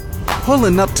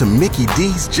Pulling up to Mickey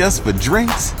D's just for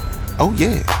drinks? Oh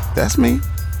yeah, that's me.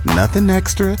 Nothing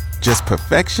extra, just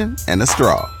perfection and a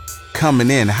straw. Coming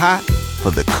in hot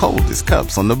for the coldest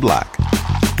cups on the block.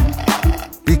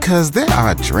 Because there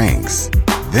are drinks.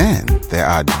 Then there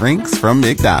are drinks from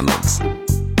McDonald's.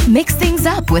 Mix things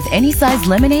up with any size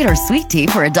lemonade or sweet tea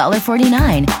for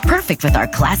 $1.49. Perfect with our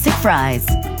classic fries.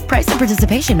 Price and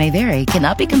participation may vary.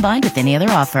 Cannot be combined with any other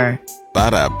offer.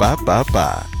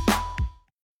 Ba-da-ba-ba-ba.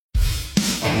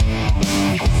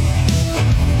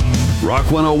 Rock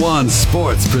 101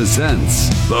 Sports presents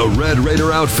the Red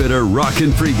Raider Outfitter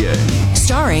Rockin Pregame.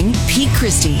 Starring Pete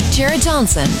Christy, Jarret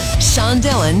Johnson, Sean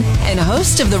Dillon, and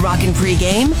host of the Rockin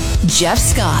Pregame, Jeff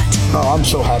Scott. Oh, I'm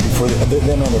so happy for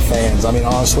them and their fans. I mean,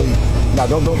 honestly, now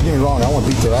don't get me wrong. I want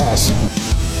to beat their ass.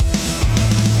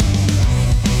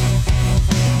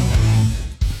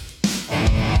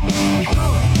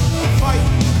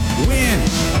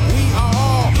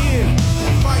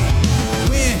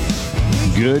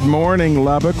 Good morning,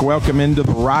 Lubbock. Welcome into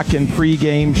the Rockin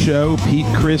Pregame Show. Pete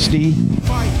Christy,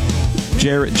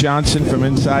 Jarret Johnson from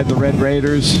inside the Red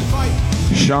Raiders,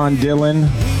 Sean Dillon,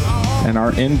 and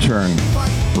our intern,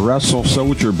 Russell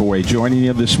Soldier Boy, joining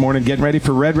you this morning. Getting ready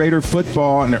for Red Raider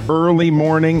football, an early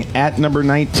morning at number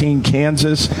 19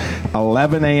 Kansas,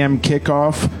 11 a.m.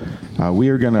 kickoff. We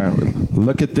are going to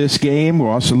look at this game.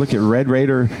 We'll also look at Red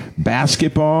Raider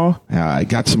basketball. I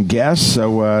got some guests,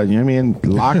 so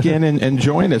lock in and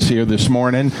join us here this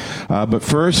morning. But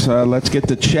first, let's get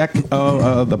the check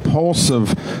of the pulse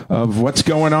of what's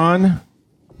going on.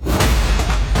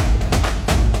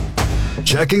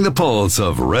 Checking the pulse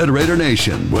of Red Raider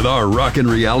Nation with our Rockin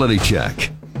Reality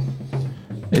Check.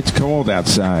 It's cold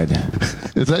outside.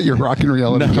 Is that your Rockin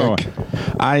Reality No. Check?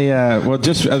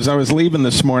 Just as I was leaving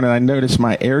this morning, I noticed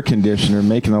my air conditioner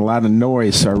making a lot of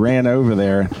noise, so I ran over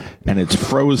there, and it's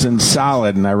frozen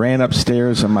solid, and I ran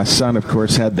upstairs, and my son, of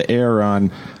course, had the air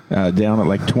on down at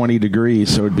like 20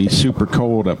 degrees, so it'd be super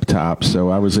cold up top, so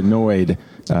I was annoyed,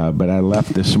 but I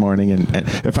left this morning, and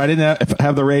if I didn't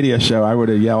have the radio show, I would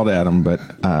have yelled at him, but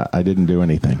I didn't do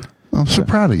anything. I'm so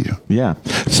proud of you. Yeah.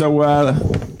 So,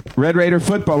 Red Raider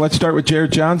football, let's start with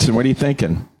Jarret Johnson. What are you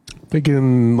thinking?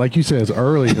 Thinking, like you said, it's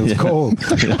early and it's cold.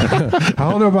 I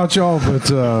don't know about y'all, but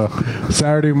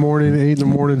Saturday morning, 8 in the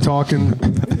morning, talking,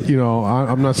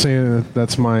 I'm not saying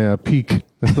that's my peak.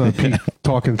 That's not peak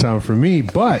talking time for me.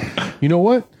 But you know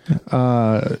what?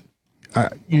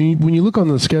 When you look on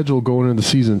the schedule going into the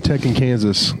season, Tech and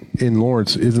Kansas in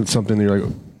Lawrence isn't something that you're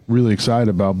like really excited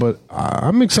about. But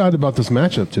I'm excited about this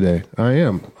matchup today. I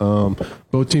am.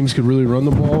 Both teams could really run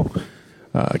the ball.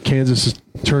 Kansas has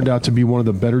turned out to be one of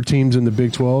the better teams in the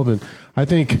Big 12, and I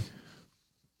think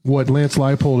what Lance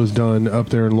Leipold has done up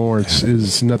there in Lawrence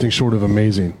is nothing short of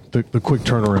amazing, the quick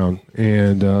turnaround.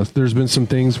 And there's been some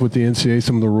things with the NCAA,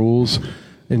 some of the rules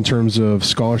in terms of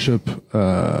scholarship,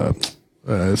 some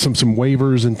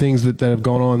waivers and things that have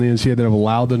gone on in the NCAA that have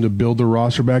allowed them to build their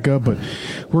roster back up. But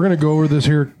we're going to go over this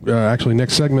here, actually,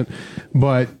 next segment.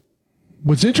 But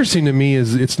what's interesting to me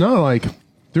is it's not like –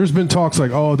 there's been talks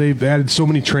like, oh, they've added so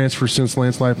many transfers since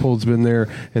Lance Leipold's been there,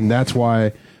 and that's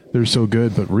why they're so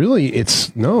good. But really,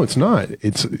 it's not.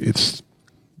 It's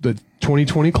the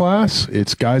 2020 class.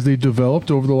 It's guys they've developed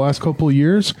over the last couple of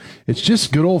years. It's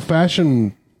just good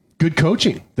old-fashioned good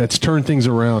coaching that's turned things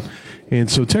around. And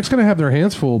so Tech's going to have their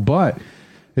hands full, but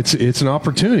it's an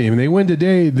opportunity. I mean, they win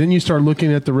today, then you start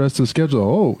looking at the rest of the schedule.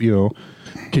 Oh,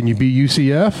 can you beat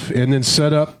UCF and then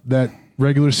set up that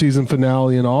regular season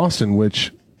finale in Austin,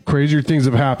 which – crazier things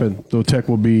have happened, though Tech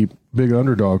will be big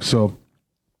underdogs. So,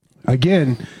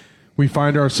 again, we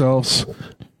find ourselves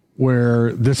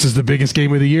where this is the biggest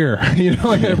game of the year.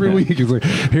 Like every week, it's like,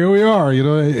 here we are.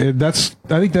 And I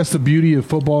think that's the beauty of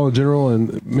football in general,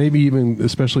 and maybe even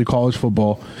especially college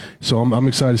football. So I'm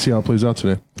excited to see how it plays out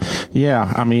today.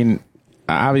 Yeah, I mean,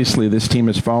 obviously this team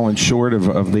has fallen short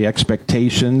of the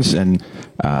expectations, and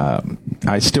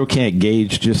I still can't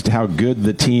gauge just how good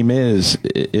the team is,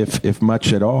 if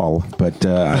much at all. But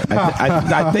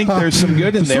I think there's some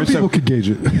good in there. Some people could gauge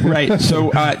it. Right.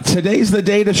 So today's the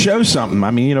day to show something.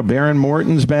 I mean, Baron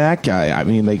Morton's back. I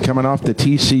mean, they coming off the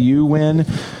TCU win.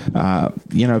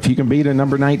 If you can beat a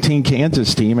number 19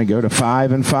 Kansas team and go to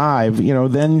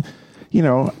 5-5, then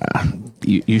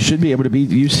you should be able to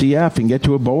beat UCF and get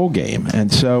to a bowl game.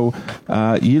 And so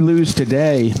you lose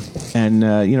today, and,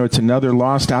 it's another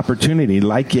lost opportunity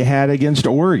like you had against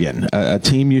Oregon, a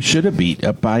team you should have beat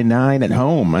up by 9 at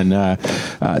home. And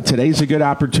today's a good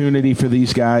opportunity for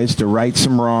these guys to right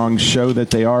some wrongs, show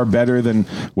that they are better than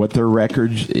what their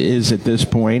record is at this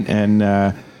point, and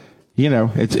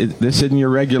this isn't your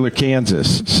regular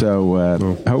Kansas.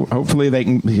 So hopefully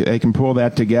they can pull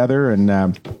that together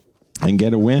and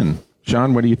get a win.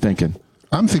 Sean, what are you thinking?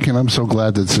 I'm thinking I'm so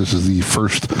glad that this is the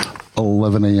first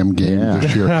 11 a.m. game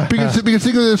this year. Because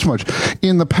think of this much.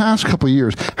 In the past couple of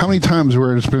years, how many times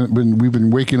where we've been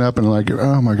waking up and like,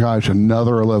 oh my gosh,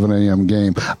 another 11 a.m.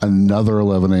 game, another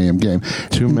 11 a.m. game.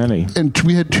 Too many. And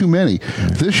we had too many.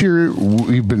 This year,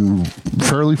 we've been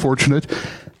fairly fortunate.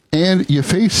 And you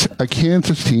face a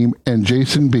Kansas team and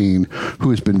Jason Bean,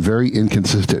 who has been very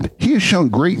inconsistent. He has shown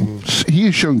great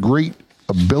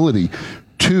ability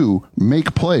to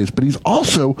make plays, but he's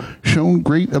also shown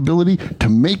great ability to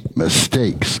make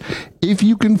mistakes. If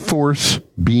you can force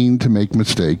Bean to make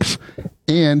mistakes,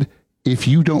 and if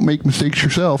you don't make mistakes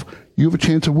yourself, you have a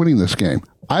chance of winning this game.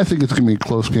 I think it's going to be a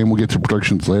close game. We'll get to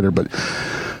predictions later, but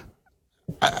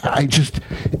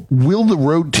will the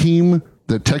road team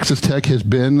that Texas Tech has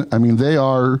been, they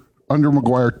are under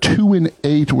McGuire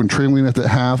 2-8 when trailing at the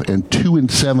half and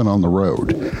 2-7 on the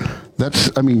road.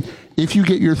 If you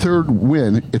get your third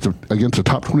win, it's against a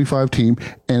top 25 team,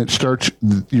 and it starts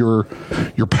your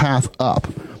path up.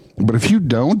 But if you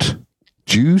don't,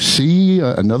 do you see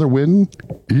another win?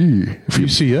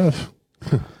 UCF.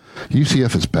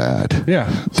 UCF is bad. Yeah,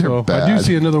 they're bad. I do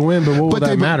see another win, but what would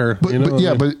that matter? But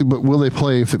will they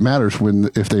play if it matters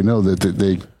if they know that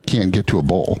they can't get to a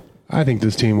bowl? I think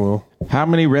this team will. How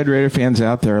many Red Raider fans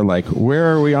out there are like,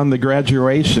 where are we on the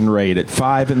graduation rate? At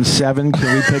 5 and 7,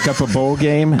 can we pick up a bowl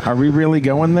game? Are we really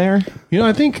going there?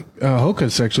 I think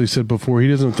Hokus actually said before he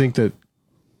doesn't think that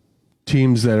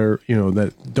teams that are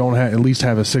that don't at least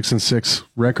have a 6-6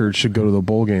 record should go to the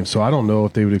bowl game. So I don't know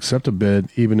if they would accept a bid,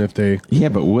 even if they. Yeah,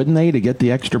 but wouldn't they to get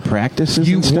the extra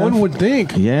practices? One would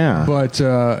think. Yeah, but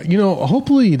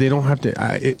hopefully they don't have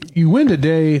to. You win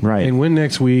today and win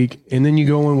next week, and then you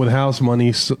go in with house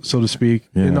money, so to speak,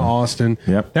 into Austin.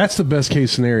 Yep, that's the best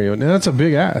case scenario, and that's a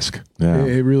big ask. Yeah.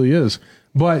 It really is.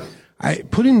 But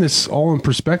putting this all in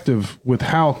perspective with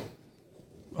how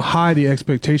high the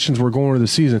expectations were going into the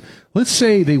season. Let's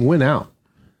say they win out.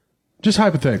 Just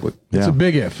hypothetically. It's a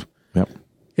big if. Yep.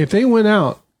 If they win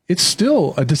out, it's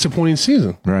still a disappointing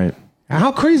season. Right.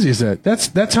 How crazy is that?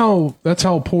 That's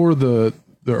how poor the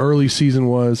early season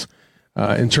was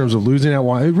in terms of losing at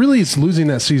Wyoming. Really, it's losing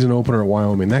that season opener at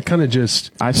Wyoming. That kind of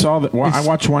just. I saw that. I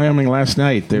watched Wyoming last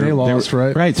night. They lost,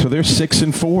 right? Right. So they're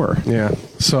 6-4. Yeah.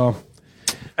 So.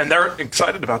 And they're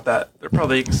excited about that. They're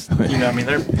probably,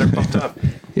 they're pumped up.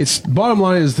 It's bottom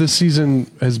line is this season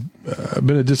has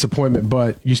been a disappointment,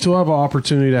 but you still have an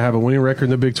opportunity to have a winning record in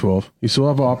the Big 12. You still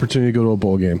have an opportunity to go to a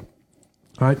bowl game.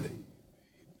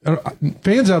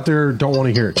 Fans out there don't want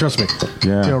to hear it. Trust me.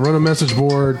 Yeah. Run a message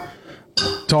board,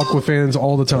 talk with fans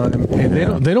all the time,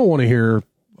 and they don't want to hear,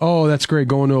 oh, that's great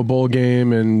going to a bowl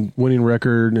game and winning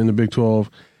record in the Big 12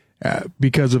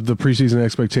 because of the preseason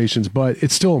expectations, but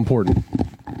it's still important.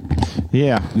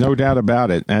 Yeah, no doubt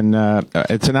about it. And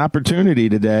it's an opportunity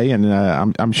today, and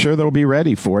I'm sure they'll be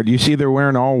ready for it. You see they're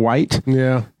wearing all white?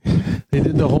 Yeah. They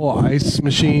did the whole ice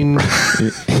machine.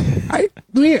 I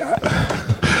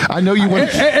know you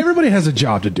want. Everybody has a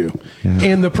job to do,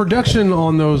 and the production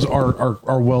on those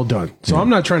are well done. So I'm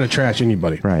not trying to trash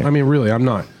anybody. Right. Really, I'm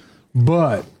not.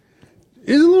 But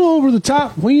it's a little over the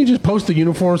top. When you just post the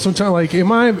uniform, sometimes like,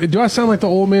 do I sound like the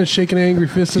old man shaking an angry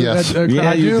fist? Yes.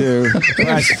 Yeah, you do.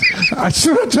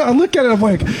 I look at it. I'm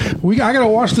like, I gotta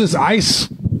watch this ice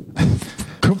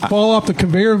fall off the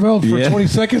conveyor belt for 20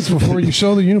 seconds before you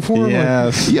show the uniform.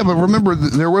 Yes. Yeah, but remember,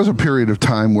 there was a period of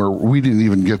time where we didn't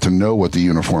even get to know what the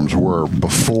uniforms were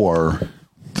before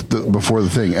the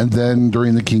thing, and then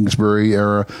during the Kingsbury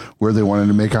era, where they wanted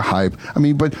to make a hype.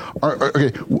 But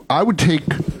okay, I would take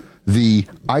the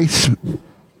ice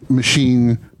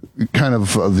machine, kind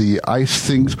of the ice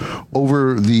things,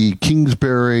 over the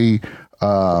Kingsbury.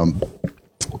 How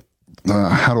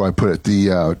do I put it?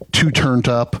 The two turned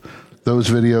up.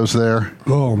 Those videos there.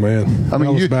 Oh man, that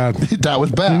was bad. That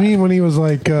was bad. You mean when he was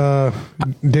like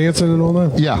dancing and all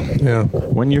that? Yeah.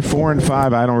 When you're 4 and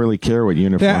 5, I don't really care what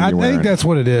uniform you're wearing. I think that's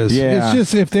what it is. Yeah.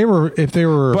 It's just if they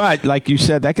were. But like you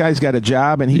said, that guy's got a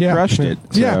job and he crushed it.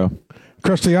 So. Yeah,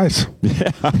 crushed the ice.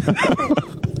 Yeah.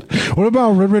 What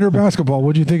about Red Raider basketball?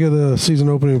 What do you think of the season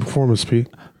opening performance, Pete?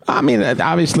 I mean,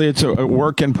 obviously it's a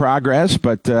work in progress,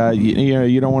 but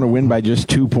you don't want to win by just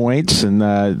 2 points. And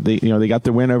they got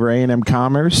the win over A&M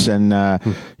Commerce, and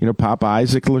Papa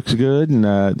Isaac looks good, and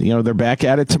they're back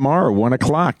at it tomorrow,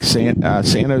 1:00.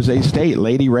 San Jose State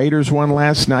Lady Raiders won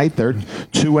last night. They're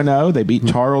 2-0. They beat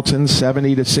Tarleton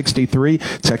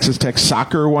 70-63. Texas Tech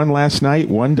Soccer won last night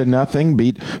 1-0.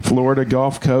 Beat Florida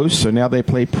Gulf Coast. So now they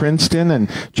play Princeton, and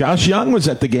Josh Young was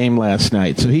at the game last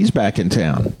night, so he's back in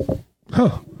town.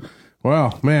 Huh.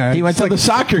 Wow, man. He went to the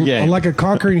soccer game. Like a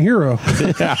conquering hero.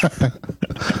 Yeah.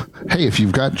 Hey, if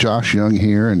you've got Josh Young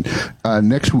here, and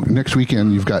next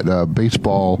weekend you've got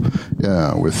baseball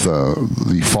with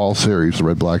the fall series, the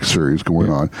Red Black series going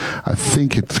on. I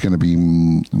think it's going to be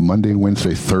Monday,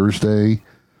 Wednesday, Thursday.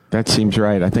 That seems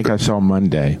right. I think I saw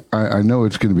Monday. I know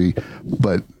it's going to be,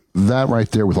 but that right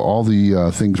there with all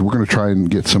the things, we're going to try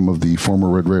and get some of the former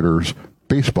Red Raiders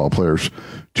baseball players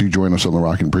to join us on the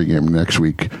Rockin Pregame next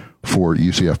week for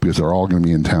UCF, because they're all going to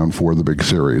be in town for the big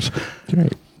series.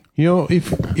 Great.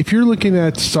 If you're looking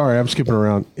at, sorry, I'm skipping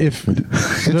around. If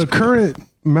the current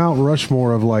Mount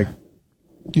Rushmore of Tech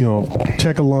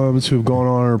alums who've gone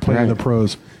on or played in the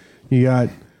pros, you got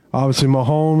obviously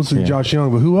Mahomes and Josh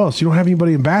Young, but who else? You don't have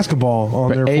anybody in basketball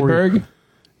on there for you.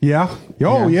 Yeah.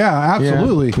 Oh, yeah,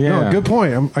 absolutely. Yeah. No, good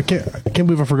point. I can't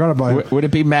believe I forgot about it. Would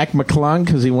it be Mac McClung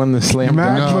because he won the slam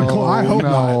dunk? McClung, I hope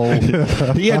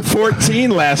not. He had 14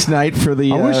 last night for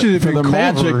the I wish it had been the Culver,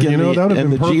 Magic in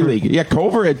the perfect. G League. Yeah,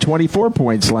 Culver had 24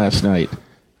 points last night.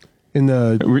 In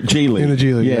the G League. In the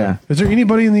G League, yeah. Is there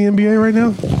anybody in the NBA right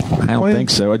now? I don't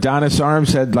think so. Adonis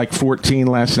Arms had 14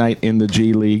 last night in the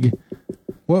G League.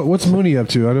 What's Mooney up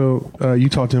to? I know you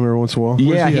talk to him every once in a while.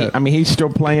 Yeah, he's still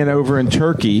playing over in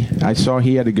Turkey. I saw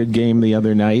he had a good game the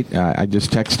other night. I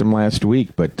just texted him last week,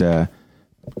 but they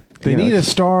need a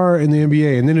star in the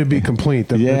NBA, and then it'd be complete.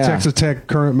 The Texas Tech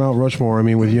current Mount Rushmore. I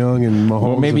mean, with Young and Mahomes.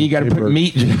 Well, maybe you got to put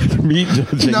meat. No,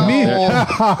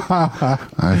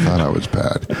 I thought I was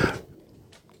bad.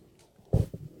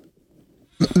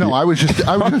 No, I was just saying.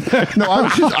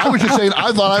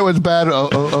 I thought I was bad.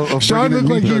 Sean looked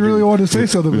like he really wanted to say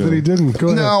something, but then he didn't. Go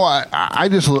ahead. No, I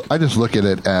just look at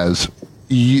it as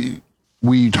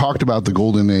we talked about the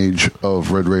golden age of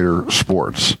Red Raider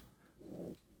sports,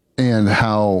 and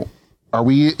how are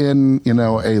we in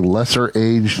a lesser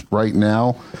age right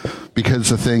now? Because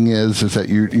the thing is that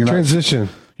you're transition.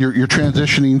 You're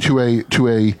transitioning to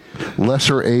a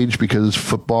lesser age because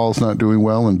football is not doing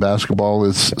well and basketball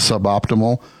is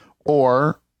suboptimal,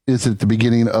 or is it the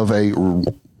beginning of a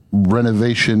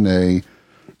renovation, a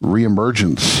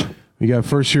reemergence? You got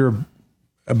first year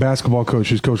a basketball coach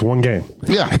who's coached one game.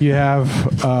 Yeah. You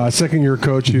have a second year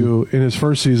coach who in his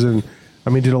first season,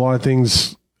 did a lot of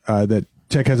things that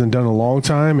Tech hasn't done in a long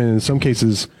time, and in some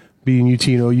cases beating UT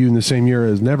and OU in the same year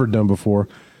has never done before.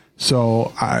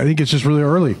 So I think it's just really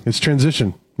early. It's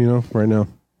transition, right now.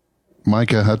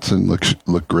 Micah Hudson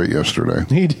looked great yesterday.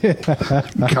 He did.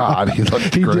 God, he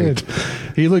looked great.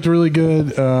 He looked really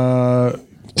good.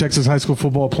 Texas high school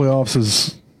football playoffs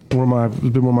is been one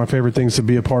of my favorite things to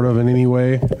be a part of in any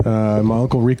way. My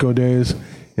Uncle Rico days,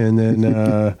 and then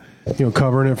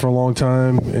covering it for a long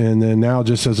time, and then now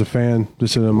just as a fan,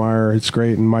 just an admirer. It's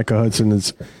great, and Micah Hudson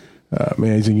is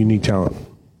he's a unique talent.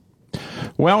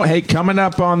 Well, hey, coming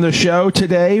up on the show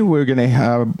today, we're going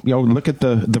to look at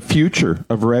the future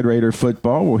of Red Raider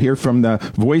football. We'll hear from the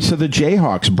voice of the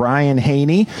Jayhawks, Brian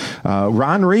Hanni.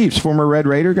 Ron Reeves, former Red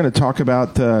Raider, going to talk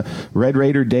about Red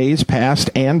Raider days,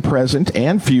 past and present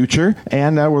and future.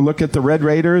 And we'll look at the Red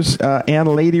Raiders and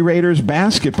Lady Raiders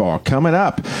basketball coming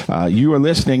up. You are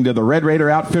listening to the Red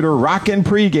Raider Outfitter Rockin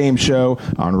Pregame Show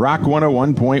on Rock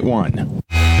 101.1.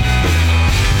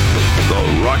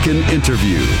 The Rockin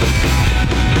Interview.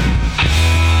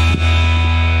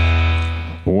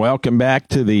 Welcome back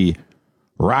to the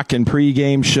Rockin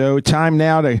Pregame Show. Time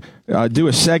now to do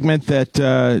a segment that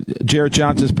Jarret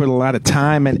Johnson's put a lot of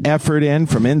time and effort in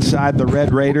from inside the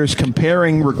Red Raiders,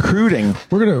 comparing recruiting.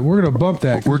 We're gonna bump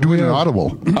that. We're doing an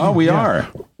audible. Oh, we are.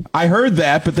 I heard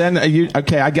that, but then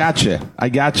okay, I got you.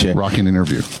 Rockin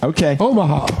Interview. Okay.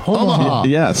 Omaha.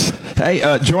 Yes.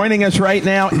 Hey, joining us right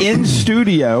now in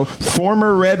studio,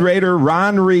 former Red Raider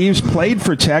Ron Reeves, played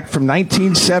for Tech from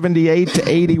 1978 to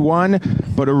 81,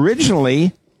 but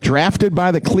originally drafted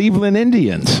by the Cleveland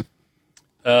Indians.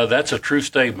 That's a true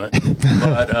statement.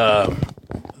 But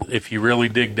if you really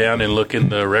dig down and look in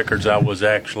the records, I was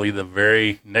actually the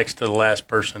very next to the last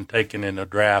person taken in a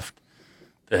draft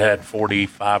that had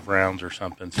 45 rounds or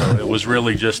something. So it was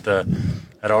really just I'd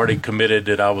already committed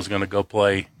that I was going to go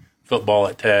play football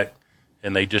at Tech,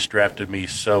 and they just drafted me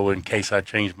so in case I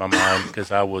changed my mind,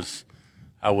 because I was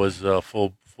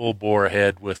full full bore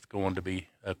ahead with going to be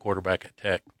a quarterback at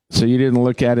Tech. So you didn't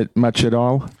look at it much at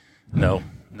all? No,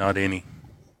 not any.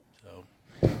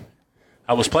 So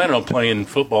I was planning on playing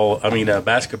basketball,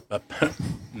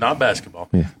 not basketball,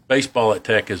 baseball at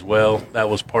Tech as well.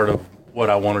 That was part of what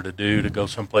I wanted to do, to go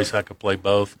someplace I could play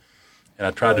both. And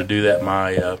I tried to do that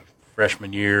my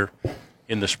freshman year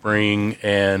in the spring,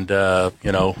 and,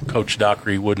 Coach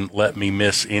Dockery wouldn't let me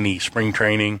miss any spring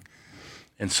training.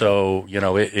 And so,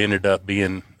 it ended up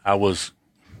being, I was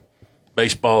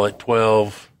baseball at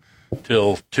 12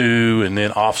 till 2 and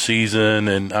then off season.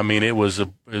 And it was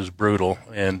brutal.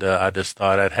 And I just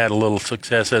thought I'd had a little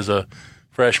success as a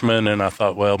freshman, and I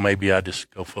thought, well, maybe I just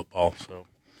go football. So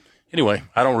anyway,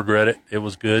 I don't regret it. It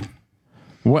was good.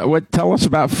 What tell us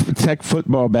about Tech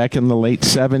football back in the late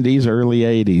 70s, early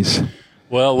 80s?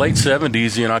 Well, late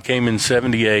 70s, I came in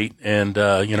 78, and,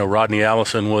 Rodney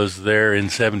Allison was there in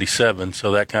 77,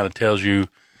 so that kind of tells you,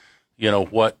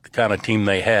 what kind of team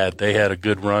they had. They had a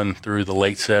good run through the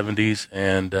late 70s,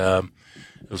 and there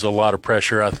was a lot of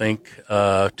pressure, I think,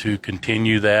 to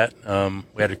continue that.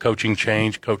 We had a coaching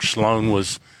change. Coach Sloan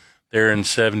was there in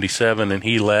 77, and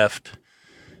he left.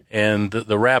 And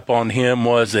the rap on him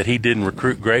was that he didn't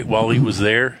recruit great while he was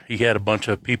there. He had a bunch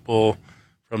of people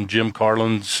from Jim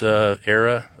Carlin's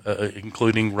era,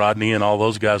 including Rodney, and all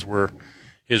those guys were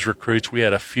his recruits. We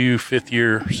had a few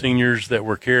fifth-year seniors that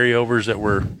were carryovers that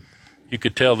were, you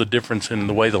could tell the difference in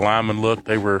the way the linemen looked.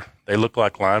 They looked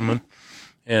like linemen,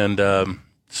 and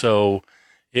so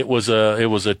it was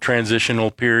a transitional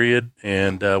period,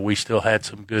 and we still had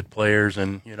some good players,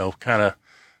 and kind of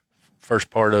first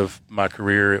part of my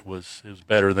career, it was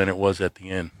better than it was at the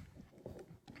end.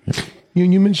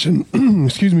 You mentioned,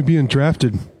 being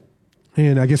drafted,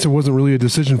 and I guess it wasn't really a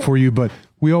decision for you, but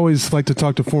we always like to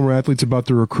talk to former athletes about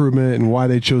the recruitment and why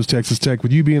they chose Texas Tech.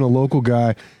 With you being a local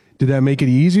guy, did that make it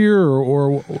easier,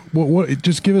 or what?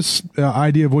 Just give us an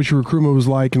idea of what your recruitment was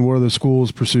like and where the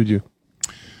schools pursued you.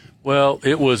 Well,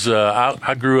 it was.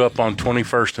 I grew up on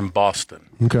 21st in Boston.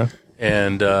 Okay,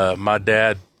 and my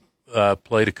dad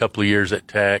played a couple of years at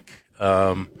Tech.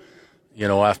 I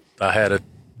had a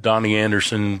Donnie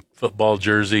Anderson football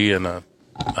jersey and a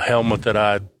helmet that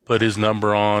I'd put his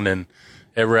number on, and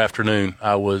every afternoon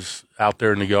I was out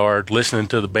there in the yard listening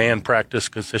to the band practice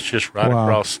because it's just right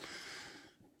across.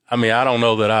 I don't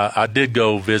know that I did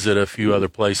go visit a few other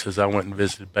places. I went and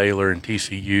visited Baylor and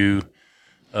TCU.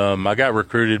 I got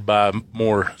recruited by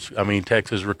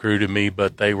Texas recruited me,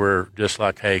 but they were just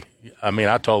like, hey,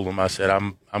 I told them, I said,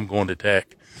 I'm going to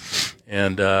Tech.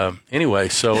 And anyway,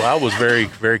 so I was very,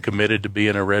 very committed to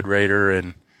being a Red Raider,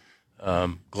 and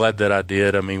glad that I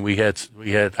did. We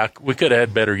could have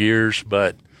had better years,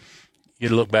 but you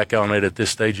look back on it at this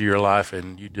stage of your life,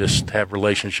 and you just have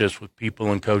relationships with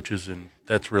people and coaches, and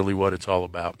that's really what it's all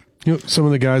about. Some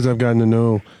of the guys I've gotten to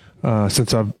know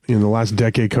since I've in the last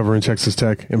decade covering Texas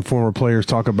Tech, and former players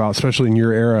talk about, especially in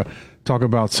your era, talk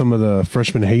about some of the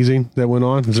freshman hazing that went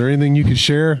on. Is there anything you could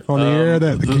share on the air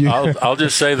that I'll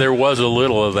just say there was a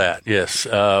little of that. Yes.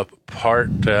 But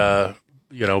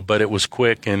it was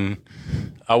quick, and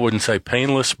I wouldn't say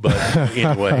painless, but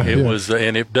anyway, it was,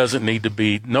 and it doesn't need to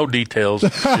be, no details.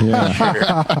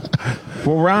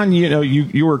 Well, Ron,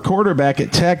 you were quarterback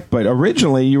at Tech, but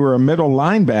originally you were a middle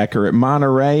linebacker at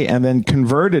Monterey and then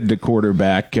converted to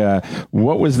quarterback.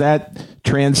 What was that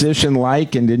transition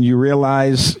like, and did you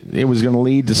realize it was going to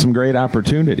lead to some great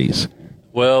opportunities?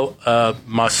 Well,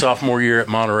 my sophomore year at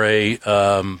Monterey,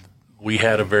 we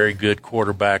had a very good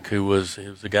quarterback it was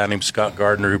a guy named Scott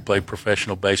Gardner who played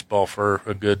professional baseball for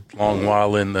a good long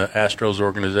while in the Astros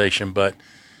organization, but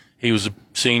he was a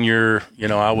senior.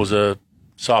 I was a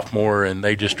sophomore, and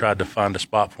they just tried to find a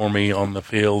spot for me on the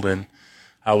field, and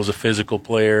I was a physical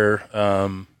player.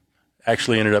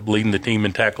 Actually ended up leading the team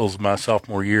in tackles my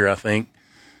sophomore year, I think.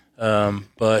 And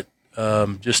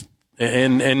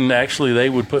actually they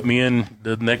would put me in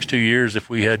the next 2 years if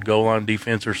we had goal line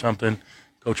defense or something.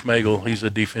 Coach Magel, he's a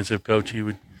defensive coach. He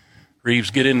would, Reeves,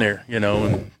 get in there,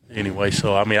 and anyway.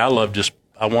 So, I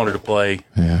wanted to play.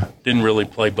 Yeah. Didn't really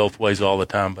play both ways all the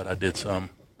time, but I did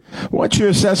some. What's your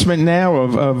assessment now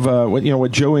of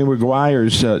what Joey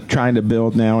McGuire's trying to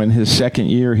build now in his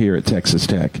second year here at Texas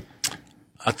Tech?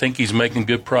 I think he's making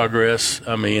good progress.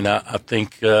 I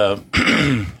think,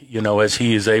 as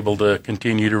he is able to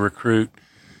continue to recruit,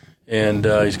 and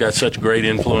he's got such great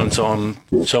influence on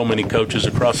so many coaches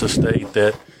across the state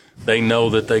that they know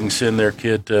that they can send their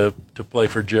kid to play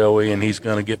for Joey, and he's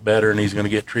going to get better, and he's going to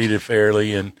get treated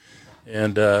fairly. And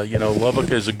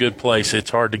Lubbock is a good place.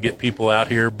 It's hard to get people out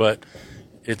here, but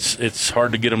it's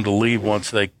hard to get them to leave once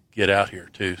they get out here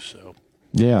too. So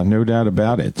Yeah, no doubt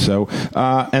about it. So,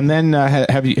 and then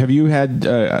have you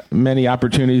had many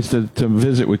opportunities to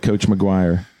visit with Coach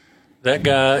McGuire? That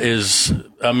guy is,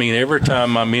 I mean, every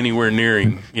time I'm anywhere near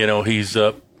him, he's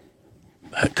up.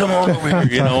 Come on over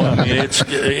here, I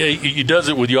mean, he does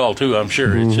it with y'all too, I'm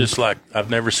sure. It's just like I've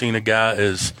never seen a guy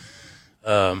as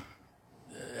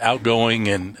outgoing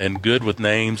and good with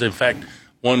names. In fact,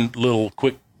 one little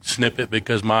quick snippet,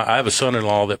 because I have a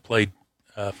son-in-law that played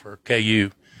for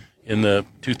KU in the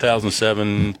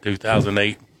 2007,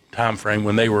 2008 time frame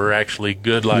when they were actually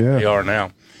good like they are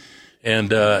now.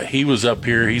 And he was up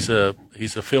here. He's a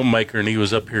filmmaker, and he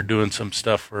was up here doing some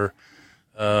stuff for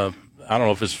I don't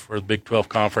know if it's for the Big 12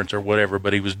 conference or whatever,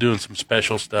 but he was doing some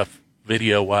special stuff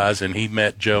video-wise, and he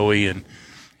met Joey. And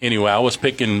anyway, I was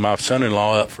picking my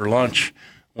son-in-law up for lunch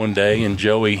one day, and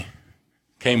Joey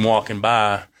came walking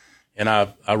by, and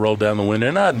I rolled down the window,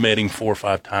 and I'd met him 4 or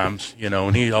 5 times,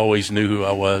 and he always knew who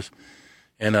I was.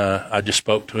 And I just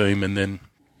spoke to him, and then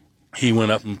he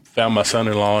went up and found my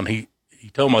son-in-law, and he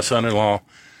told my son-in-law,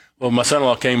 well, my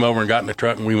son-in-law came over and got in the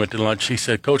truck, and we went to lunch. He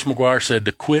said, Coach McGuire said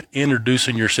to quit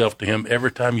introducing yourself to him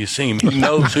every time you see him. He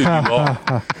knows who you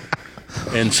are.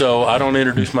 And so I don't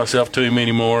introduce myself to him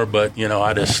anymore, but,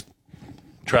 I just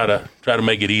try to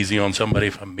make it easy on somebody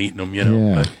if I'm meeting them,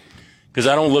 because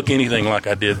I don't look anything like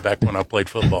I did back when I played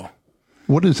football.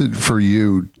 What is it for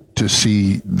you to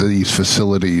see these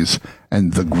facilities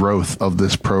and the growth of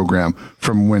this program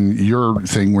from when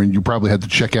you probably had to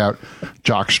check out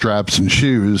jock straps and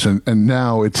shoes, and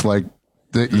now it's like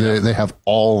they have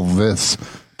all this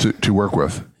to work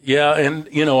with? Yeah, and,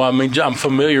 I'm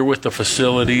familiar with the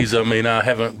facilities. I mean, I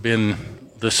haven't been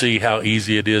to see how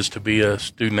easy it is to be a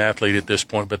student athlete at this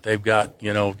point, but they've got,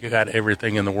 you got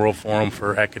everything in the world for them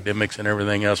for academics and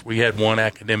everything else. We had one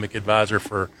academic advisor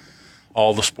for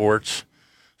all the sports.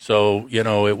 So,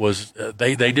 it was,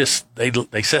 they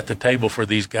set the table for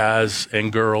these guys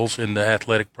and girls in the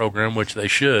athletic program, which they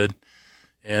should.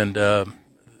 And,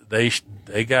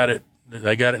 they got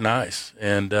it nice.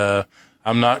 And,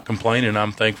 I'm not complaining.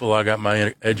 I'm thankful I got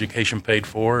my education paid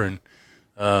for, and,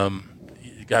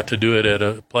 got to do it at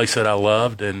a place that I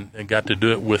loved, and got to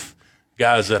do it with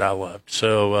guys that I loved.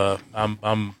 So,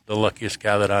 I'm the luckiest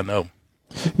guy that I know.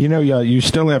 You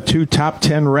still have 2 top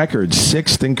 10 records,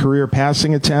 6th in career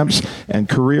passing attempts and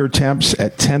career attempts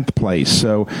at 10th place.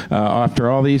 So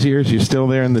after all these years, you're still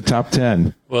there in the top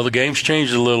 10. Well, the game's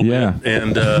changed a little bit.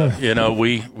 And,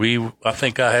 I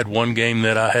think I had one game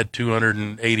that I had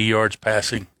 280 yards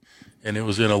passing, and it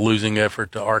was in a losing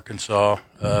effort to Arkansas,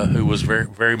 who was very,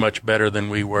 very much better than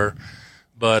we were.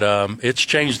 But it's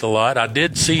changed a lot. I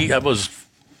was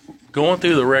going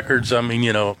through the records. I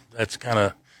mean, that's kind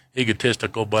of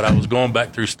egotistical, but I was going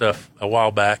back through stuff a while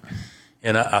back,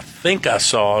 and I think I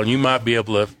saw, and you might be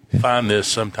able to find this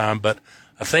sometime, but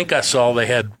I think I saw they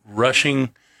had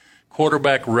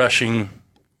quarterback rushing,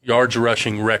 yards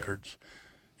rushing records,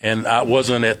 and I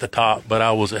wasn't at the top, but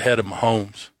I was ahead of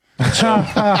Mahomes. So,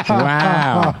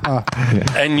 wow.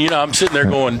 And, I'm sitting there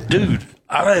going, dude,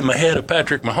 I am ahead of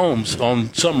Patrick Mahomes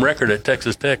on some record at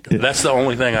Texas Tech. That's the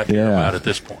only thing I care about at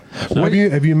this point. So,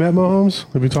 have you met Mahomes?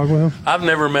 Have you talked with him? I've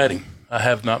never met him. I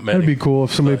have not met him. That'd be cool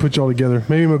if somebody put y'all together.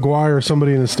 Maybe McGuire or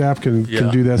somebody in the staff can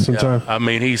do that sometime. Yeah. I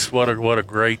mean, he's what a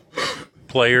great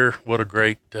player, what a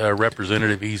great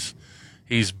representative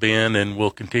he's been and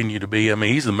will continue to be. I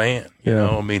mean, he's the man. You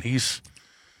know, I mean,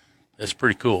 that's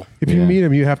pretty cool. If you meet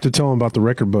him, you have to tell him about the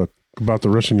record book. About the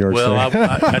rushing yards. Well,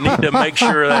 I need to make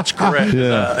sure that's correct.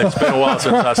 It's been a while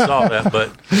since I saw that, but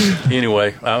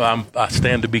anyway, I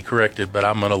stand to be corrected, but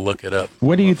I'm going to look it up.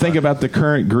 What do you think about the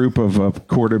current group of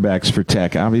quarterbacks for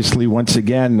Tech? Obviously, once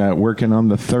again, working on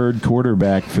the 3rd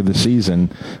quarterback for the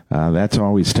season. That's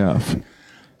always tough.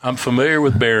 I'm familiar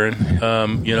with Barron.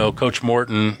 Coach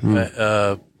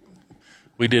Morton,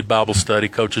 we did Bible study,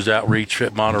 coaches outreach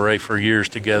at Monterey for years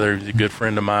together. He's a good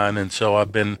friend of mine, and so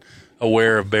I've been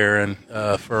aware of Barron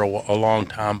for a long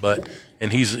time,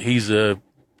 and he's a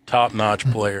top-notch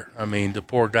player. I mean, the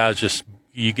poor guy's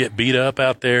you get beat up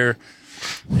out there,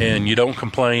 and you don't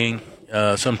complain.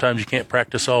 Sometimes you can't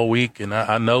practice all week, and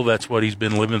I know that's what he's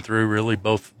been living through really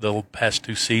both the past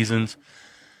 2 seasons.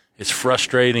 It's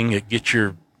frustrating. It gets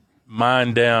your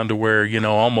mind down to where,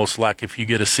 almost like if you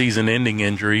get a season-ending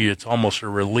injury, it's almost a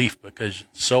relief because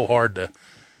it's so hard to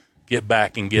get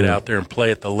back and get out there and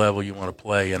play at the level you want to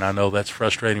play. And I know that's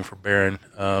frustrating for Barron.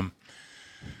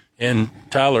 And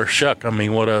Tyler Shuck, I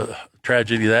mean, what a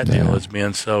tragedy that deal has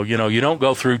been. So, you don't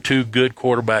go through 2 good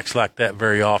quarterbacks like that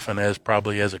very often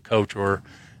probably as a coach or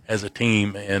as a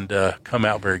team and come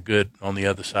out very good on the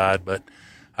other side. But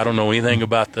I don't know anything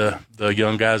about the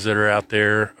young guys that are out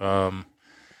there.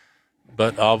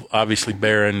 but obviously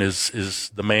Barron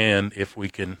is the man if we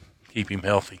can keep him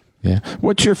healthy. Yeah.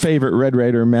 What's your favorite Red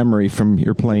Raider memory from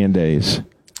your playing days?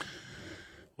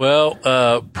 Well,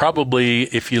 probably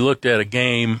if you looked at a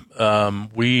game,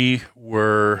 we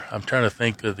were, I'm trying to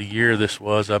think of the year this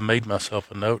was. I made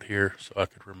myself a note here so I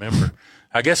could remember.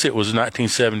 I guess it was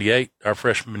 1978,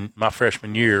 my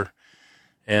freshman year.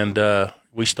 And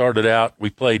we started out,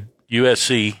 we played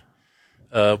USC,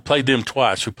 played them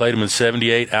twice. We played them in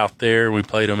 78 out there, and we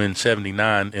played them in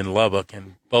 79 in Lubbock,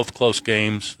 and both close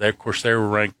games. Of course, they were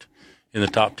ranked in the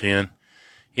top 10.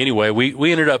 Anyway,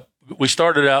 we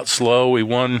started out slow. We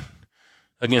won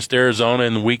against Arizona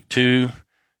in week 2,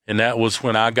 and that was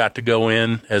when I got to go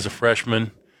in as a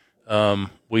freshman.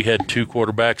 We had 2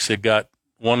 quarterbacks that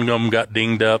one of them got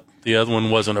dinged up. The other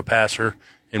one wasn't a passer,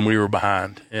 and we were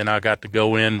behind. And I got to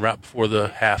go in right before the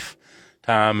half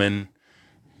time, and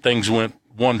things went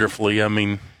wonderfully. I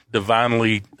mean,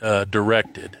 divinely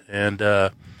directed. And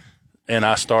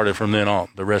I started from then on.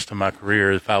 The rest of my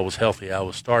career, if I was healthy, I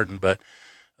was starting. But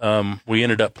we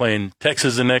ended up playing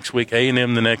Texas the next week,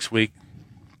 A&M the next week,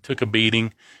 took a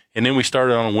beating. And then we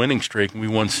started on a winning streak, and we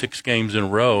won 6 games in a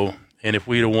row. And if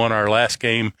we'd have won our last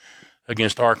game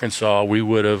against Arkansas, we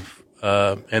would have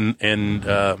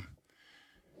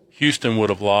Houston would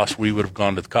have lost. We would have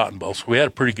gone to the Cotton Bowl. So we had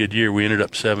a pretty good year. We ended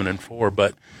up 7-4.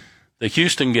 But the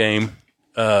Houston game,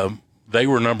 they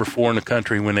were number 4 in the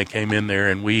country when they came in there,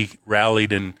 and we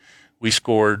rallied and we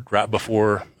scored right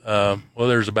before. There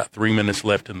was about 3 minutes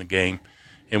left in the game,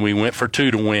 and we went for 2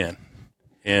 to win.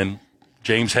 And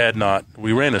James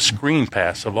we ran a screen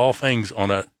pass of all things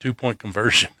on a 2-point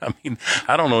conversion. I mean,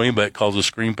 I don't know anybody that calls a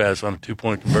screen pass on a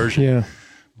 2-point conversion. Yeah.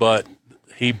 But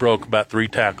he broke about 3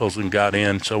 tackles and got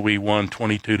in, so we won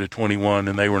 22-21,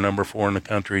 and they were number 4 in the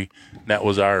country. That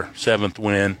was our 7th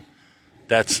win.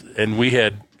 And we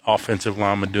had offensive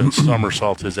linemen doing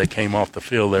somersaults as they came off the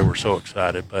field. They were so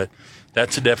excited. But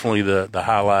that's definitely the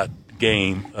highlight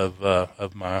game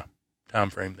of my time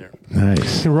frame there.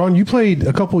 Nice. Hey, Ron, you played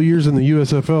a couple of years in the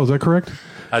USFL. Is that correct?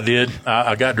 I did.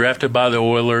 I got drafted by the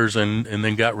Oilers and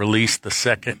then got released the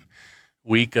second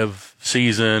week of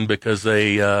season because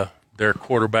their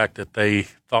quarterback that they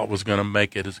thought was going to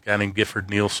make it is a guy named Gifford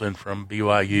Nielsen from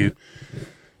BYU.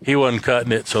 He wasn't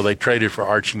cutting it, so they traded for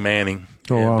Archie Manning.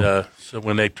 Oh, and wow. so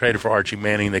when they traded for Archie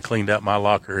Manning, they cleaned out my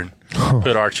locker and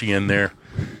put Archie in there.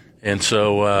 And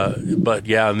so,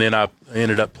 and then I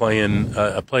ended up playing.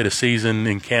 I played a season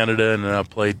in Canada, and then I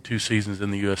played 2 seasons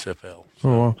in the USFL. So.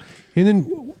 Oh, wow. And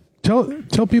then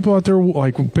tell people out there,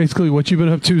 like, basically what you've been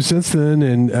up to since then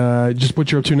and just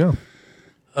what you're up to now.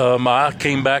 I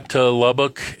came back to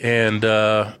Lubbock, and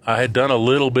I had done a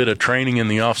little bit of training in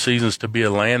the off seasons to be a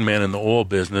landman in the oil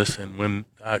business. And when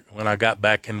I got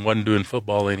back and wasn't doing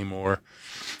football anymore,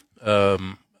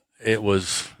 it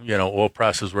was, oil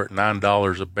prices were at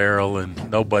 $9 a barrel,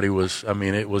 and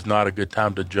it was not a good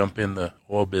time to jump in the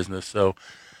oil business. So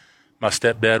my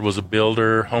stepdad was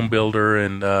a home builder,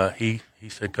 and he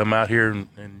said, come out here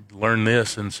and learn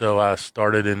this. And so I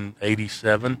started in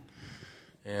 87.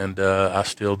 And I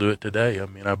still do it today. I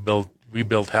mean, we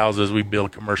build houses, we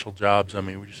build commercial jobs. I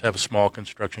mean, we just have a small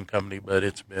construction company, but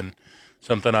it's been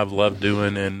something I've loved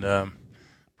doing and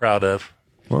proud of.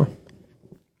 Well,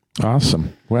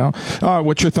 awesome. Well,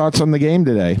 what's your thoughts on the game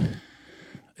today?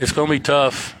 It's going to be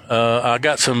tough. I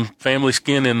got some family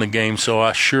skin in the game, so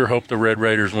I sure hope the Red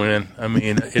Raiders win. I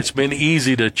mean, it's been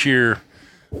easy to cheer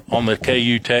on the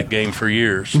KU Tech game for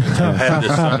years. I've had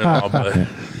this son-in-law, but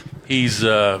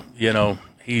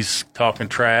he's talking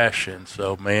trash, and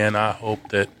so, man, I hope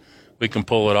that we can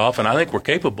pull it off, and I think we're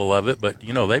capable of it. But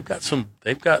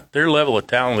they've got their level of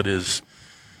talent is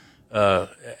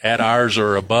at ours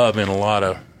or above in a lot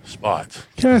of spots.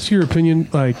 Can I ask your opinion?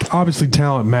 Like, obviously,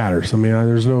 talent matters. I mean,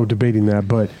 there's no debating that.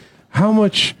 But how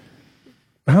much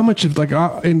is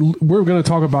and we're going to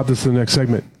talk about this in the next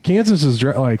segment. Kansas is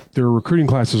their recruiting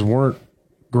classes weren't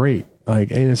great.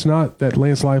 And it's not that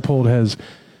Lance Leipold has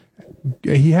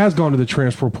gone to the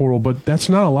transfer portal, but that's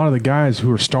not a lot of the guys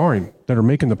who are starring that are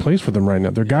making the plays for them right now.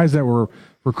 They're guys that were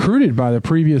recruited by the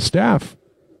previous staff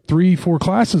 3-4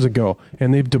 classes ago,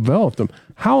 and they've developed them.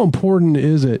 How important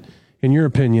is it, in your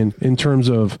opinion, in terms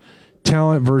of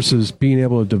talent versus being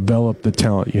able to develop the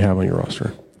talent you have on your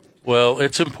roster? Well,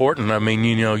 it's important. I mean,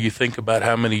 you think about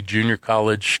how many junior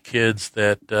college kids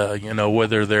that,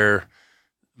 whether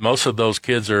most of those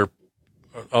kids a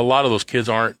lot of those kids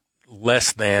aren't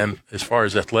less than as far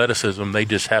as athleticism. They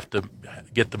just have to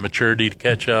get the maturity to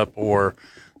catch up or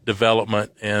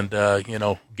development and,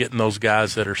 getting those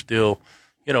guys that are still,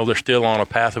 they're still on a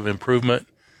path of improvement.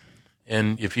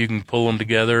 And if you can pull them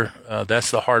together,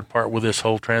 that's the hard part with this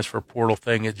whole transfer portal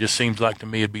thing. It just seems like to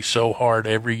me it'd be so hard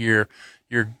every year.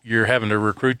 You're having to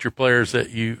recruit your players that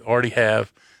you already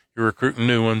have. You're recruiting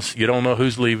new ones. You don't know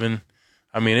who's leaving.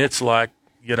 I mean, it's like,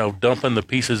 dumping the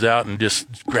pieces out and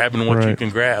just grabbing what you can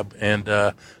grab. And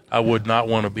I would not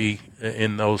want to be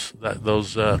in those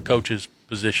coaches'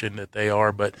 position that they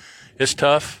are. But it's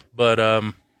tough. But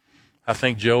I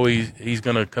think Joey, he's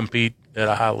going to compete at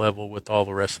a high level with all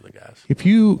the rest of the guys. If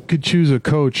you could choose a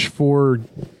coach for,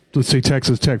 let's say,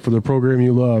 Texas Tech, for the program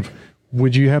you love,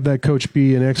 would you have that coach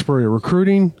be an expert at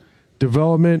recruiting,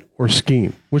 development, or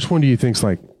scheme? Which one do you think's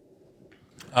like?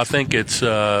 I think it's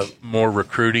more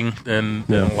recruiting than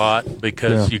a lot,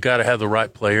 because you got to have the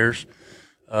right players,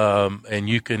 and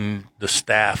the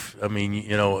staff. I mean,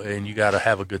 and you got to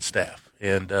have a good staff,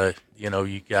 and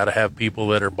you got to have people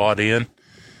that are bought in.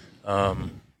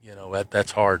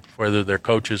 That's hard, whether they're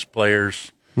coaches,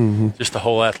 players, just the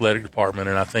whole athletic department.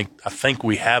 And I think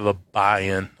we have a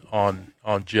buy-in on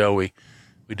Joey.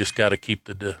 We just got to keep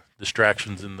the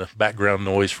distractions and the background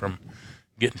noise from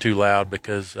getting too loud,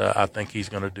 because I think he's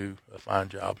going to do a fine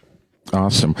job.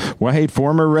 Awesome. Well, hey,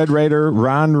 former Red Raider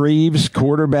Ron Reeves,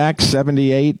 quarterback,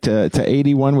 78 to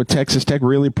 81 with Texas Tech.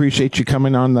 Really appreciate you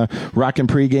coming on the Rockin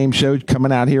Pregame show,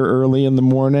 coming out here early in the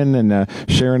morning and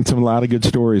sharing a lot of good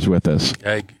stories with us.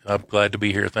 Hey, I'm glad to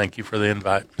be here. Thank you for the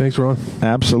invite. Thanks, Ron.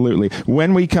 Absolutely.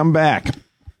 When we come back,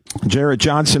 Jarret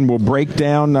Johnson will break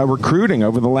down recruiting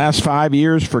over the last 5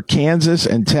 years for Kansas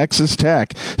and Texas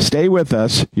Tech. Stay with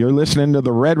us. You're listening to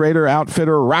the Red Raider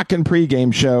Outfitter Rockin'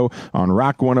 Pregame Show on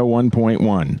Rock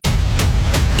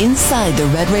 101.1. Inside the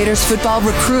Red Raiders football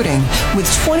recruiting with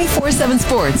 24/7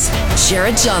 Sports,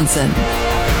 Jarret Johnson.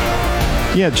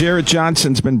 Yeah, Jarret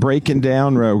Johnson's been breaking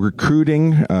down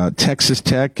recruiting Texas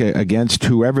Tech against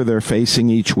whoever they're facing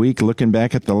each week, looking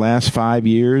back at the last 5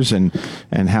 years and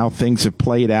how things have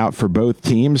played out for both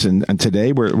teams. And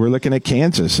today we're looking at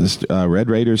Kansas as Red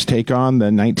Raiders take on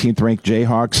the 19th-ranked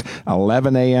Jayhawks,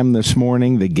 11 a.m. this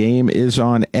morning. The game is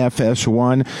on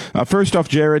FS1. First off,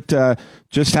 Jarret,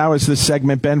 just how has this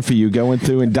segment been for you, going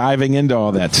through and diving into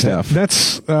all that stuff?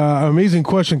 That's an amazing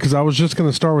question, because I was just going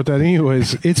to start with that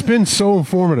anyways. It's been so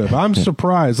informative. I'm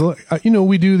surprised.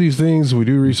 We do these things. We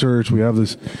do research. We have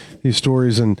these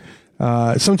stories, and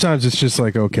sometimes it's just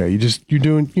like, okay, you're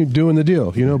doing the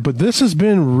deal, But this has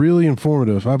been really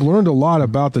informative. I've learned a lot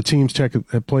about the teams Tech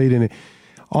have played in it.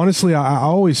 Honestly, I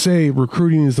always say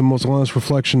recruiting is the most honest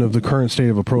reflection of the current state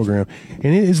of a program,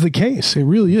 and it is the case. It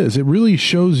really is. It really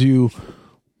shows you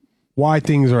why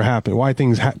things are happening, why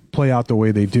things play out the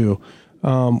way they do.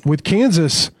 With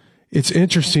Kansas, it's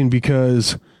interesting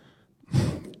because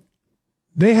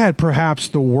they had perhaps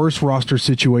the worst roster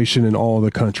situation in all of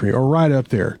the country, or right up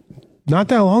there. Not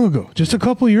that long ago, just a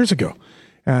couple of years ago.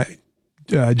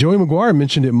 Joey McGuire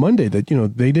mentioned it Monday that,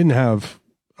 they didn't have,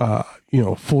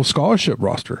 full scholarship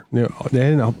roster. They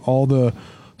didn't have all the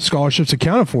scholarships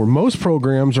accounted for. Most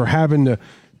programs are having to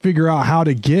figure out how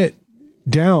to get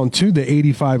down to the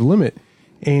 85 limit,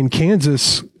 and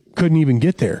Kansas couldn't even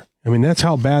get there. I mean, that's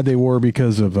how bad they were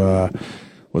because of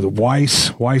was it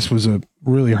Weiss? Weiss was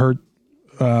really hurt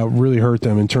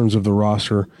them in terms of the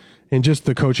roster and just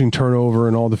the coaching turnover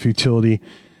and all the futility.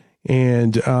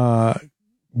 And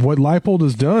what Leipold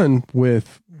has done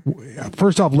with,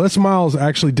 first off, Les Miles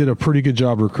actually did a pretty good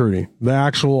job recruiting. The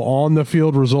actual on the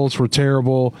field results were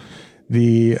terrible.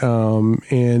 And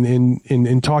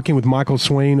in talking with Michael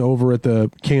Swain over at the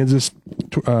Kansas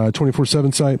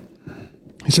 24/7 site,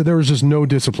 he said there was just no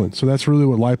discipline. So that's really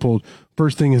what Leipold,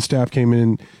 first thing his staff came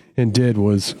in and did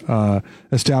was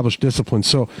establish discipline.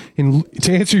 So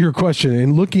to answer your question,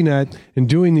 in looking at and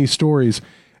doing these stories,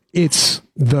 it's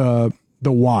the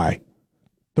why.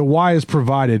 The why is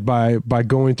provided by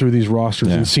going through these rosters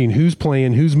and seeing who's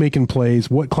playing, who's making plays,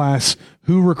 what class,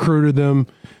 who recruited them,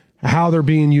 how they're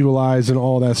being utilized, and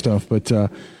all that stuff. But,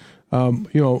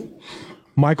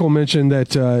 Michael mentioned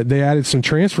that they added some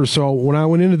transfers. So when I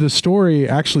went into the story,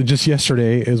 actually just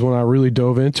yesterday is when I really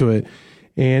dove into it.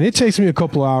 And it takes me a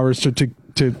couple hours to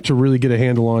really get a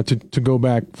handle on it, to go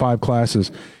back 5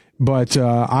 classes. But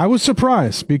I was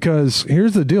surprised, because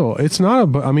here's the deal. It's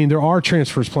not there are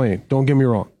transfers playing. Don't get me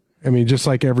wrong. I mean, just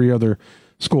like every other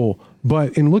school.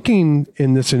 But in looking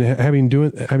in this and having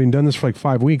done this for like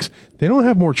 5 weeks, they don't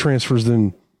have more transfers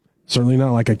than, certainly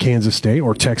not like a Kansas State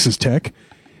or Texas Tech.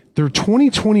 Their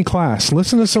 2020 class,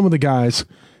 listen to some of the guys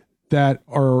that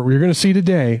you're going to see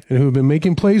today and who have been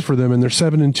making plays for them, and their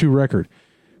 7-2 record.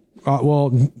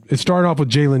 It started off with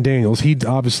Jalen Daniels. He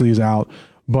obviously is out.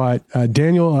 But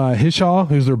Daniel Hishaw,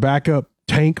 who's their backup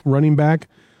tank running back.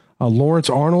 Lawrence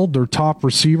Arnold, their top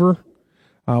receiver.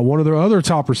 One of their other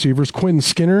top receivers, Quentin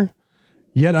Skinner.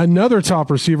 Yet another top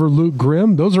receiver, Luke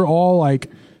Grimm. Those are all like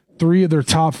 3 of their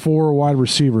top 4 wide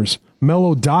receivers.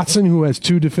 Mello Dotson, who has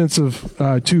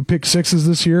 2 pick sixes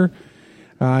this year,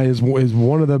 is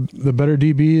one of the better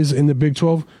DBs in the Big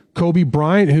 12. Kobe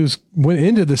Bryant, who's went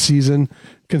into the season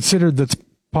considered that's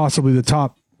possibly the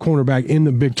top cornerback in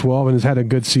the Big 12 and has had a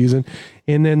good season.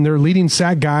 And then their leading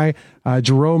sack guy,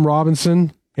 Jerome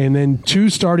Robinson, and then 2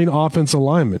 starting offensive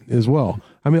linemen as well.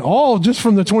 I mean, all just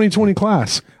from the 2020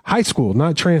 class, high school,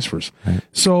 not transfers. Right.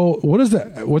 So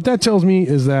what that tells me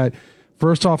is that,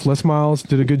 first off, Les Miles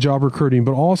did a good job recruiting,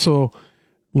 but also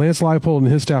Lance Leipold and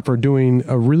his staff are doing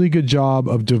a really good job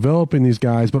of developing these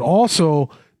guys, but also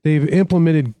they've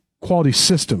implemented quality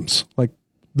systems, like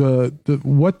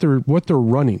what they're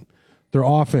running, their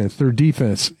offense, their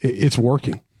defense, it's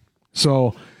working.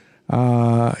 So,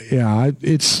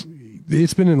 it's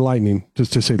been enlightening,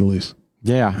 just to say the least.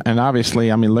 Yeah, and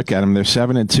obviously, I mean, look at them. They're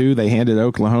 7-2. They handed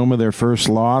Oklahoma their first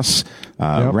loss,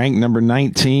 ranked number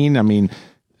 19. I mean,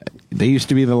 they used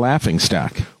to be the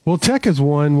laughingstock. Well, Tech has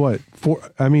won,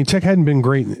 4? I mean, Tech hadn't been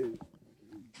great,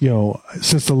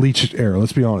 since the Leach era,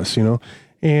 let's be honest,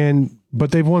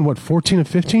 but they've won, 14 of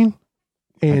 15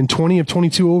 and 20 of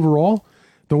 22 overall.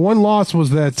 The one loss was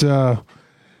that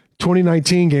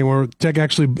 2019 game where Tech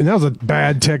actually, and that was a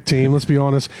bad Tech team, let's be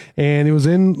honest, and it was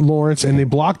in Lawrence, and they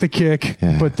blocked the kick,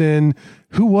 but then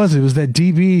who was it? It was that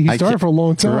DB. He started for a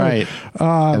long time. Right.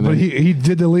 But he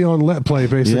did the Leon Lett play,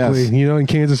 basically, and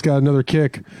Kansas got another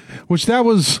kick, which that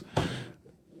was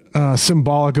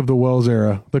symbolic of the Wells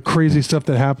era, the crazy stuff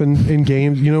that happened in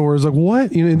games, where it's like,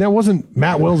 what? And that wasn't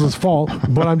Matt Wells' fault,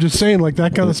 but I'm just saying, like,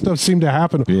 that kind of stuff seemed to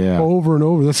happen over and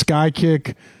over. The sky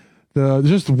kick, the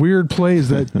just weird plays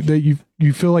that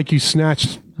you feel like you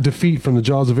snatched defeat from the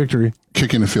jaws of victory.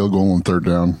 Kicking a field goal on 3rd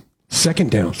down.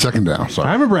 Second down, sorry.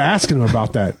 I remember asking him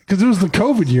about that because it was the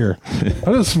COVID year.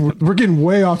 We're getting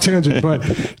way off tangent, but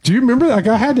do you remember? Like,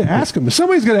 I had to ask him.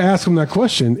 Somebody's got to ask him that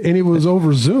question, and it was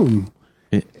over Zoom.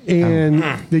 And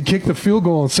they kicked the field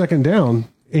goal on 2nd down,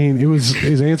 and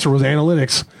his answer was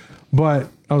analytics. But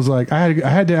I was like, I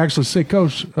had to actually say,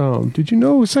 Coach, did you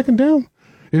know it was 2nd down?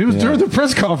 And it was during the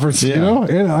press conference,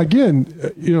 And again,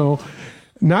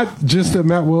 not just that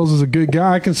Matt Wells is a good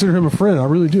guy. I consider him a friend. I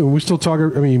really do. And we still talk.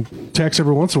 I mean, text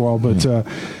every once in a while, but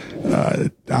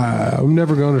I'm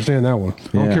never going to understand that one.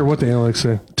 I don't care what the analytics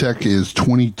say. Tech is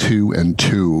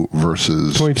 22-2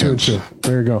 versus 22-2.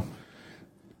 There you go.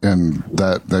 And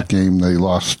that game they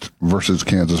lost versus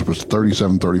Kansas was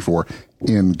 37-34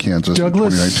 in Kansas in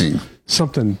 2019.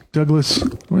 Douglas.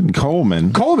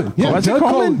 Coleman. Yeah,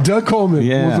 Doug Coleman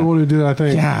was the one who did it, I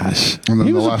think. Gosh.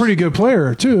 He was a pretty good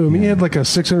player, too. I mean, he had like a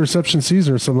 6 interception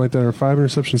season or something like that, or 5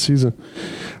 interception season.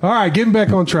 All right, getting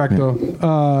back on track,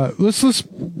 though. Let's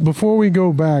before we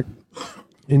go back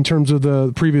in terms of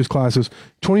the previous classes,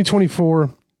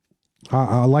 2024,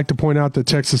 I like to point out that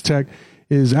Texas Tech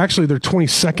is actually their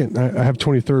 22nd. I have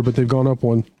 23rd, but they've gone up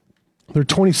one. They're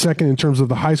 22nd in terms of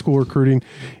the high school recruiting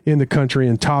in the country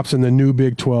and tops in the new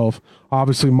Big 12.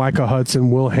 Obviously, Micah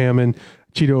Hudson, Will Hammond,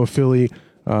 Cheeto Affili,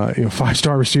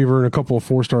 5-star receiver and a couple of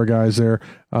 4-star guys there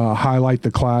highlight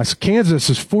the class. Kansas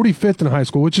is 45th in high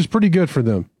school, which is pretty good for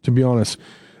them, to be honest,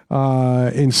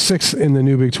 in 6th in the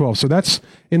new Big 12. So that's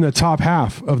in the top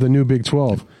half of the new Big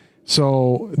 12.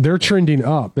 So they're trending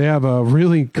up. They have a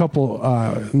really couple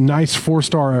nice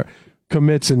 4-star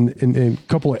commits and a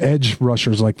couple of edge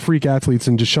rushers like freak athletes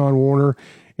and Deshaun Warner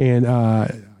and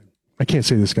I can't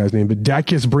say this guy's name, but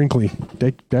Dacus Brinkley.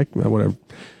 Whatever.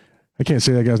 I can't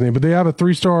say that guy's name, but they have a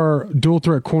 3-star dual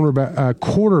threat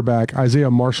quarterback,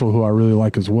 Isaiah Marshall, who I really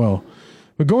like as well.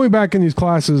 But going back in these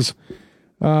classes,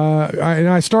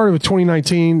 I started with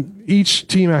 2019. Each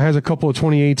team has a couple of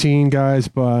 2018 guys,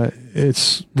 but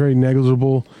it's very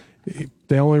negligible.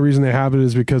 The only reason they have it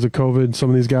is because of COVID. Some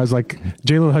of these guys, like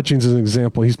Jalen Hutchings is an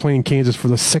example. He's playing Kansas for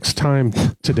the 6th time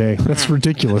today. That's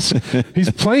ridiculous. He's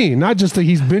playing, not just that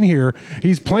he's been here,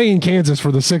 he's playing Kansas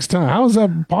for the 6th time. How is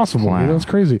that possible? Wow. It's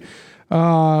crazy.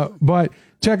 But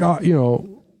Tech,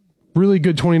 really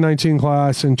good 2019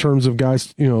 class in terms of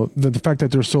guys, the fact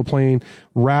that they're still playing.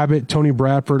 Rabbit, Tony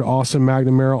Bradford, Austin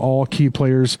McNamara, all key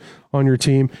players on your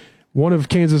team. One of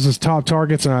Kansas's top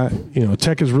targets, and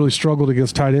Tech has really struggled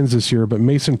against tight ends this year, but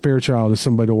Mason Fairchild is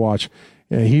somebody to watch.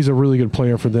 He's a really good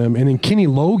player for them. And then Kenny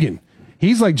Logan,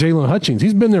 he's like Jalen Hutchings.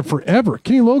 He's been there forever.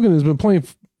 Kenny Logan has been playing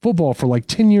football for like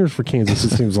 10 years for Kansas, it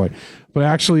seems like. But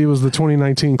actually, it was the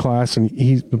 2019 class, and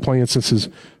he's been playing since his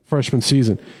freshman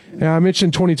season. And I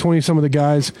mentioned 2020, some of the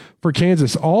guys for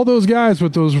Kansas. All those guys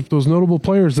with those notable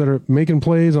players that are making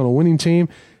plays on a winning team,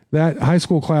 that high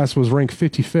school class was ranked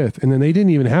 55th, and then they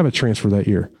didn't even have a transfer that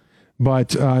year.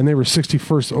 But and they were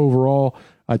 61st overall,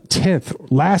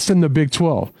 10th, last in the Big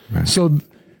 12. Right. So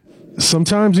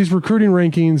sometimes these recruiting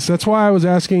rankings, that's why I was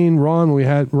asking Ron, we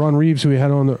had Ron Reeves, who we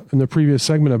had on in the previous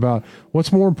segment, about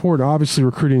what's more important. Obviously,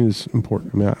 recruiting is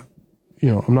important. I mean,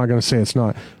 I'm not going to say it's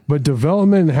not. But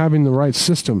development and having the right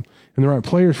system and the right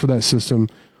players for that system,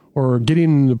 or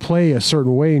getting them to play a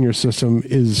certain way in your system,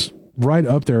 is right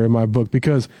up there in my book,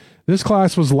 because this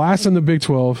class was last in the Big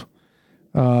 12,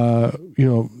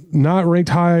 not ranked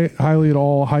highly at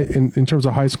all in terms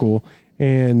of high school,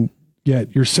 and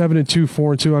yet you're 7-2,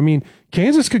 4-2. I mean,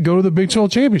 Kansas could go to the Big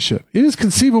 12 championship. It is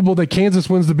conceivable that Kansas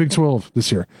wins the Big 12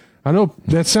 this year. I know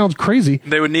that sounds crazy.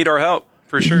 They would need our help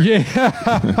for sure.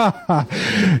 Yeah.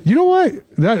 You know what?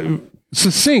 That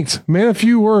succinct, man, a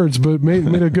few words, but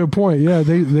made a good point. Yeah,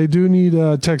 they do need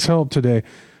Tech's help today.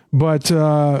 But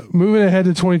moving ahead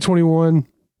to 2021,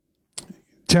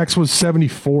 Tech's was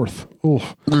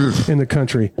 74th in the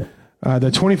country.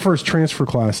 The 21st transfer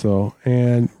class, though,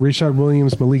 and Rashad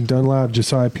Williams, Malik Dunlap,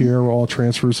 Josiah Pierre were all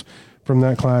transfers from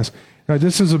that class. Now,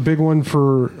 this is a big one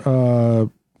for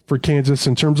Kansas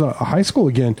in terms of high school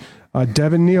again.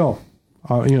 Devin Neal,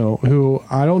 who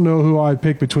I don't know who I'd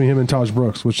pick between him and Taj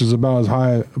Brooks, which is about as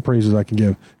high a praise as I can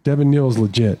give. Devin Neal is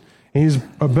legit. And he's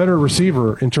a better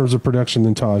receiver in terms of production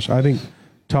than Taj. I think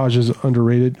Taj is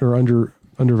underrated or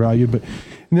undervalued.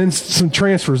 And then some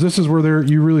transfers. This is where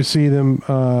you really see them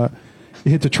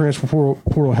hit the transfer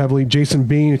portal heavily. Jason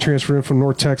Bean, who transferred in from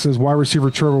North Texas. Wide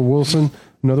receiver Trevor Wilson,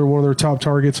 another one of their top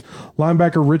targets.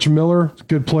 Linebacker Rich Miller,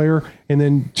 good player. And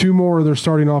then two more of their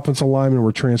starting offensive linemen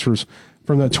were transfers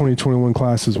from that 2021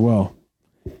 class as well.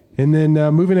 And then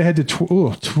moving ahead to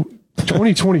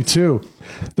 2022,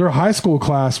 their high school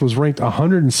class was ranked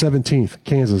 117th,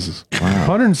 Kansas's. Wow.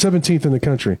 117th in the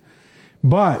country,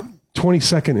 but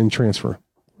 22nd in transfer.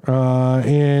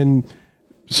 And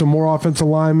some more offensive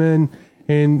linemen.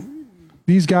 And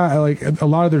these guys, like a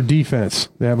lot of their defense,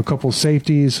 they have a couple of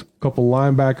safeties, a couple of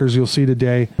linebackers you'll see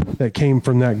today that came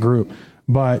from that group.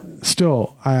 But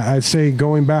still, I'd say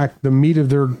going back, the meat of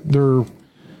their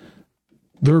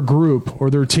group or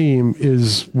their team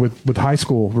is with high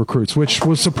school recruits, which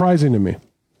was surprising to me.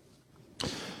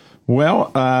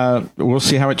 Well, we'll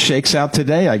see how it shakes out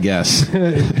today, I guess.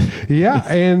 Yeah,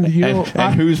 and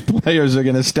whose players are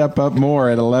going to step up more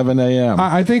at 11 a.m.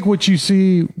 I think what you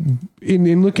see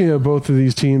in looking at both of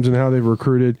these teams and how they've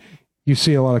recruited, you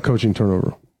see a lot of coaching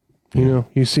turnover.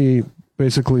 You see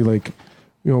basically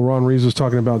Ron Reeves was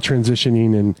talking about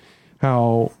transitioning and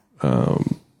how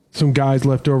some guys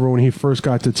left over when he first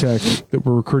got to Tech that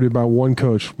were recruited by one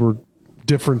coach were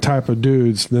different type of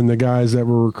dudes than the guys that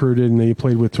were recruited and he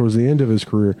played with towards the end of his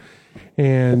career.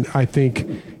 And I think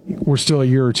we're still a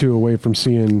year or two away from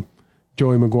seeing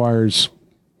Joey McGuire's,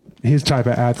 his type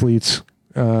of athletes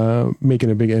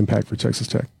making a big impact for Texas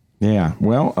Tech. Yeah,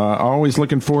 well, always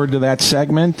looking forward to that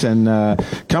segment. And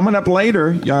coming up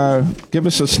later, give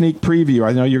us a sneak preview.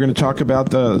 I know you're going to talk about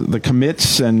the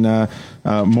commits and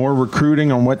more recruiting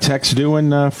on what Tech's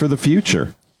doing for the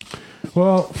future.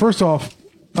 Well, first off,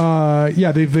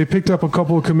 they picked up a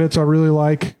couple of commits I really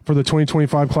like for the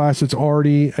 2025 class. It's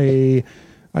already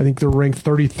I think they're ranked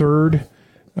 33rd.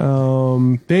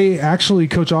 They actually,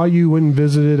 Coach Ayu went and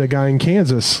visited a guy in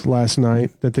Kansas last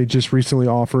night that they just recently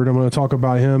offered. I'm going to talk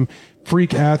about him.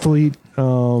 Freak athlete. He's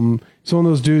one of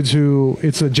those dudes who,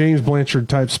 it's a James Blanchard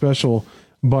type special,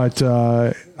 but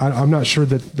I'm not sure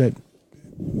that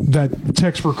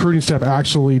Tech's recruiting staff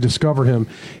actually discovered him.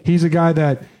 He's a guy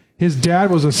that his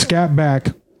dad was a scat back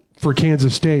for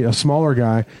Kansas State, a smaller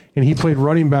guy, and he played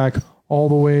running back all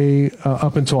the way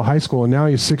up until high school. And now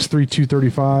he's 6'3",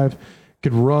 235,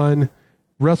 could run,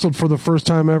 wrestled for the first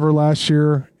time ever last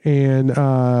year, and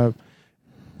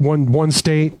won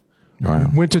state. Wow.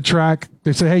 Went to track.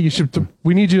 They said, "Hey,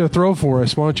 we need you to throw for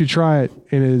us. Why don't you try it?"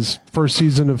 In his first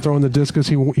season of throwing the discus,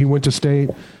 he went to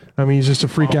state. I mean, he's just a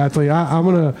freak athlete. I'm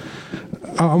gonna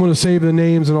save the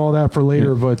names and all that for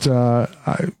later, but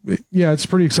it's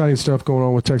pretty exciting stuff going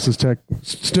on with Texas Tech.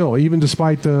 Still, even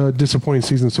despite the disappointing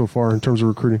season so far in terms of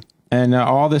recruiting. And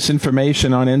all this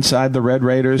information on Inside the Red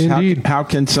Raiders. Indeed. How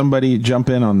can somebody jump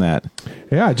in on that?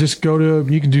 Yeah, just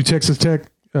you can do Texas Tech.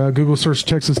 Google search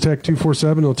Texas Tech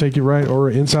 247. It'll take you right, or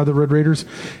Inside the Red Raiders.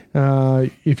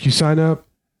 If you sign up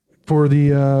for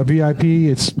the VIP,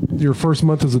 it's your first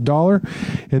month is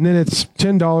 $1, and then it's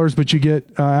 $10. But you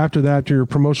get after that, your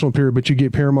promotional period. But you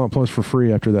get Paramount Plus for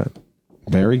free after that.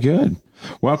 Very good.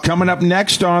 Well, coming up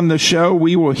next on the show,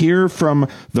 we will hear from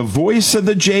the voice of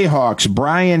the Jayhawks,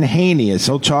 Brian Hanni, as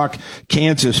he'll talk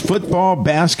Kansas football,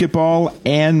 basketball,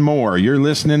 and more. You're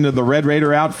listening to the Red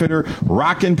Raider Outfitter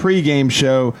Rockin Pregame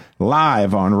Show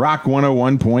live on Rock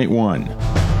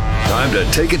 101.1. Time to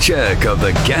take a check of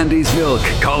the Gandy's Milk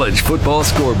College Football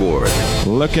Scoreboard.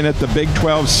 Looking at the Big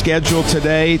 12 schedule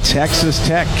today, Texas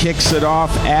Tech kicks it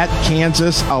off at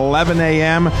Kansas, 11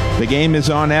 a.m. The game is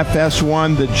on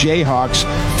FS1. The Jayhawks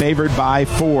favored by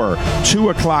 4. 2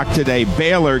 o'clock today,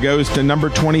 Baylor goes to number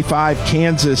 25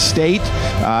 Kansas State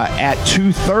at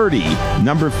 2:30.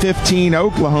 Number 15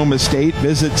 Oklahoma State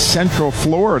visits Central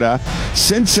Florida.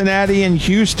 Cincinnati and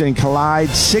Houston collide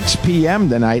 6 p.m.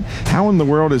 tonight. How in the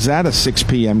world is that a 6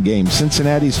 p.m. game?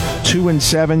 Cincinnati's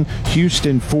 2-7,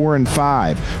 Houston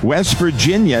 4-5. West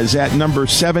Virginia is at number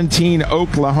 17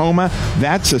 Oklahoma.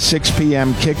 That's a 6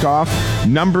 p.m. kickoff.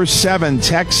 Number 7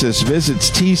 Texas visits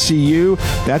TCU.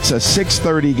 That's a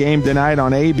 6:30 game tonight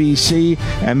on ABC.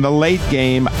 And the late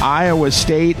game, Iowa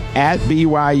State at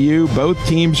BYU. Both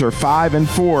teams are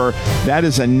 5-4. That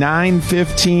is a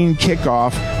 9:15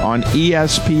 kickoff on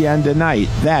ESPN tonight.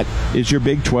 That is your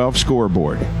Big 12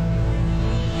 scoreboard.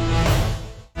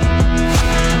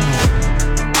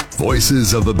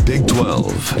 Voices of the Big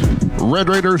 12. Red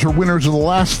Raiders are winners of the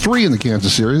last 3 in the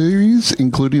Kansas series,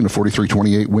 including a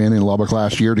 43-28 win in Lubbock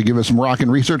last year. To give us some Rockin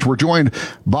Research, we're joined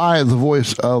by the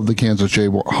voice of the Kansas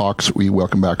Jayhawks. We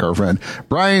welcome back our friend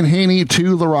Brian Hanni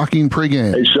to the Rockin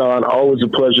Pregame. Hey, Sean, always a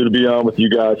pleasure to be on with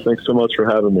you guys. Thanks so much for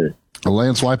having me.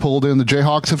 Lance Leipold and the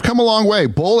Jayhawks have come a long way,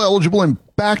 bowl eligible in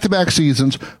back-to-back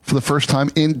seasons for the first time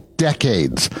in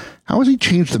decades. How has he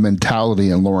changed the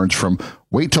mentality in Lawrence from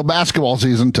wait till basketball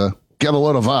season to get a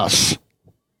load of us?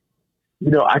 You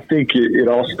know, I think it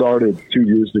all started 2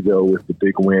 years ago with the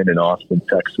big win in Austin,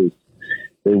 Texas.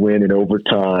 They win in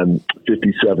overtime,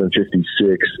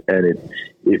 57-56, and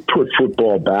it put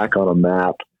football back on a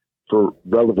map for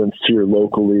relevance here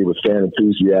locally with fan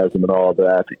enthusiasm and all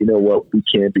that. You know what? We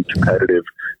can be competitive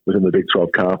within the Big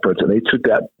 12 Conference. And they took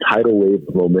that tidal wave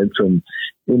of momentum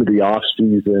into the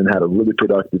offseason, had a really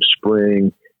productive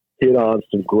spring, hit on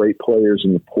some great players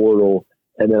in the portal.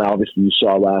 And then obviously you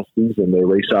saw last season, they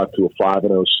race out to a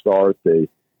 5-0 start. They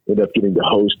end up getting to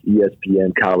host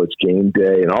ESPN College Game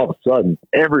Day. And all of a sudden,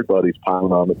 everybody's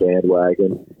piling on the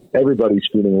bandwagon. Everybody's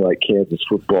feeling like Kansas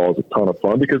football is a ton of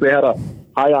fun because they had a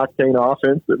high-octane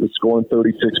offense that was scoring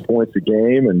 36 points a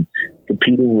game and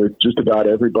competing with just about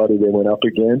everybody they went up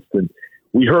against. And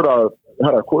we had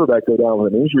our quarterback go down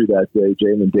with an injury that day,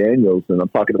 Jaylen Daniels, and I'm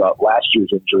talking about last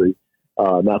year's injury,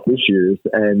 not this year's.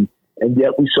 And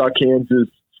yet we saw Kansas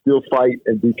still fight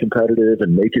and be competitive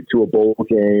and make it to a bowl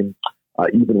game,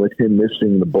 even with him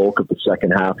missing the bulk of the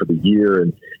second half of the year.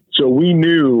 And so we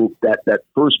knew that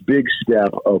first big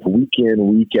step of week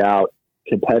in, week out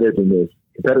competitiveness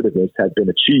had been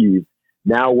achieved.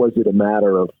 Now was it a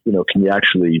matter of, can you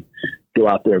actually go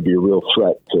out there and be a real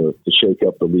threat to shake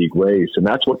up the league race? And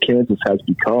that's what Kansas has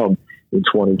become in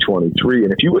 2023.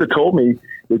 And if you would have told me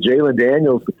that Jaylen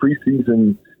Daniels, the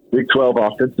preseason Big 12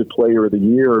 Offensive Player of the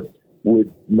Year,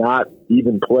 would not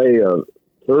even play a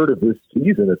third of this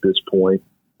season at this point,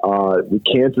 would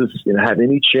Kansas have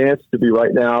any chance to be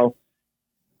right now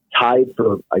tied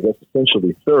for, I guess,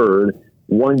 essentially third,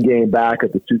 one game back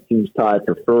of the two teams tied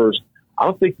for first? I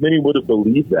don't think many would have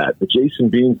believed that. But Jason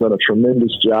Bean's done a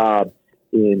tremendous job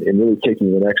in really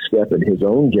taking the next step in his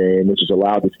own game, which has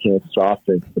allowed this Kansas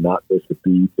offense to not miss a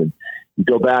beat. And you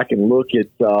go back and look at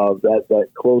that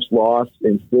close loss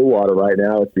in Stillwater right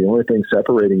now. It's the only thing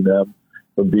separating them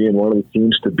from being one of the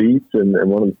teams to beat and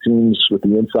one of the teams with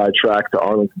the inside track to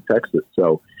Arlington, Texas.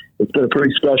 So it's been a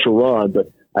pretty special run.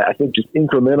 But I think just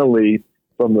incrementally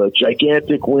from the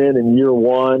gigantic win in year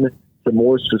one to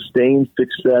more sustained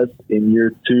success in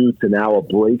year two to now a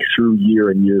breakthrough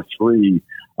year in year three,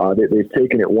 they've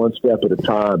taken it one step at a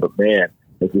time. But, man,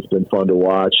 it's just been fun to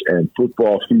watch. And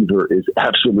football fever is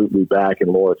absolutely back in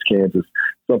Lawrence, Kansas,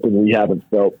 something we haven't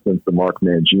felt since the Mark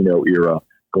Mangino era,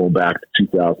 going back to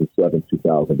 2007,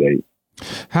 2008.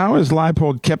 How has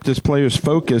Leipold kept his players'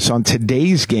 focus on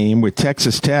today's game with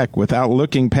Texas Tech without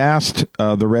looking past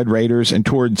the Red Raiders and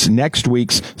towards next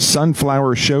week's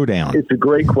Sunflower Showdown? It's a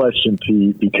great question,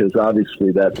 Pete, because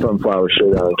obviously that Sunflower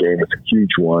Showdown game is a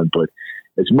huge one. But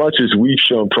as much as we've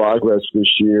shown progress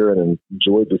this year and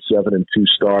enjoyed the 7-2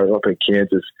 start, I don't think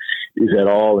Kansas is at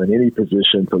all in any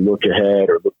position to look ahead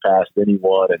or look past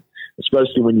anyone, and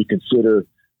especially when you consider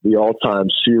the all-time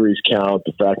series count,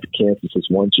 the fact that Kansas has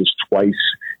won just twice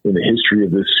in the history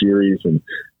of this series. And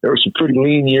there were some pretty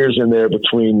lean years in there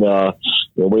between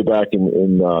way back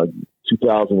in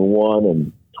 2001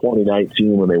 and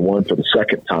 2019 when they won for the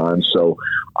second time. So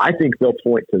I think they'll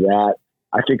point to that.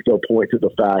 I think they'll point to the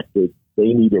fact that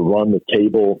they need to run the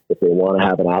table if they want to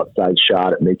have an outside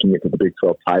shot at making it to the Big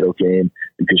 12 title game,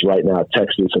 because right now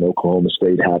Texas and Oklahoma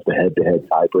State have the head-to-head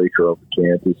tiebreaker over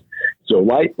Kansas. So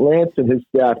Lance and his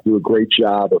staff do a great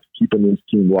job of keeping this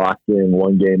team locked in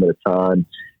one game at a time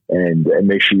and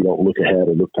make sure you don't look ahead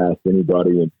or look past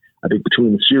anybody. And I think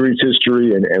between the series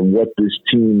history and what this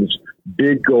team's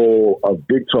big goal of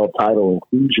Big 12 title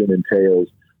inclusion entails,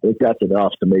 I think that's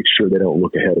enough to make sure they don't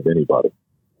look ahead of anybody.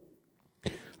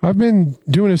 I've been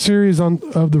doing a series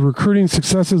of the recruiting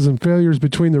successes and failures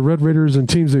between the Red Raiders and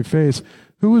teams they face.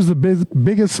 Who was the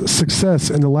biggest success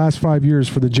in the last 5 years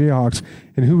for the Jayhawks,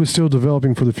 and who is still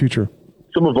developing for the future?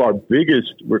 Some of our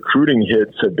biggest recruiting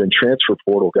hits have been transfer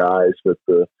portal guys that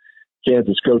the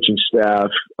Kansas coaching staff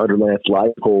under Lance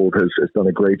Leipold has done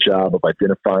a great job of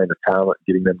identifying the talent,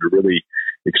 getting them to really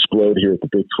explode here at the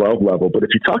Big 12 level. But if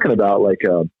you're talking about like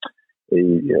a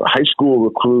high school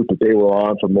recruit that they were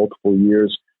on for multiple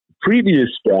years, previous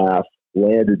staff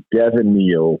landed Devin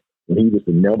Neal when he was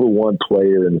the number one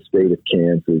player in the state of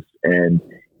Kansas. And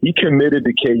he committed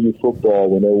to KU football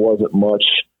when there wasn't much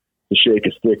to shake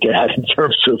a stick at in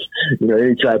terms of,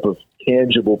 any type of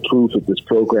tangible proof that this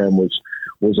program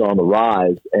was on the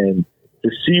rise. And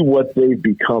to see what they've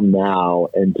become now,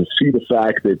 and to see the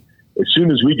fact that as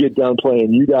soon as we get done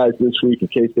playing you guys this week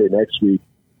and K-State next week,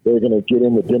 they're going to get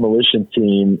in the demolition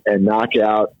team and knock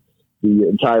out the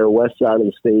entire west side of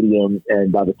the stadium.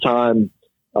 And by the time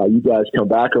you guys come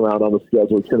back around on the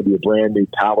schedule, it's going to be a brand new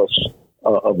palace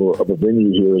of a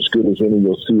venue here, as good as any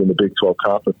you'll see in the Big 12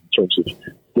 Conference in terms of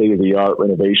state-of-the-art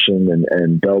renovation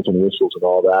and bells and whistles and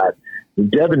all that. And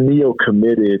Devin Neal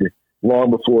committed long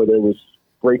before there was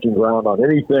breaking ground on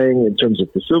anything in terms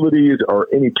of facilities or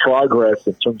any progress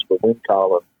in terms of the win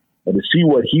column. And to see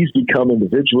what he's become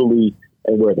individually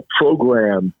and where the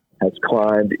program has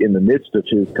climbed in the midst of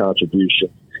his contribution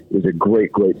is a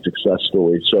great, great success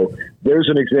story. So there's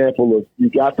an example of you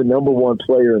got the number one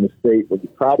player in the state when you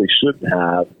probably shouldn't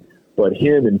have, but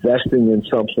him investing in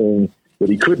something that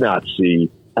he could not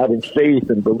see, having faith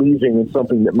and believing in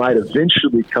something that might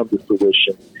eventually come to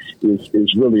fruition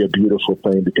is really a beautiful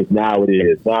thing, because now it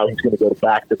is. Now he's going to go to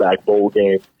back-to-back bowl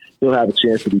games. He'll have a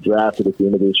chance to be drafted at the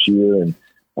end of this year, and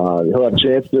he'll have a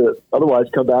chance to otherwise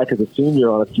come back as a senior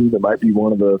on a team that might be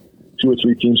one of the 2 or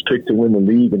 3 teams picked to win the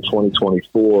league in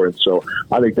 2024. And so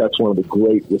I think that's one of the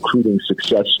great recruiting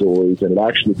success stories, and it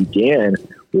actually began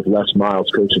with Les Miles'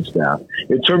 coaching staff.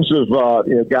 In terms of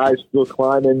guys still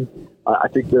climbing, I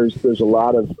think there's a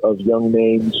lot of young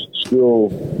names still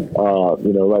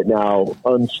right now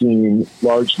unseen,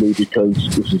 largely because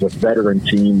this is a veteran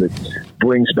team that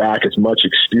brings back as much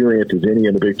experience as any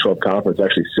in the Big 12 Conference,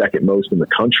 actually second most in the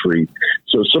country.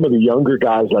 So some of the younger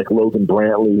guys like Logan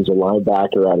Brantley, who's a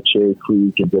linebacker out of Cherry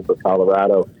Creek in Denver,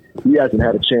 Colorado, he hasn't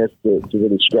had a chance to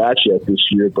really scratch yet this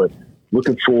year, but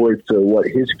looking forward to what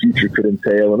his future could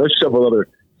entail. And there's several other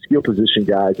skill position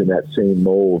guys in that same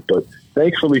mold. But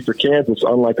thankfully for Kansas,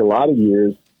 unlike a lot of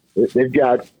years, they've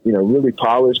got really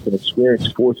polished and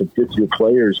experienced 4th and 5th year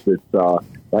players that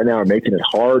right now are making it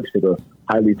hard for the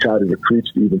highly touted recruits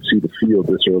to even see the field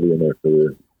this early in their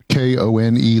career.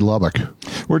 Kone Lubbock.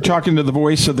 We're talking to the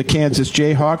voice of the Kansas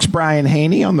Jayhawks, Brian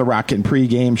Hanni, on the Rockin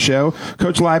Pregame Show.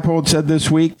 Coach Leipold said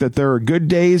this week that there are good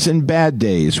days and bad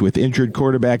days with injured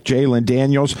quarterback Jalen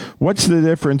Daniels. What's the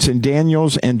difference in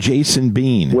Daniels and Jason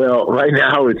Bean? Well, right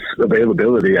now it's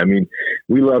availability. I mean,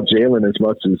 we love Jalen as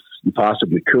much as you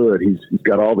possibly could. He's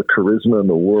got all the charisma in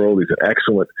the world. He's an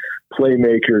excellent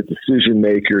playmaker, decision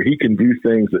maker. He can do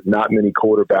things that not many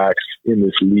quarterbacks in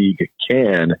this league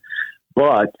can.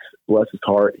 But bless his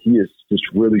heart, he has just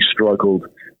really struggled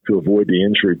to avoid the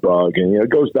injury bug. And it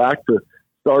goes back to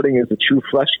starting as a true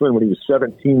freshman when he was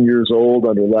 17 years old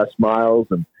under Les Miles,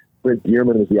 and Brent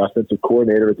Bierman was the offensive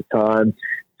coordinator at the time,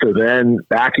 to then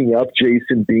backing up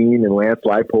Jason Bean in Lance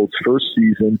Leipold's first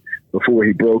season before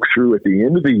he broke through at the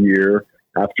end of the year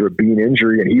after a Bean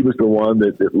injury. And he was the one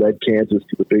that led Kansas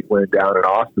to the big win down in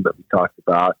Austin that we talked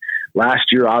about.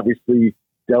 Last year, obviously,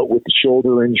 dealt with the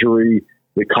shoulder injury.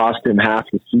 It cost him half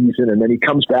the season, and then he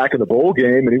comes back in the bowl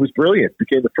game, and he was brilliant.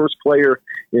 Became the first player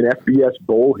in FBS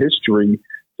bowl history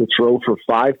to throw for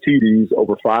 5 TDs,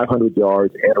 over 500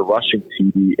 yards, and a rushing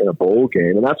TD in a bowl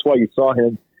game. And that's why you saw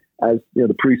him as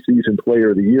the preseason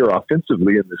player of the year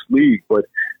offensively in this league. But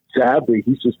sadly,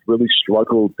 he's just really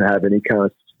struggled to have any kind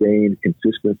of sustained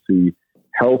consistency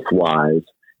health-wise.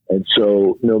 And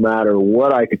so no matter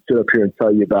what I could sit up here and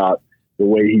tell you about the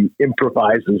way he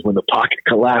improvises when the pocket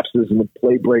collapses and the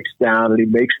play breaks down, and he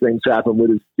makes things happen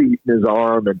with his feet and his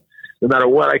arm, and no matter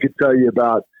what I could tell you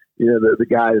about, the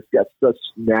guy that's got such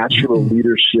natural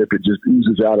leadership, it just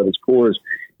oozes out of his pores.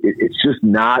 It's just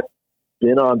not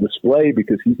been on display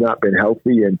because he's not been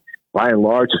healthy, and by and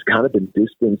large has kind of been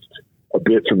distanced a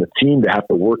bit from the team to have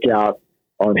to work out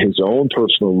on his own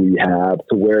personal rehab,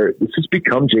 to where this has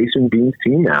become Jason Bean's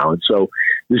team now. And so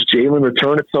does Jalen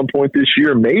return at some point this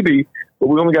year? Maybe, but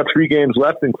we only got 3 games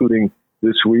left, including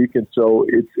this week. And so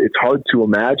it's hard to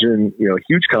imagine, a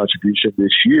huge contribution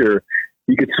this year.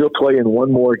 He could still play in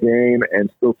one more game and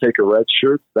still take a red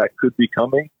shirt. That could be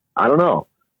coming. I don't know.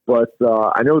 But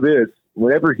I know this,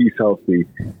 whenever he's healthy,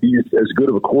 he's as good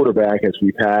of a quarterback as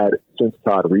we've had since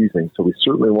Todd Reesing. So we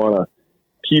certainly want to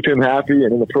keep him happy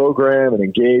and in the program and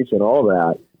engaged and all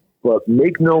that. But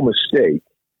make no mistake,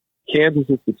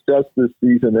 Kansas' success this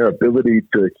season, their ability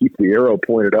to keep the arrow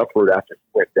pointed upward after he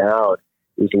went down,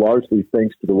 is largely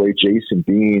thanks to the way Jason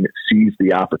Bean sees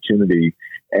the opportunity.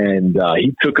 And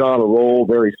he took on a role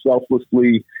very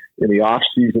selflessly in the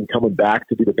offseason, coming back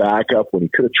to be the backup when he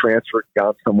could have transferred and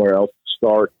gone somewhere else to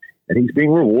start. And he's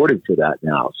being rewarded for that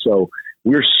now. So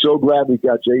we're so glad we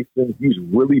got Jason. He's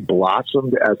really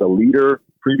blossomed as a leader.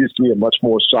 Previously a much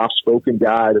more soft-spoken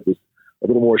guy that was a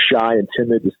little more shy and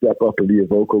timid to step up and be a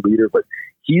vocal leader. But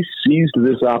he seized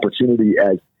this opportunity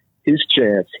as his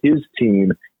chance, his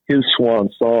team, his swan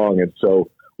song. And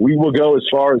so we will go as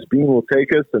far as Bean will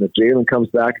take us. And if Jalen comes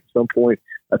back at some point,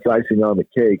 that's icing on the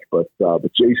cake. But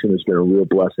Jason has been a real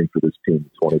blessing for this team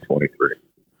in 2023.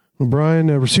 Well, Brian,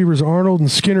 receivers Arnold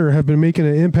and Skinner have been making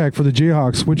an impact for the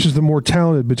Jayhawks. Which is the more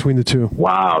talented between the two?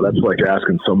 Wow, that's like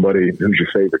asking somebody who's your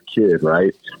favorite kid,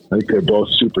 right? I think they're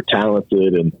both super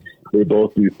talented, and they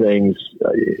both do things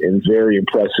in very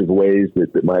impressive ways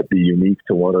that might be unique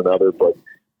to one another. But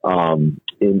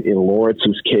in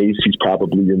Lawrence's case, he's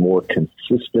probably the more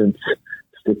consistent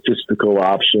statistical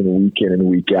option week in and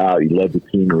week out. He led the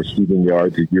team in receiving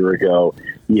yards a year ago.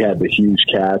 He had the huge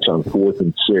catch on 4th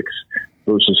and 6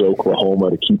 versus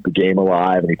Oklahoma to keep the game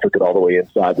alive, and he took it all the way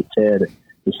inside the 10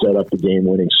 to set up the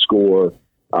game-winning score.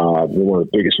 One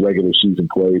of the biggest regular season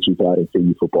plays we've had in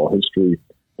KU football history.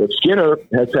 But Skinner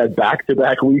has had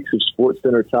back-to-back weeks of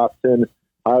SportsCenter top 10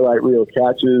 highlight reel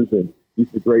catches, and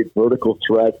he's a great vertical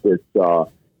threat that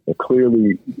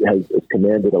clearly has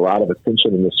commanded a lot of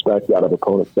attention and respect out of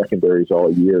opponent secondaries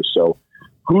all year. So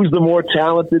who's the more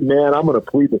talented? Man, I'm going to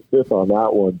plead the fifth on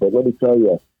that one. But let me tell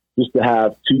you, just to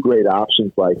have two great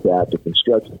options like that that can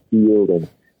stretch the field and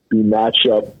be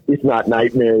matchup, if not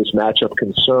nightmares, matchup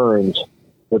concerns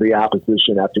for the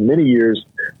opposition after many years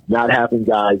not having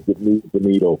guys that move the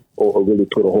needle or really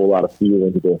put a whole lot of feel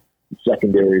into the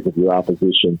secondaries of your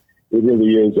opposition. It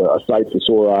really is a sight for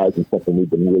sore eyes and something we've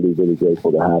been really, really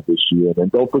grateful to have this year.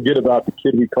 And don't forget about the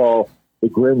kid we call the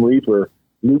Grim Reaper,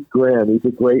 Luke Graham. He's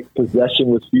a great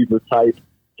possession receiver type.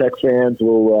 Tech fans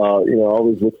will,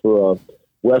 always look for a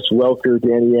Wes Welker,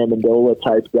 Danny Amendola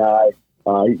type guy.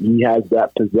 He has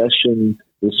that possession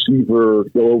receiver,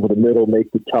 go over the middle,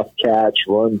 make the tough catch,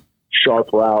 run sharp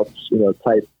routes,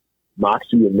 type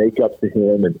moxie and makeup to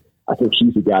him. And I think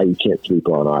he's a guy you can't sleep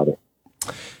on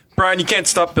either. Brian, you can't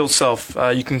stop Bill Self.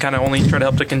 You can kind of only try to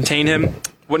help to contain him.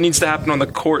 What needs to happen on the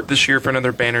court this year for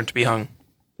another banner to be hung?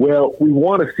 Well, we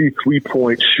want to see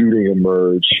three-point shooting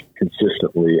emerge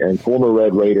consistently. And former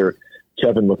Red Raider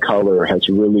Kevin McCullough has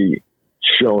really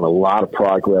shown a lot of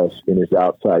progress in his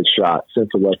outside shot since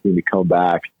electing to come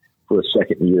back for a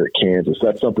second year at Kansas.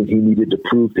 That's something he needed to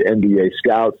prove to NBA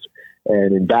scouts.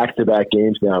 And in back-to-back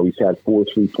games now, he's had 4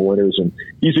 3-pointers. And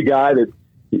he's a guy that,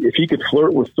 if he could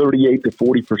flirt with 38 to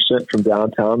 40% from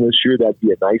downtown this year, that'd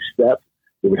be a nice step.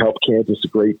 It would help Kansas a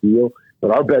great deal.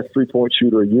 But our best three-point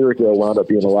shooter a year ago wound up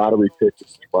being a lottery pick with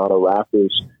the Toronto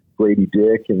Raptors, Grady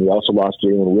Dick, and we also lost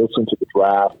Jalen Wilson to the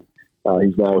draft.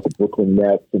 He's now with the Brooklyn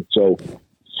Nets. And so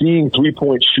seeing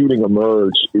three-point shooting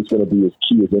emerge is going to be as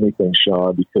key as anything,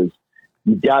 Sean, because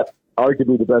you've got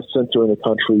arguably the best center in the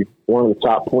country, one of the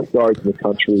top point guards in the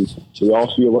country. We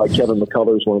all feel like Kevin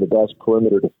McCullough is one of the best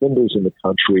perimeter defenders in the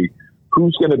country.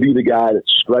 Who's going to be the guy that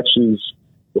stretches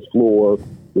the floor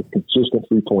with consistent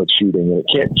three-point shooting? And it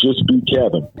can't just be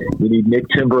Kevin. You need Nick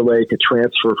Timberlake, a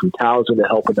transfer from Towson, to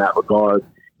help in that regard.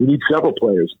 You need several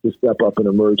players to step up and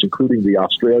emerge, including the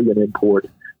Australian import,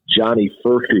 Johnny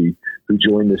Furphy, who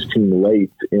joined this team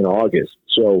late in August.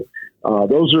 So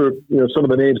those are some of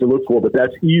the names to look for, but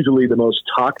that's easily the most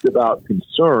talked about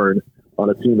concern on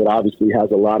a team that obviously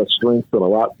has a lot of strength and a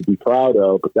lot to be proud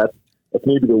of. But that's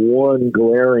maybe the one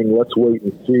glaring let's wait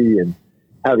and see. And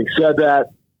having said that,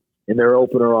 in their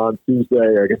opener on Tuesday,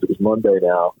 or I guess it was Monday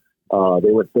now,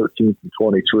 they went 13 from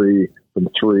 23 from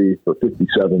 3 for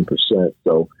 57%.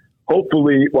 So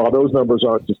hopefully, while those numbers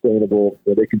aren't sustainable,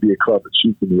 they can be a club that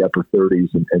shoots in the upper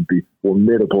 30s and be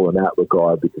formidable in that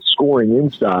regard, because scoring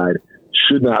inside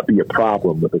should not be a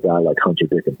problem with a guy like Hunter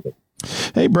Dickinson.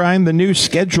 Hey, Brian, the new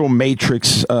schedule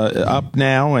matrix up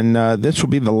now, and this will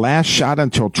be the last shot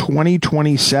until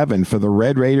 2027 for the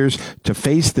Red Raiders to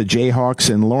face the Jayhawks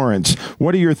in Lawrence.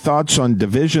 What are your thoughts on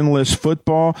divisionless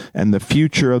football and the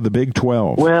future of the Big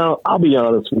 12? Well, I'll be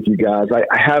honest with you guys. I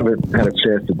haven't had a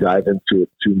chance to dive into it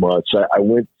too much. I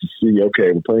went to see,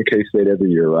 okay, we're playing K-State every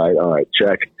year, right? All right,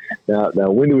 check. Now,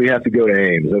 when do we have to go to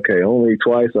Ames? Okay, only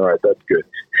twice? All right, that's good.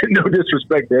 No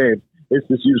disrespect to Ames. It's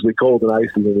just usually cold and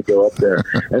icy when we go up there.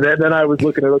 And then I was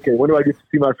looking at, okay, when do I get to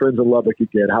see my friends in Lubbock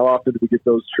again? How often do we get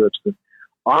those trips? And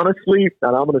honestly,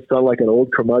 and I'm going to sound like an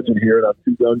old curmudgeon here, and I'm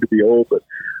too young to be old, but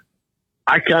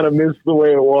I kind of miss the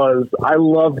way it was. I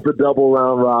loved the double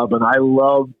round robin. I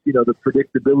loved, the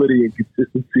predictability and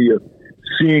consistency of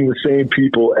seeing the same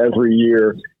people every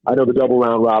year. I know the double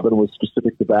round robin was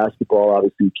specific to basketball.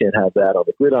 Obviously, you can't have that on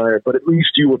the gridiron, but at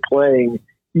least you were playing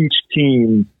each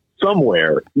team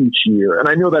somewhere each year. And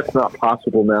I know that's not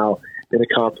possible now in a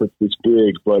conference this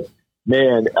big, but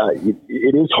man,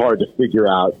 it is hard to figure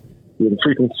out the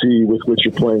frequency with which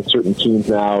you're playing certain teams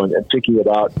now, and thinking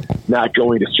about not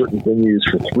going to certain venues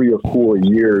for 3 or 4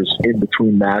 years in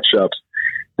between matchups.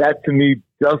 That to me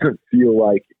doesn't feel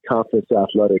like conference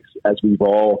athletics as we've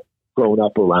all grown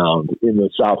up around in the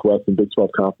Southwest and Big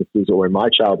 12 conferences, or in my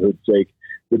childhood's sake,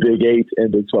 the Big 8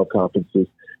 and Big 12 conferences.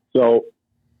 So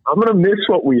I'm going to miss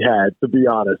what we had, to be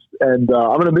honest. And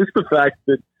I'm going to miss the fact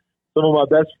that some of my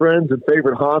best friends and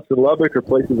favorite haunts in Lubbock are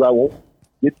places I won't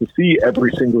get to see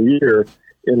every single year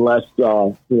unless,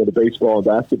 the baseball and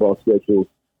basketball schedules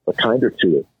are kinder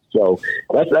to it. So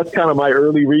that's kind of my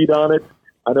early read on it.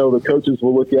 I know the coaches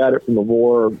will look at it from a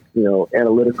more,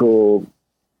 analytical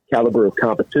caliber of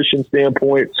competition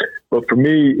standpoint. But for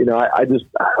me, I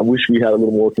wish we had a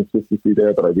little more consistency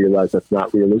there, but I realize that's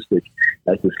not realistic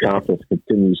as this conference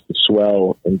continues to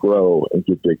swell and grow and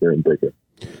get bigger and bigger.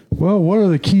 Well, what are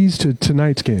the keys to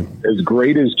tonight's game? As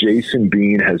great as Jason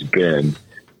Bean has been,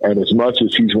 and as much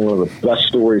as he's one of the best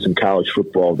stories in college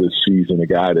football this season, a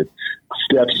guy that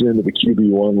steps into the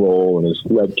QB1 role and has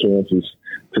led Kansas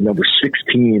to number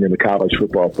 16 in the college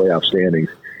football playoff standings,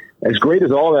 as great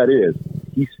as all that is,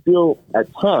 he still, at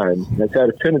times, has had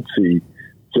a tendency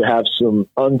to have some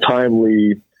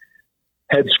untimely,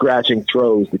 head-scratching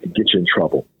throws that could get you in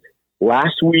trouble.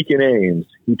 Last week in Ames,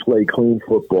 he played clean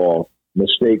football,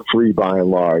 mistake-free by and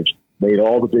large, made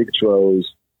all the big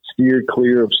throws, steered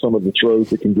clear of some of the throws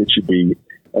that can get you beat.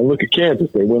 And look at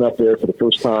Kansas. They went up there for the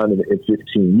first time in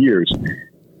 15 years.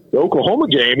 The Oklahoma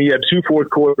game, he had 2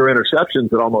 fourth-quarter interceptions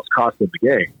that almost cost him the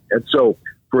game. And so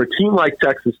for a team like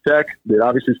Texas Tech, that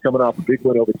obviously is coming off a big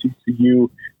win over TCU,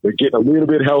 they're getting a little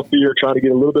bit healthier, trying to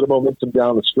get a little bit of momentum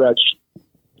down the stretch.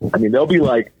 I mean, they'll be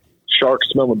like sharks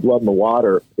smelling blood in the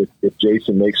water if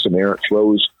Jason makes some errant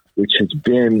throws, which has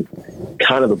been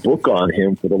kind of the book on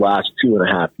him for the last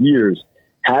 2.5 years.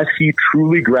 Has he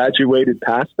truly graduated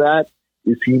past that?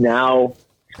 Is he now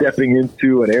stepping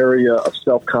into an area of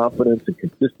self-confidence and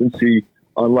consistency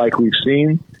unlike we've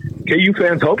seen? KU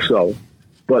fans hope so.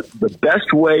 But the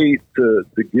best way to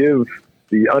give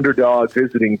the underdog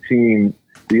visiting team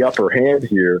the upper hand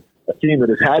here, a team that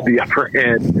has had the upper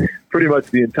hand pretty much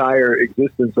the entire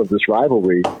existence of this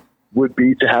rivalry, would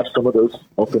be to have some of those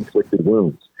self-inflicted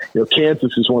wounds.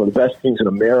 Kansas is one of the best teams in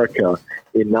America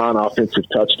in non-offensive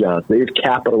touchdowns. They've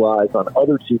capitalized on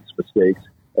other teams' mistakes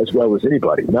as well as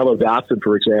anybody. Mello Dotson,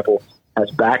 for example,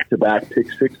 has back-to-back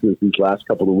pick sixes these last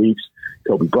couple of weeks.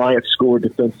 Kobe Bryant scored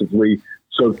defensively.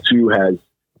 So too has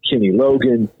Kenny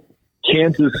Logan.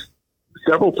 Kansas,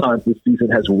 several times this season,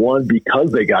 has won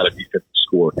because they got a defensive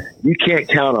score. You can't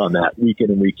count on that week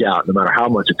in and week out, no matter how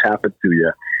much it's happened to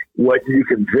you. What you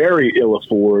can very ill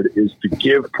afford is to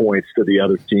give points to the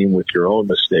other team with your own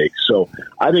mistakes. So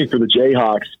I think for the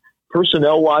Jayhawks,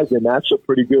 personnel-wise, they match up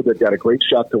pretty good. They've got a great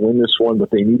shot to win this one, but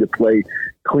they need to play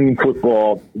clean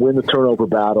football, win the turnover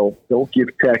battle. Don't give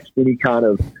Tech any kind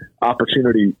of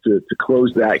opportunity to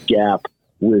close that gap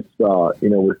with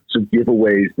some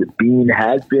giveaways that Bean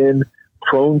has been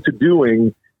prone to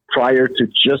doing prior to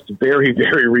just very,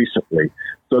 very recently.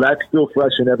 So that's still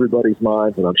fresh in everybody's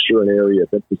minds, and I'm sure an area of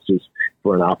emphasis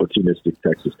for an opportunistic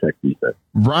Texas Tech defense.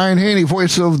 Brian Hanni,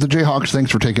 voice of the Jayhawks,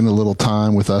 thanks for taking a little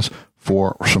time with us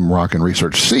for some Rockin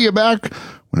Research. See you back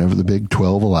whenever the Big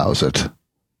 12 allows it.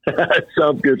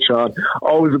 Sounds good, Sean.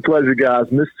 Always a pleasure,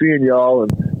 guys. Miss seeing y'all,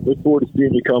 and look forward to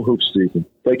seeing you come hoop season.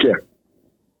 Take care.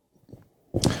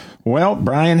 Well,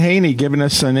 Brian Hanni giving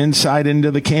us an insight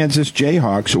into the Kansas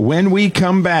Jayhawks. When we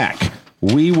come back,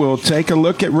 we will take a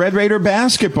look at Red Raider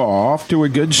basketball. Off to a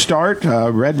good start.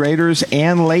 Red Raiders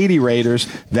and Lady Raiders.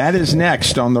 That is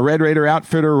next on the Red Raider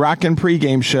Outfitter Rockin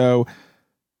Pregame Show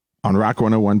on Rock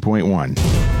 101.1.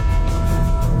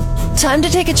 Time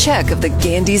to take a check of the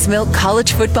Gandy's Milk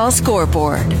College Football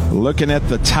Scoreboard. Looking at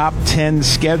the top 10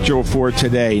 schedule for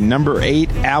today. Number 8,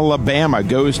 Alabama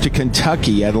goes to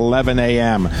Kentucky at 11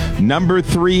 a.m. Number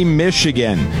 3,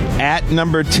 Michigan at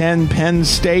number 10, Penn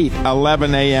State,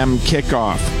 11 a.m.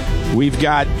 kickoff. We've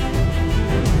got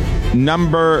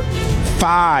number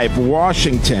 5,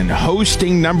 Washington,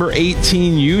 hosting number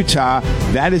 18, Utah.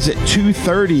 That is at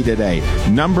 2:30 today.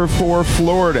 Number 4,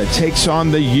 Florida takes on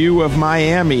the U of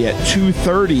Miami at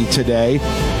 2:30 today.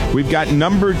 We've got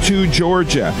number 2,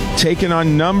 Georgia, taking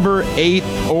on number 8,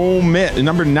 Ole Miss,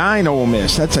 number 9, Ole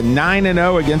Miss. That's a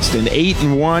 9-0 against an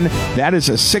 8-1. That is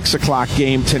a 6 o'clock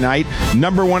game tonight.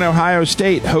 Number 1, Ohio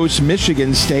State hosts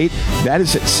Michigan State. That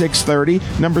is at 6:30.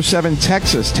 Number 7,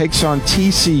 Texas takes on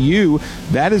TCU.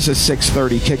 That is a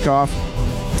 6:30 kickoff.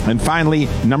 And finally,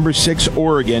 number 6,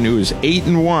 Oregon, who is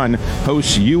 8-1,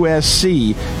 hosts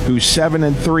USC, who's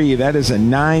 7-3. That is a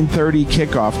 9:30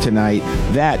 kickoff tonight.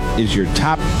 That is your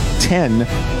top 10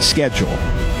 schedule.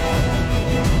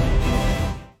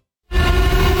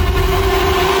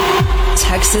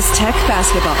 Texas Tech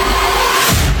basketball.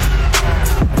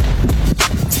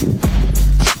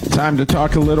 Time to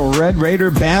talk a little Red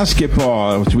Raider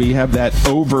basketball. We have that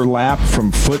overlap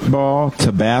from football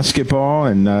to basketball,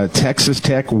 and Texas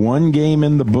Tech, one game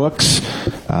in the books.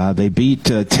 They beat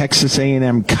Texas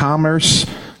A&M Commerce.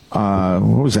 What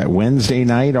was that, Wednesday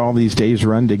night? All these days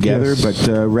run together. Yes.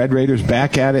 But Red Raiders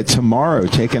back at it tomorrow,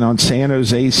 taking on San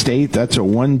Jose State. That's a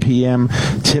 1 p.m.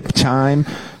 tip time.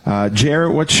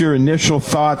 Jarret, what's your initial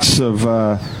thoughts of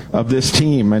this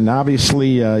team? And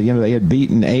obviously, they had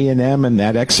beaten A&M in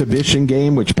that exhibition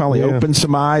game, which probably opened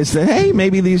some eyes that, hey,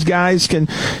 maybe these guys can,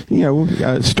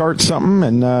 start something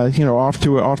and, off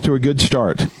to a good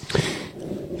start.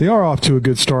 They are off to a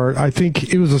good start. I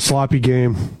think it was a sloppy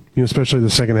game, especially the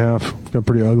second half. Got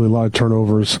pretty ugly, a lot of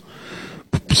turnovers,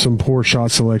 some poor shot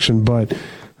selection. But,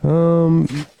 I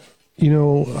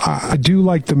do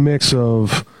like the mix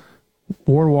of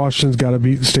Warren Washington's got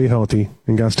to stay healthy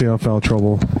and got to stay out of foul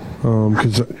trouble.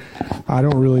 Because I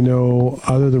don't really know,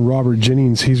 other than Robert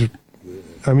Jennings,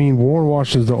 Warren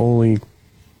Washington's the only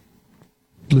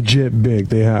legit big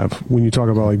they have when you talk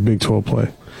about like Big 12 play.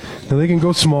 Now they can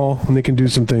go small and they can do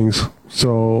some things.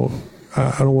 So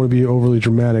I don't want to be overly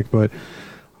dramatic, but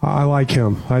I like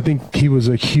him. I think he was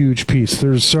a huge piece.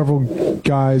 There's several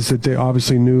guys that they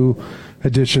obviously new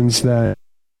additions that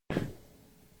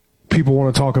people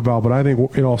want to talk about, but I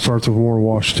think it all starts with Warren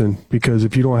Washington, because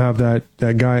if you don't have that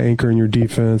guy anchoring your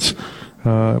defense,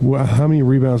 how many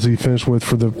rebounds did he finish with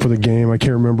for the game? I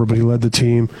can't remember, but he led the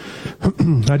team.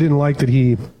 I didn't like that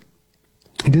he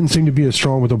didn't seem to be as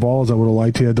strong with the ball as I would have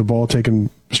liked. He had the ball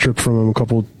stripped from him a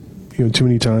couple, too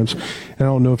many times. And I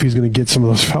don't know if he's going to get some of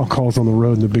those foul calls on the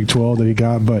road in the Big 12 that he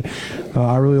got, but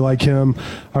I really like him.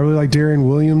 I really like Darian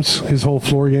Williams, his whole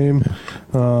floor game.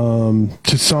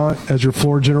 Toussaint as your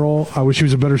floor general, I wish he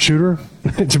was a better shooter,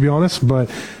 to be honest. But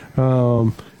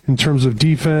in terms of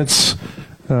defense,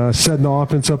 setting the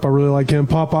offense up, I really like him.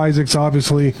 Pop Isaacs,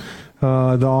 obviously,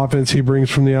 the offense he brings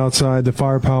from the outside, the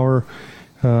firepower,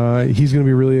 he's going to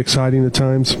be really exciting at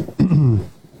times.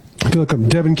 I feel like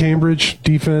Devin Cambridge,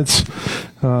 defense,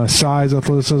 size,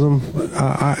 athleticism.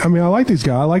 I like these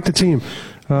guys. I like the team.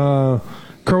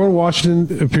 Kerwin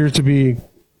Washington appears to be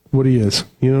what he is.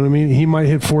 You know what I mean? He might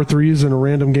hit 4 threes in a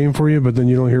random game for you, but then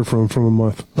you don't hear from him from a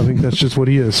month. I think that's just what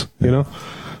he is, So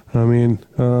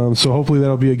hopefully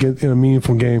that'll be in a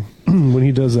meaningful game when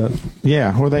he does that.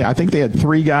 Yeah, well, I think they had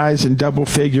 3 guys in double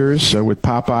figures with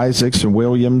Pop Isaacs and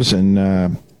Williams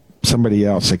and somebody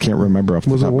else. I can't remember.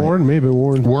 Was it Warren? Maybe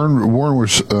Warren. Warren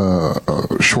was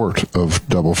short of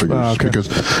double figures because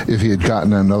if he had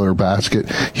gotten another basket,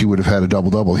 he would have had a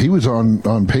double-double. He was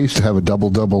on pace to have a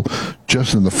double-double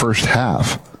just in the first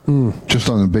half. Just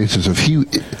on the basis of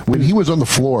when he was on the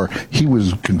floor, he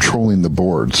was controlling the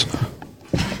boards.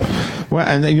 Well,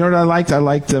 and you know what I liked? I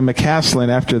liked McCaslin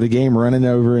after the game running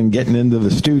over and getting into the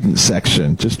student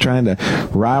section, just trying to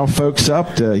rile folks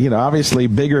up to, obviously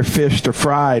bigger fish to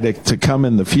fry to come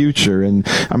in the future. And,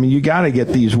 you got to get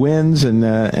these wins and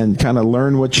kind of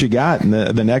learn what you got. And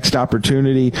the next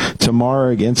opportunity tomorrow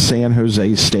against San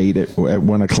Jose State at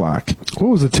 1 o'clock. What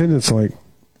was attendance like?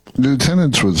 The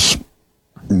attendance was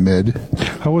mid.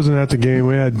 I wasn't at the game.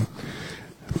 We had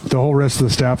the whole rest of the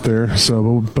staff there.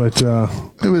 So, but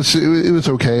it was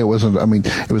okay. It wasn't. I mean,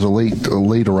 it was a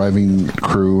late arriving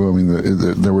crew. I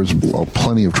mean, there was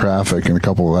plenty of traffic and a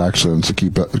couple of accidents to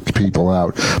keep people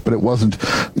out, but it wasn't.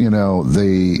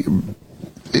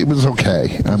 It was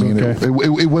okay. I mean,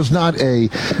 it was not a.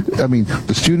 I mean,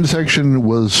 the student section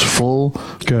was full.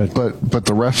 Good, but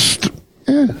the rest.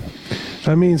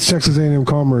 I mean, it's Texas A&M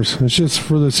Commerce. It's just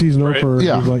for the season opener.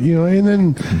 Yeah. Like, and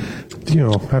then,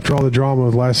 after all the drama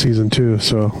of last season too.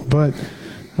 So, but,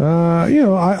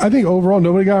 I think overall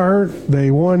nobody got hurt.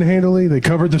 They won handily. They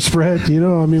covered the spread,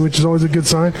 which is always a good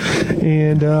sign.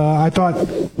 And I thought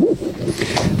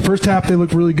first half they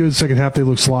looked really good. Second half they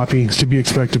looked sloppy. It's to be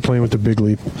expected playing with the big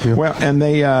lead. Yeah. Well, and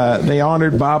they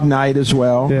honored Bob Knight as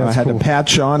well. Yeah, had cool. a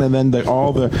patch on, and then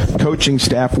all the coaching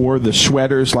staff wore the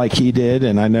sweaters like he did.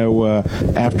 And I know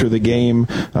after the game,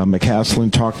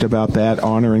 McCaslin talked about that,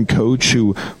 honoring Coach,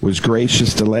 who was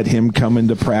gracious to let him come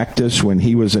into practice when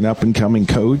he was an up-and-coming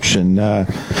coach. And,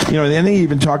 then he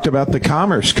even talked about the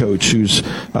Commerce coach who's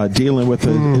dealing with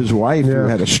his wife who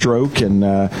had a stroke,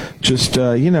 and just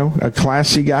a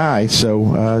classy guy. So,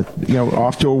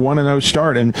 off to a 1-0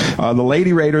 start. And the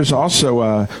Lady Raiders also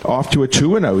off to a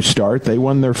 2-0 start. They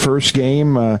won their first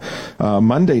game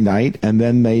Monday night, and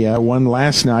then they won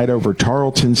last night over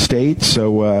Tarleton State.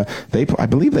 So I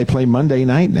believe they play Monday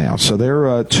night now. So they're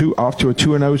off to a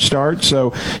 2-0 start.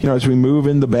 So, as we move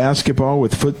into basketball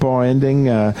with football ending,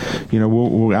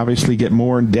 we'll obviously get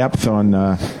more in depth on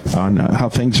how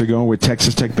things are going with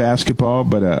Texas Tech basketball,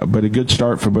 but a good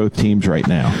start for both teams right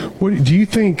now. What do you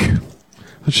think?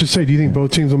 Let's just say, do you think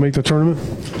both teams will make the tournament?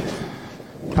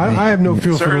 I have no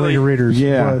feel for the Lady Raiders.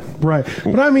 Yeah.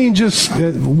 But I mean, just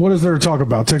what is there to talk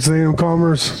about? Texas A&M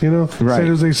Commerce, San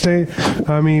Jose State.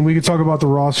 I mean, we could talk about the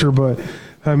roster, but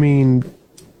I mean,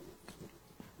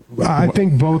 I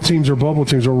think both teams are bubble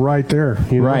teams are right there.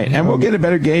 Right, and we'll get a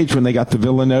better gauge when they got the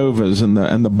Villanovas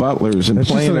and the Butlers and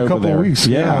playing over there. Of weeks.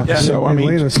 Yeah. So I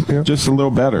mean, just a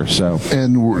little better. So,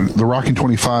 and the Rockin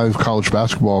 25 college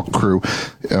basketball crew,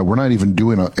 we're not even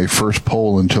doing a first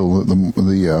poll until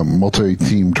the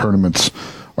multi-team tournaments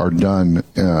are done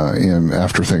in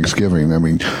after Thanksgiving. I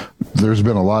mean, there's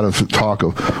been a lot of talk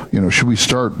of, should we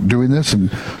start doing this? And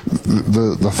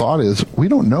the thought is, we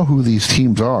don't know who these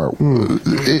teams are.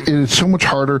 It's so much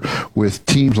harder with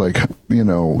teams like,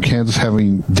 Kansas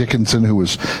having Dickinson, who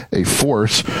was a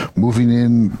force, moving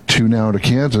in now to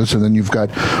Kansas, and then you've got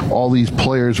all these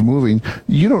players moving.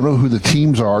 You don't know who the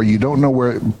teams are. You don't know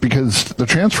where, because the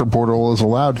transfer portal has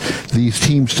allowed these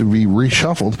teams to be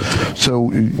reshuffled.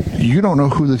 So you don't know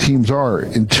who the teams are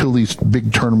until these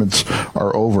big tournaments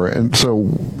are over. And so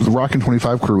the Rockin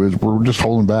 25 crew we're just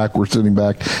holding back, we're sitting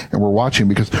back, and we're watching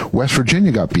because West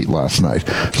Virginia got beat last night.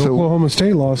 So Oklahoma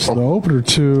State lost the opener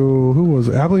to, who was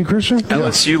it, Abilene Christian?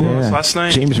 LSU lost last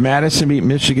night. James Madison beat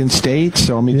Michigan State.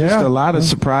 So, I mean, just a lot of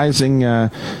surprising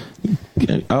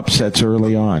upsets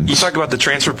early on. You talk about the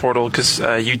transfer portal because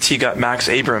UT got Max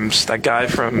Abrams, that guy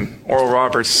from Oral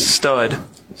Roberts, stud.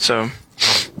 So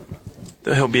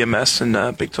he'll be a mess in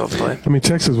Big 12 play. I mean,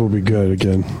 Texas will be good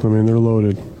again. I mean, they're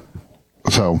loaded.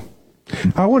 So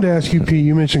I wanted to ask you, Pete,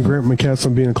 you mentioned Grant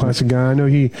McCaslin being a classic guy. I know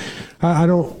I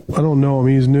don't know him.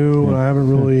 He's new, and I haven't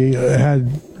really had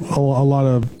a lot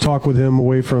of talk with him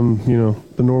away from,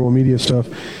 the normal media stuff.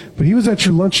 But he was at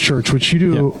your lunch church, which you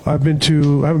do. Yeah. I haven't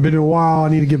been to a while. I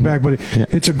need to get back, but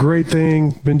it's a great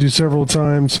thing. Been to several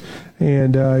times.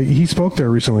 And he spoke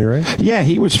there recently, right? Yeah,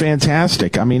 he was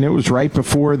fantastic. I mean, it was right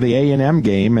before the A&M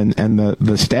game, and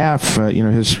the staff,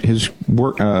 his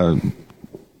work,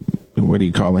 what do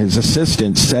you call it? His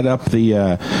assistant set up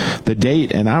the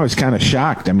date, and I was kind of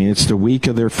shocked. I mean, it's the week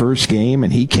of their first game,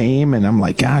 and he came, and I'm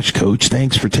like, gosh, Coach,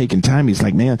 thanks for taking time. He's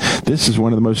like, man, this is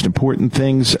one of the most important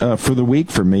things for the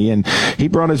week for me. And he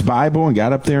brought his Bible and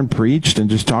got up there and preached and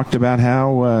just talked about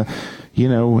how he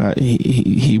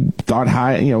thought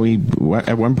high, he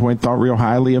at one point thought real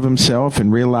highly of himself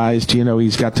and realized,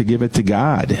 he's got to give it to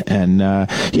God. And,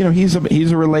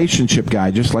 he's a relationship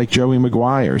guy, just like Joey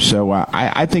McGuire. So,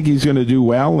 I think he's going to do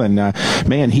well. And,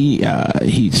 man, he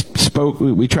spoke,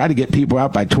 we tried to get people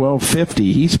out by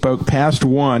 12:50. He spoke past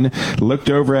 1, looked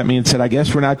over at me and said, I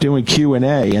guess we're not doing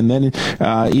Q&A. And then,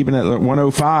 even at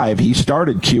 1:05, he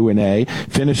started Q&A,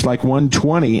 finished like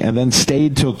 1:20, and then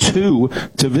stayed till 2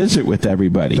 to visit with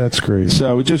everybody. That's great.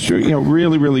 So just,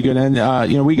 really, really good.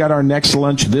 And, we got our next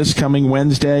lunch this coming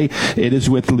Wednesday. It is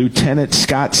with Lieutenant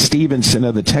Scott Stevenson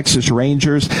of the Texas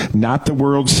Rangers, not the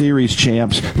World Series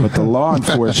champs, but the law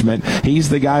enforcement. He's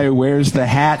the guy who wears the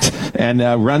hat and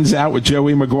runs out with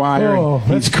Joey McGuire. Oh,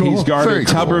 that's cool. He's guarded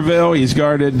Tuberville. He's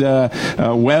guarded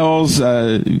Wells,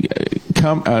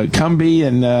 Cumbie,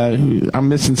 and I'm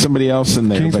missing somebody else in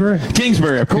there.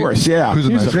 Kingsbury, of course, yeah.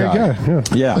 He's a great guy.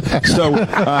 Yeah. So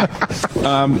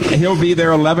he'll be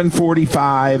there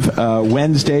 11:45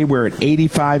 Wednesday. We're at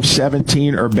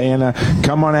 8517 Urbana.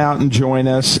 Come on out and join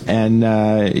us. And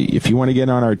if you want to get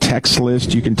on our text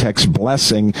list, you can text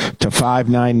Blessing to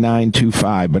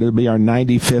 59925. But it'll be our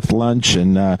 95th lunch,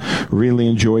 and really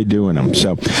enjoy doing them.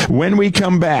 So when we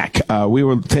come back, we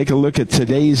will take a look at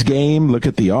today's game, look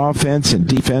at the offense and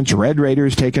defense. Red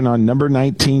Raiders taking on number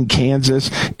 19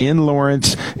 Kansas in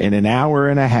Lawrence in an hour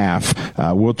and a half.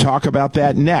 We'll talk about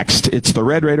that next. It's the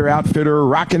Red Raider Outfitter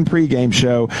Rockin Pregame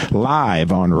Show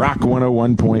live on Rock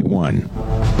 101.1.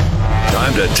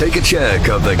 Time to take a check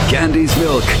of the Gandy's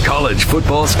Milk College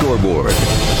Football Scoreboard.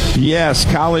 Yes,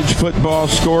 college football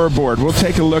scoreboard. We'll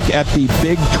take a look at the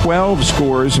Big 12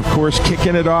 scores. Of course,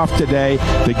 kicking it off today,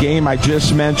 the game I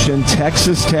just mentioned,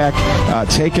 Texas Tech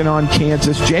taking on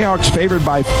Kansas. Jayhawks favored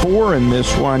by 4 in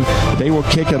this one. They will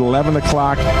kick at 11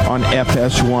 o'clock on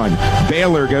FS1.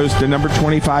 Baylor goes to number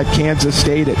 25 Kansas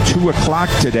State at 2 o'clock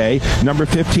today. Number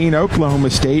 15 Oklahoma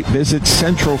State visits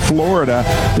Central Florida.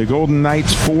 The Golden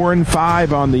Knights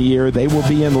 4-5 on the year. They will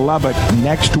be in Lubbock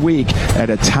next week at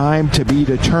a time to be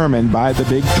determined by the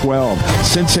Big 12.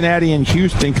 Cincinnati and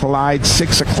Houston collide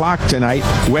 6 o'clock tonight.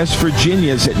 West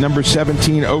Virginia's at number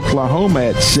 17 Oklahoma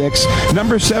at 6.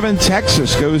 Number 7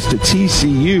 Texas goes to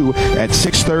TCU at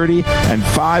 6:30, and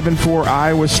 5-4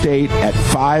 Iowa State at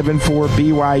 5-4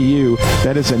 BYU.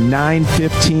 That is a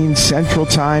 9:15 Central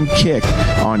Time kick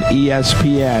on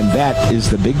ESPN. That is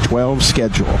the Big 12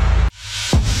 schedule.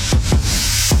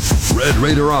 Red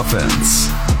Raider offense.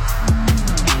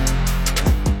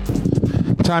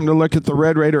 Time to look at the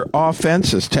Red Raider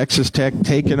offense as Texas Tech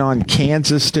taking on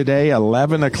Kansas today,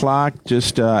 11 o'clock,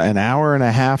 just an hour and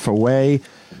a half away.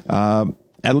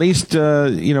 At least,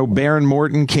 Baron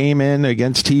Morton came in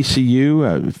against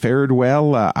TCU, fared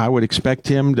well. I would expect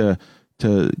him to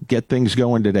get things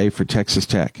going today for Texas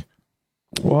Tech.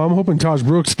 Well, I'm hoping Taj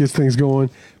Brooks gets things going,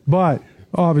 but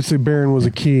obviously Baron was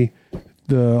a key.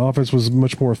 The offense was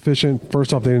much more efficient.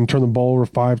 First off, they didn't turn the ball over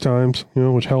 5 times,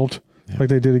 which helped. Like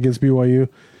they did against BYU.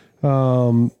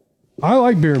 I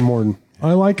like Baron Morton.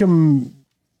 I like him.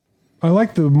 I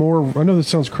like the more, I know this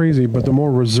sounds crazy, but the more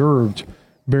reserved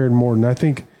Baron Morton. I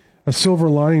think a silver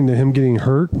lining to him getting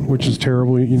hurt, which is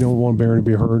terrible. You don't want Baron to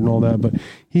be hurt and all that, but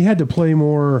he had to play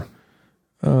more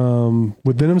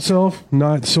within himself,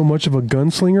 not so much of a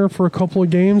gunslinger for a couple of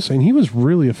games, and he was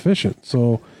really efficient.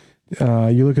 So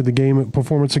you look at the game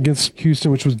performance against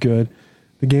Houston, which was good.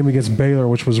 The game against Baylor,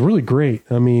 which was really great.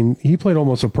 I mean, he played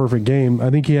almost a perfect game.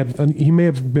 I think he may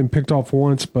have been picked off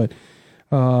once, but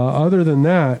other than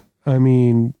that, I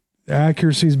mean,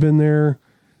 accuracy's been there.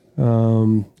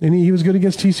 And he was good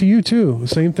against TCU too.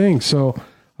 Same thing. So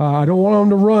I don't want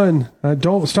him to run.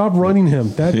 Don't stop running him.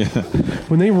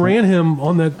 When they ran him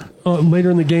on that later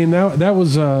in the game, that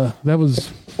was I've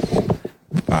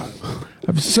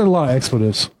said a lot of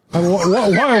expletives.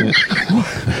 Why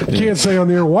can't say on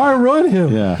the air, why run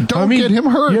him? Yeah. Don't get him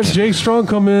hurt. You have Jay Strong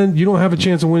come in, you don't have a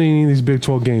chance of winning any of these Big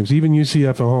 12 games, even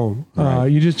UCF at home. Right.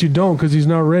 You don't because he's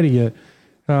not ready yet.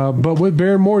 But with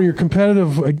Baron Moore, you're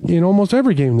competitive in almost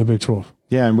every game in the Big 12.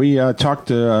 Yeah, and we talked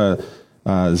to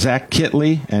Zach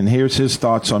Kitley, and here's his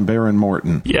thoughts on Baron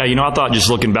Morton. Yeah, I thought just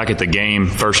looking back at the game,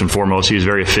 first and foremost, he was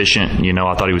very efficient.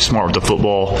 I thought he was smart with the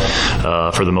football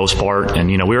for the most part. And,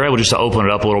 we were able just to open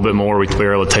it up a little bit more. We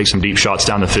were able to take some deep shots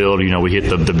down the field. We hit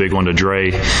the big one to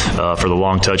Dre for the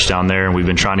long touchdown there. And we've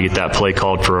been trying to get that play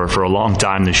called for a long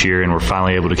time this year, and we're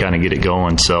finally able to kind of get it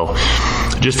going. So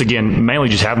just, again, mainly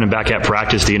just having him back at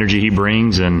practice, the energy he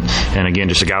brings, and again,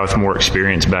 just a guy with more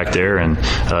experience back there. And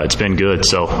it's been good.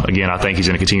 So, again, I think he's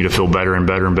going to continue to feel better and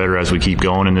better and better as we keep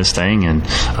going in this thing, and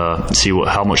see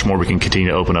how much more we can continue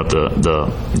to open up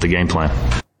the game plan.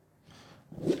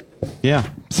 Yeah.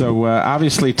 So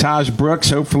obviously Taj Brooks,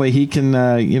 hopefully he can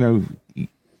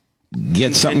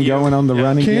get something going on the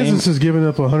running game. Kansas has given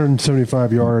up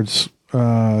 175 yards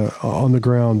on the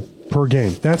ground per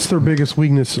game. That's their biggest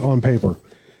weakness on paper.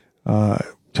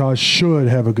 Taj should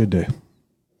have a good day.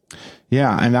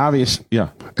 Yeah, and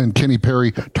And Kenny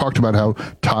Perry talked about how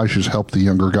Taj has helped the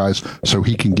younger guys so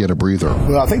he can get a breather.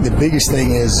 Well, I think the biggest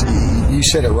thing is, you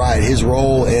said it right, his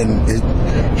role,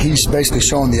 and he's basically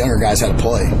showing the younger guys how to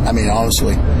play. I mean,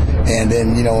 honestly. And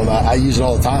then, I use it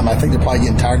all the time. I think they're probably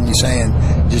getting tired of me saying,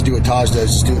 just do what Taj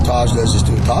does, just do what Taj does, just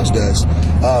do what Taj does.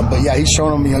 But, yeah, he's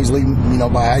showing them, he's leading,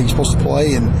 by how you're supposed to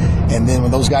play. And then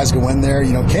when those guys go in there,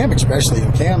 Cam especially,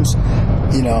 Cam's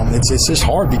it's just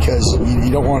hard because you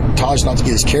don't want Taj not to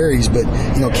get his carries, but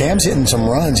Cam's hitting some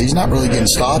runs. He's not really getting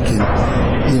stopped, and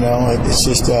it's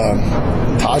just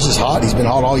Taj is hot. He's been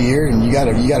hot all year, and you got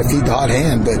to feed the hot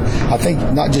hand. But I think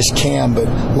not just Cam, but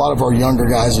a lot of our younger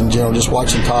guys in general, just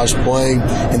watching Taj play,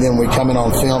 and then we come in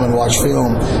on film and watch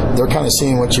film, they're kind of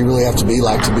seeing what you really have to be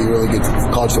like to be a really good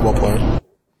college football player.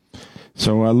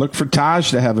 So look for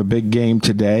Taj to have a big game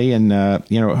today, and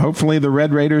hopefully the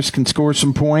Red Raiders can score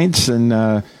some points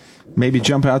and maybe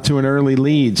jump out to an early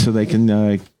lead so they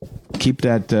can keep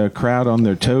that crowd on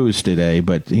their toes today.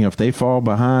 But if they fall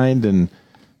behind and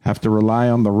have to rely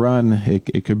on the run,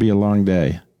 it could be a long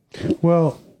day.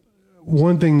 Well,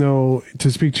 one thing though, to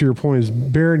speak to your point, is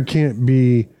Barron can't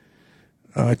be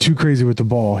too crazy with the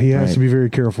ball. He has to be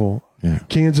very careful. Yeah.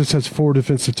 Kansas has 4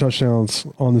 defensive touchdowns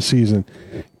on the season.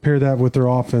 Pair that with their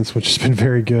offense, which has been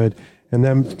very good, and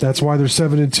that's why they're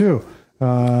 7-2.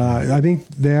 I think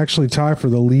they actually tie for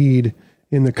the lead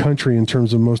in the country in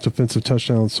terms of most defensive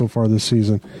touchdowns so far this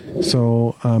season.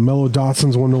 So Mello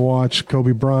Dotson's one to watch.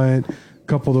 Kobe Bryant, a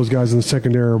couple of those guys in the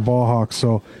secondary are ball hawks.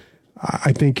 So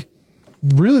I think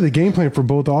really the game plan for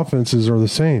both offenses are the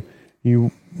same.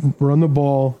 You run the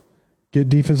ball, get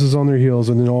defenses on their heels,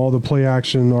 and then all the play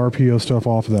action, RPO stuff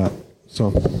off of that.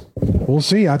 So we'll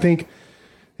see. I think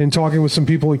in talking with some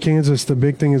people in Kansas, the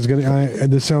big thing is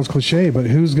this sounds cliche, but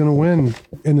who's going to win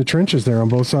in the trenches there on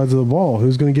both sides of the ball?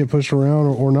 Who's going to get pushed around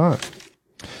or not?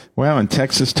 Well, in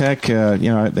Texas Tech,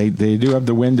 they do have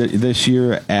the win this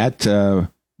year at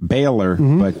Baylor,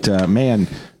 but man,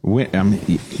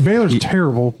 Baylor's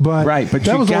terrible, but but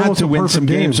you got to win some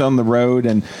games on the road,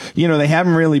 and they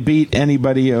haven't really beat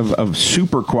anybody of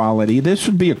super quality. This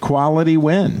would be a quality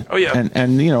win. Oh yeah,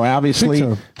 and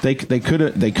obviously they could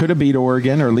have beat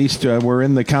Oregon, or at least were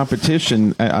in the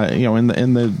competition,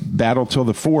 in the battle till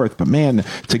the fourth. But man,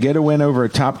 to get a win over a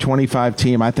top 25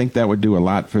 team, I think that would do a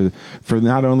lot for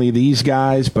not only these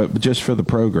guys but just for the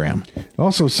program.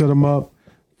 Also set them up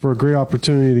for a great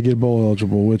opportunity to get bowl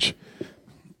eligible, which.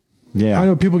 Yeah, I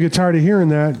know people get tired of hearing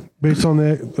that based on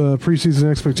the preseason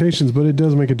expectations, but it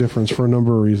does make a difference for a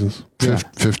number of reasons.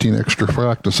 15 extra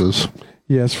practices.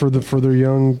 Yes, for their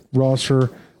young roster.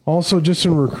 Also, just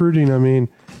in recruiting, I mean,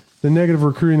 the negative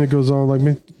recruiting that goes on. Like,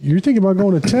 man, you're thinking about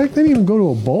going to Tech? They didn't even go to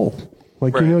a bowl.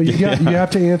 Like, you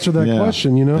have to answer that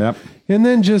question. Yep. And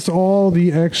then just all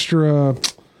the extra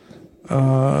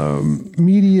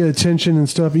media attention and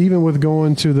stuff, even with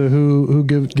going to the who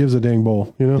gives a dang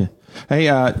bowl. Yeah. Hey,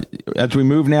 as we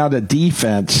move now to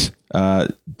defense,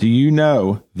 do you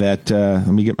know that, let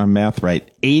me get my math right,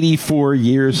 84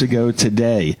 years ago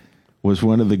today was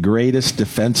one of the greatest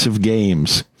defensive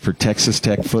games for Texas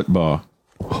Tech football?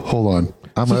 Hold on.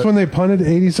 Is this when they punted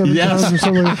 87 times or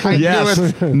something? Yes.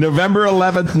 November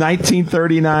 11th,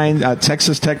 1939,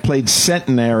 Texas Tech played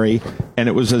Centenary, and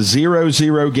it was a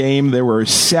 0-0 game. There were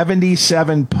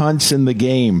 77 punts in the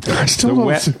game. How's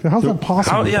that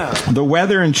possible? The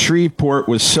weather in Shreveport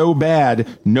was so bad,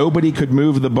 nobody could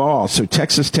move the ball. So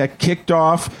Texas Tech kicked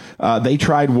off. They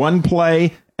tried one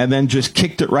play and then just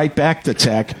kicked it right back to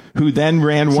Tech, who then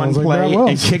ran one play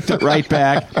and kicked it right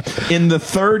back. In the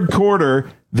third quarter,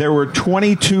 there were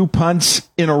 22 punts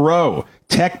in a row.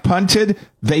 Tech punted,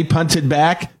 they punted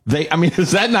back.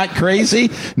 Is that not crazy?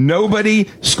 Nobody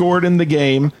scored in the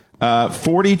game.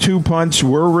 42 punts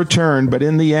were returned, but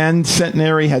in the end,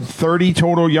 Centenary had 30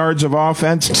 total yards of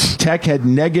offense. Tech had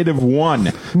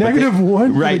 -1.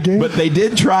 -1? Right, but they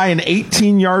did try an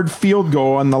 18-yard field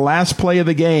goal on the last play of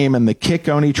the game, and the kick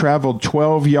only traveled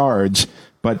 12 yards.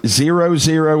 But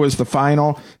 0-0 was the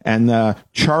final, and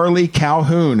Charlie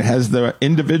Calhoun has the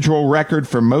individual record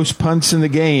for most punts in the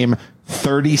game,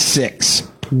 36.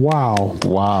 Wow.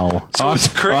 So it's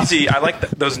crazy. I like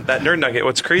that nerd nugget.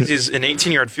 What's crazy is an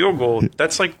 18-yard field goal.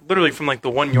 That's like literally from like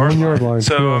the 1 yard line.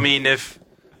 So, yeah.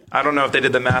 I don't know if they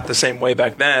did the math the same way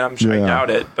back then. I'm sure I doubt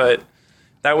it. But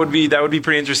that would be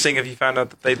pretty interesting if you found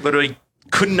out that they literally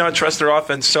could not trust their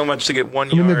offense so much to get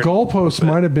 1 yard. The goalpost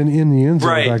might have been in the end zone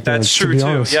back then. That's true,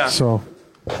 too. Yeah. So,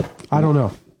 I don't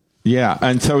know. Yeah,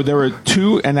 and so there were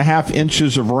 2.5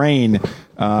 inches of rain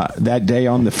that day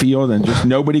on the field, and just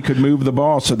nobody could move the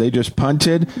ball, so they just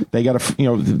punted. They got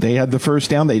they had the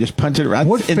first down. They just punted.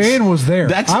 What fan was there?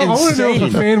 That's I want to know if a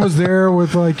fan was there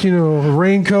with a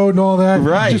raincoat and all that,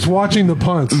 right? Just watching the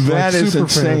punts. That is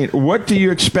insane. Fan. What do you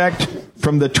expect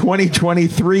from the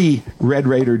 2023 Red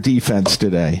Raider defense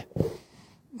today?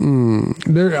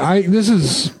 This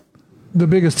is the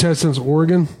biggest test since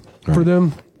Oregon for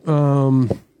them.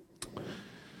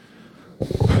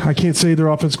 I can't say their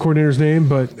offense coordinator's name,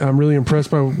 but I'm really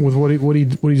impressed with what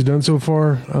he's done so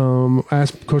far.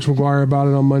 Asked Coach McGuire about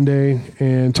it on Monday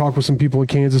and talked with some people in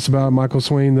Kansas about it. Michael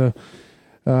Swain, the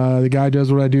guy who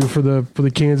does what I do for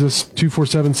the Kansas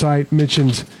 247 site,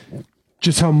 mentioned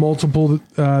just how multiple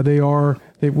they are,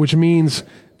 which means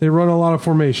they run a lot of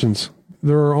formations.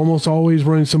 They're almost always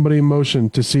running somebody in motion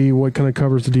to see what kind of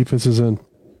covers the defense is in.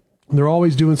 They're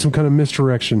always doing some kind of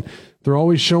misdirection. They're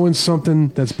always showing something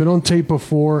that's been on tape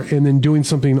before and then doing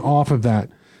something off of that.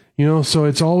 So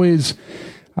it's always,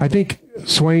 I think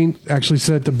Swain actually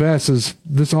said it the best, is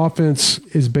this offense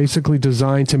is basically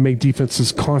designed to make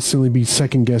defenses constantly be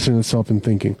second guessing itself and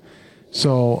thinking.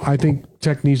 So I think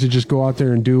Tech needs to just go out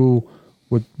there and do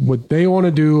what they want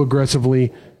to do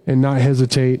aggressively and not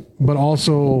hesitate, but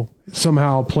also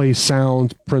somehow play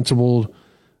sound, principled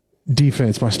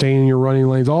defense by staying in your running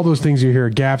lanes, all those things you hear,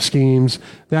 gap schemes,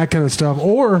 that kind of stuff,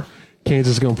 or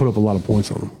Kansas is going to put up a lot of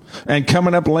points on them. And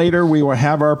coming up later, we will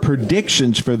have our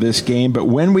predictions for this game. But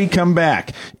when we come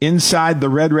back, inside the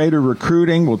Red Raider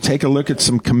recruiting, we'll take a look at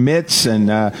some commits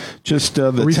and just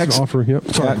the recent offer. Yep.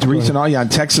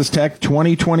 Texas Tech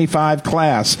 2025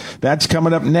 class. That's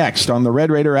coming up next on the Red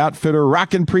Raider Outfitter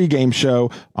Rockin Pregame Show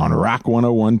on Rock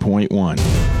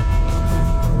 101.1.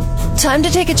 Time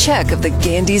to take a check of the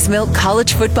Gandy's Milk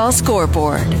College Football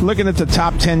Scoreboard. Looking at the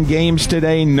top 10 games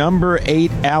today, number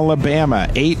 8, Alabama,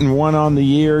 8-1 on the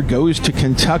year, goes to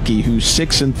Kentucky, who's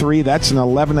 6-3. That's an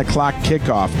 11 o'clock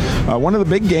kickoff. One of the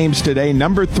big games today,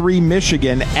 number 3,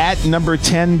 Michigan, at number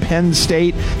 10, Penn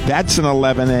State. That's an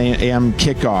 11 a.m.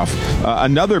 kickoff.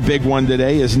 Another big one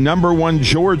today is number 1,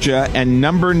 Georgia, and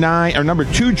number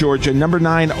 2, Georgia, number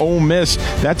 9, Ole Miss.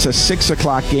 That's a 6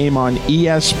 o'clock game on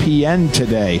ESPN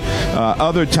today.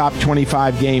 Other top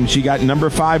 25 games, you got number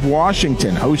 5,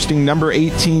 Washington, hosting number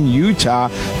 18, Utah.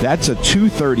 That's a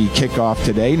 2:30 kickoff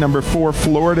today. Number 4,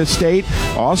 Florida State,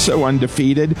 also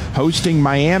undefeated, hosting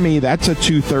Miami. That's a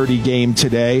 2:30 game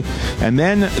today. And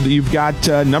then you've got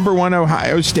number 1,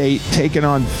 Ohio State, taking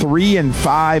on 3 and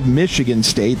 5, Michigan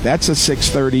State. That's a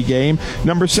 6:30 game.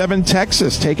 Number 7,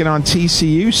 Texas, taking on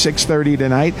TCU, 6:30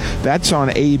 tonight. That's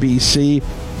on ABC.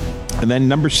 And then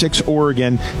number 6,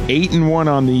 Oregon, 8-1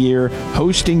 on the year,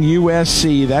 hosting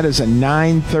USC. That is a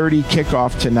 9:30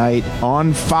 kickoff tonight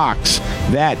on Fox.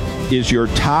 That is your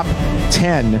top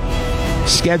 10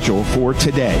 schedule for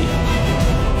today.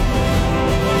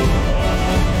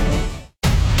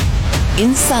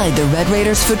 Inside the Red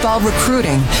Raiders football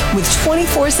recruiting with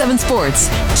 24/7 Sports,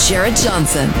 Jarret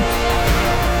Johnson.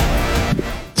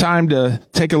 Time to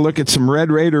take a look at some Red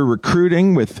Raider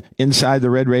recruiting with Inside the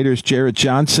Red Raiders, Jarret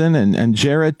Johnson. And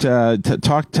Jarret,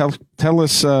 tell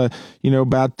us,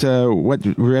 about what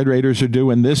Red Raiders are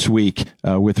doing this week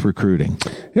with recruiting.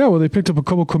 Yeah, well, they picked up a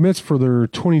couple commits for their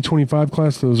 2025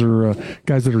 class. Those are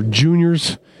guys that are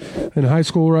juniors in high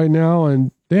school right now, and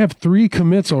they have 3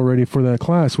 commits already for that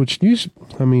class, which this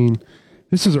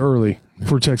is early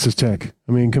for Texas Tech.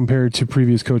 Compared to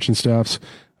previous coaching staffs,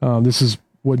 this is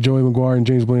what Joey McGuire and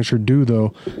James Blanchard do,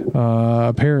 though,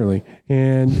 apparently.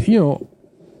 And,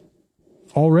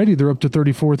 already they're up to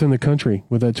 34th in the country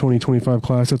with that 2025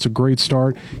 class. That's a great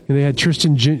start. And they had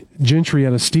Tristan Gentry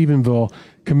out of Stephenville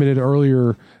committed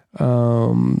earlier,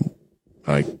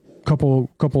 a couple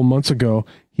months ago.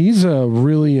 He's a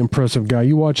really impressive guy.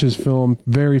 You watch his film,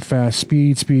 very fast,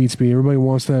 speed. Everybody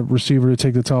wants that receiver to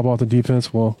take the top off the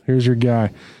defense. Well, here's your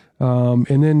guy.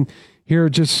 And then here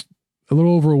just a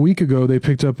little over a week ago, they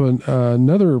picked up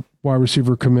another wide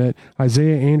receiver commit,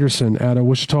 Isaiah Anderson out of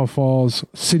Wichita Falls,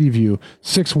 City View,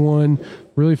 6'1",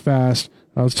 really fast.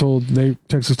 I was told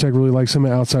Texas Tech really likes him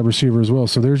at outside receiver as well.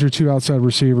 So there's your 2 outside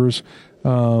receivers.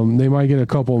 They might get a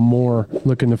couple more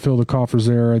looking to fill the coffers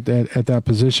there at that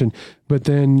position. But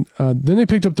then they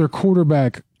picked up their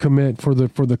quarterback commit for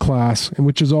the class, and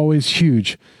which is always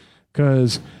huge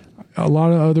because a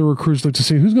lot of other recruits look to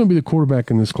see who's going to be the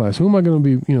quarterback in this class. Who am I going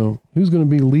to be, who's going to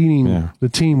be leading the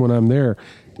team when I'm there?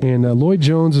 And Lloyd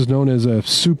Jones is known as a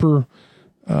super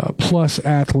plus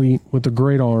athlete with a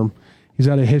great arm. He's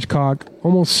out of Hitchcock,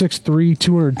 almost 6'3",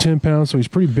 210 pounds, so he's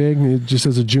pretty big just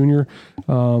as a junior.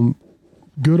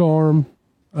 Good arm.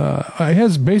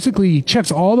 He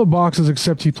checks all the boxes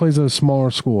except he plays at a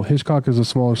smaller school. Hitchcock is a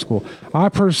smaller school. I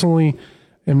personally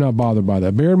am not bothered by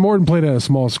that. Baron Morton played at a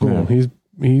small school. Yeah.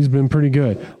 He's been pretty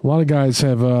good. A lot of guys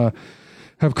have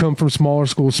come from smaller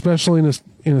schools, especially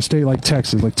in a state like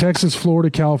Texas. Like Texas, Florida,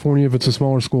 California, if it's a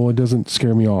smaller school, it doesn't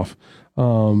scare me off.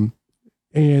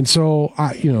 And so,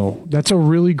 that's a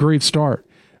really great start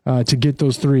to get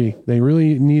those 3. They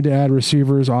really need to add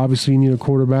receivers. Obviously, you need a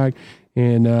quarterback.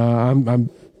 And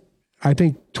I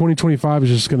think 2025 is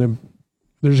just going to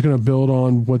they're just going to build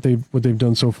on what they've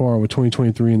done so far with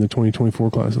 2023 and the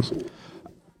 2024 classes.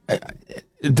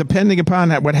 Depending upon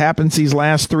what happens these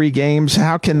last 3 games,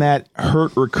 how can that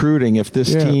hurt recruiting if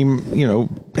this team,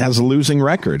 has a losing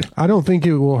record? I don't think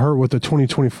it will hurt with the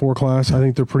 2024 class. I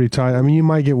think they're pretty tight. I mean, you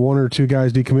might get 1 or 2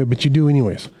 guys decommit, but you do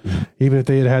anyways. Even if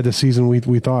they had the season we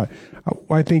thought.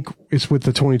 I think it's with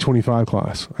the 2025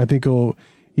 class. I think it'll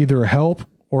either help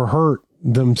or hurt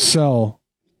them sell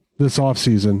this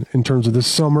offseason in terms of this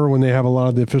summer when they have a lot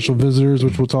of the official visitors,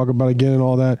 which we'll talk about again and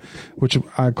all that, which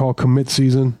I call commit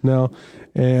season now.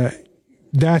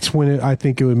 That's when I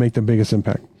think it would make the biggest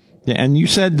impact. Yeah, and you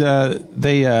said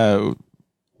they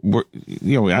were,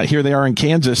 here they are in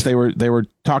Kansas. They were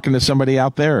talking to somebody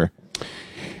out there.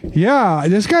 Yeah,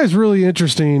 this guy's really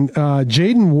interesting.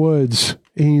 Jaden Woods,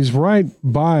 he's right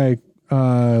by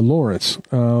Lawrence,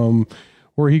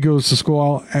 where he goes to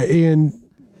school. And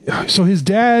so his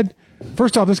dad,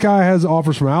 first off, this guy has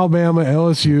offers from Alabama,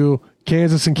 LSU,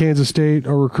 Kansas, and Kansas State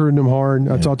are recruiting him hard.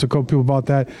 I talked to a couple people about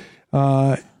that.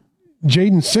 Jaden,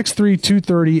 6'3",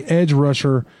 230, edge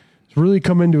rusher. He's really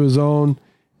come into his own.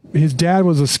 His dad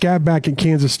was a scat back at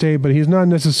Kansas State, but he's not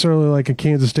necessarily like a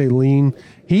Kansas State lean.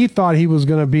 He thought he was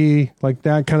going to be like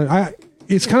that kind of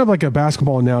it's kind of like a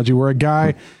basketball analogy where a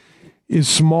guy is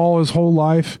small his whole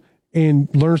life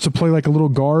and learns to play like a little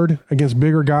guard against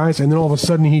bigger guys, and then all of a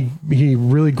sudden he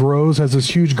really grows, has this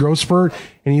huge growth spurt,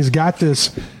 and he's got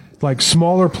this like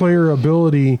smaller player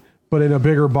ability but in a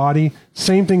bigger body.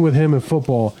 Same thing with him in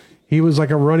football. He was like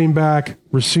a running back,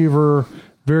 receiver,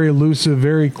 very elusive,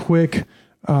 very quick,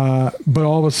 but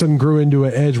all of a sudden grew into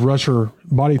an edge rusher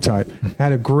body type.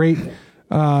 Had a great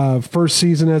first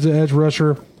season as an edge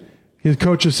rusher. His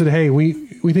coaches said, hey, we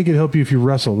think it'd help you if you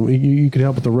wrestled. You could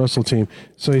help with the wrestle team.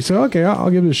 So he said, okay, I'll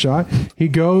give it a shot. He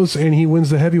goes and he wins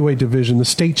the heavyweight division, the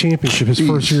state championship, his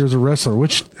first year as a wrestler,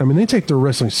 which, I mean, they take their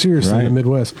wrestling seriously in the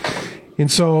Midwest. And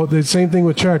so the same thing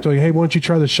with track. They're like, hey, why don't you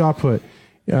try the shot put?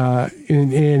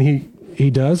 And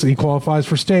he does. He qualifies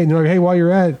for state. And they're like, hey, while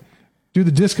you're at it, do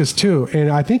the discus too.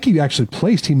 And I think he actually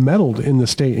placed. He medaled in the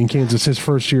state in Kansas his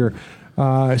first year.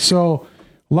 So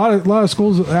a lot of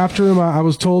schools after him. I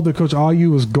was told that Coach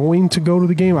Ayu was going to go to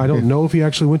the game. I don't know if he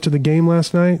actually went to the game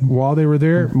last night while they were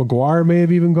there. McGuire may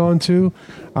have even gone too.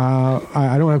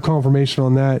 I don't have confirmation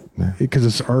on that because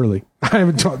it's early. I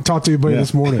haven't talked to anybody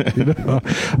this morning.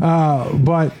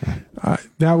 But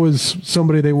that was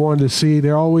somebody they wanted to see.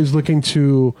 They're always looking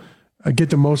to get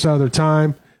the most out of their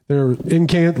time. They're in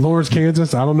Lawrence,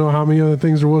 Kansas. I don't know how many other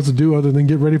things there was to do other than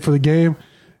get ready for the game,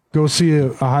 go see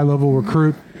a high-level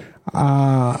recruit.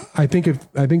 I think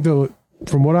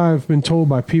from what I've been told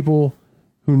by people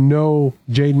who know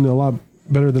Jaden a lot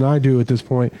better than I do at this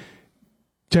point,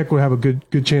 Tech would have a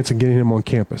good chance of getting him on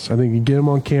campus. I think you get him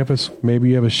on campus, maybe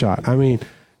you have a shot. I mean,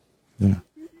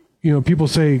 people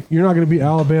say you're not going to beat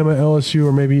Alabama, LSU,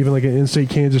 or maybe even like an in-state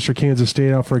Kansas or Kansas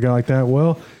State out for a guy like that.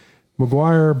 Well,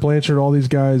 McGuire, Blanchard, all these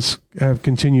guys have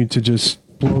continued to just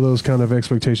blow those kind of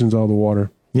expectations out of the water.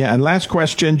 Yeah, and last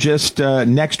question, just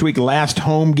next week, last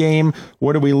home game,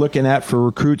 what are we looking at for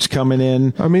recruits coming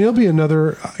in? I mean, it'll be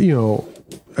another, you'll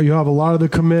have a lot of the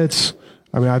commits.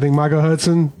 I mean, I think Micah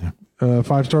Hudson,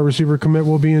 5-star receiver commit,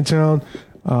 will be in town.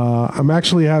 I'm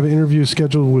actually have an interview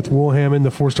scheduled with Will Hammond, the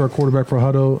 4-star quarterback for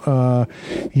Hutto.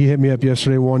 He hit me up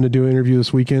yesterday, wanted to do an interview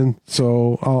this weekend,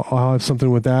 so I'll have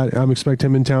something with that. I'm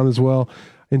expecting him in town as well.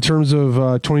 In terms of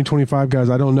 2025 guys,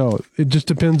 I don't know. It just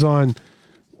depends on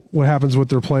what happens with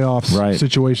their playoffs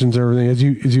situations and everything, as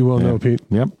you well know, Pete.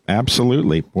 Yep,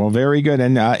 absolutely. Well, very good.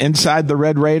 And inside the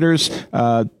Red Raiders,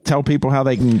 tell people how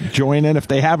they can join in if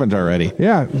they haven't already.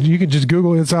 Yeah, you can just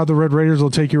Google Inside the Red Raiders. It'll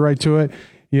take you right to it.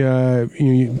 Yeah,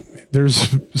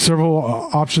 there's several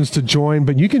options to join,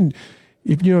 but you can,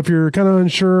 if you're kind of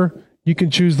unsure, you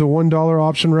can choose the $1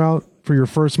 option route for your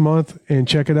first month and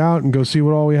check it out and go see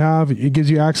what all we have. It gives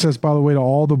you access, by the way, to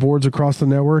all the boards across the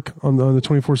network on the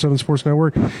 24/7 Sports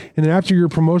Network. And then after your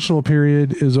promotional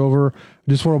period is over,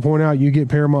 I just want to point out you get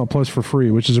Paramount Plus for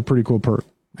free, which is a pretty cool perk.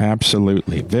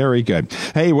 Absolutely. Very good.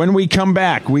 Hey, when we come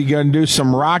back, we're going to do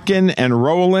some rockin' and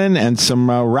rollin' and some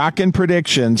rockin'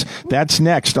 predictions. That's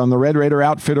next on the Red Raider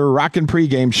Outfitter Rockin'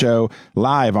 Pregame Show,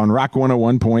 live on Rock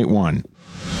 101.1.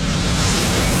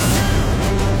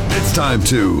 It's time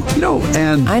to,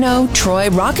 and I know, Troy,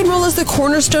 rock and roll is the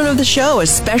cornerstone of the show,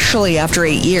 especially after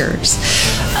 8 years.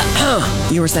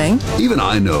 You were saying? Even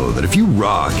I know that if you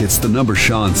rock, it's the number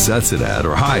Sean sets it at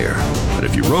or higher. But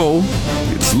if you roll,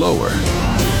 it's lower.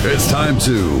 It's time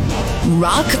to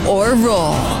rock or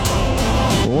roll.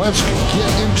 Let's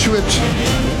get into it.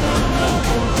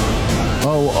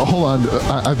 Oh, hold on.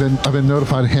 I've been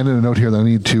notified. Handed a note here that I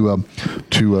need to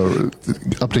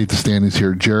update the standings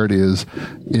here. Jarret is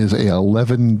a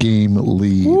 11-game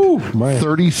lead,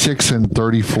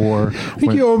 36-34. I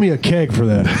think you owe me a keg for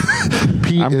that.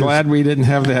 I'm glad we didn't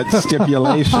have that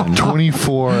stipulation.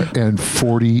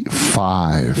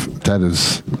 24-45. That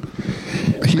is.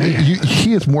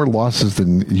 He has more losses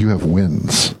than you have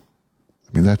wins.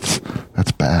 I mean, that's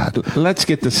bad. Let's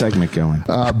get the segment going.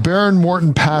 Baron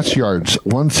Morton pass yards,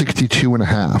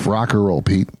 162.5. Rock or roll,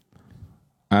 Pete?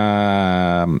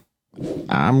 I'm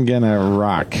going to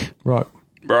rock. Rock.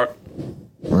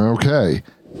 Okay.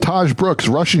 Taj Brooks,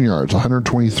 rushing yards,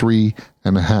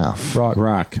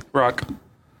 123.5. Rock.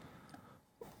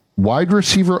 Wide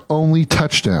receiver only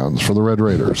touchdowns for the Red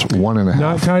Raiders, 1.5.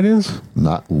 Not tight ends?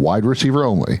 Not wide receiver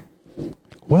only.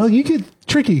 Well, you get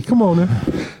tricky. Come on, man.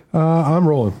 I'm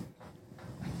rolling.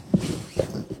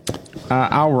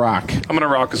 I'll rock. I'm going to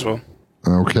rock as well.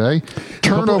 Okay.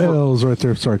 Turnover. L's right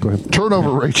there. Sorry, go ahead.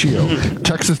 Turnover ratio.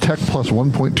 Texas Tech plus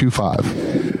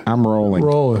 1.25. I'm rolling.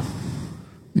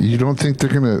 You don't think they're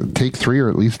going to take 3 or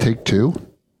at least take 2?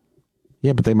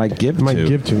 Yeah, but they might give 2.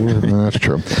 Yeah. That's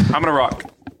true. I'm going to rock.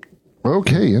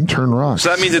 Okay, intern rock. So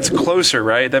that means it's closer,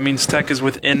 right? That means Tech is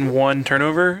within 1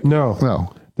 turnover? No.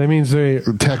 That means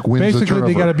Tech wins the turnover. Basically,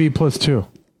 they got to be +2.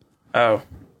 Oh.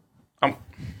 I'll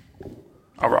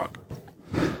rock.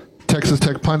 Texas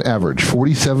Tech punt average,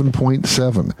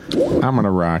 47.7. I'm going to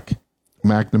rock.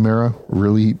 McNamara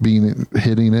really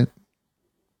hitting it.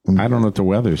 I don't know what the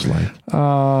weather's like.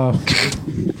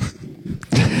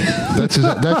 That's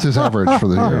his average for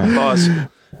the year. Boss.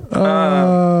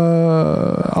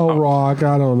 I'll rock.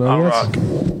 I don't know. I'll rock.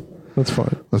 That's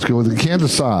fine. Let's go with the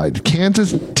Kansas side.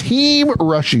 Kansas team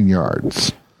rushing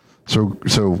yards. So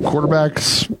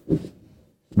quarterbacks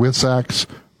with sacks,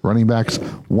 running backs,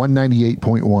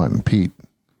 198.1. Pete.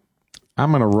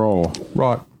 I'm going to roll.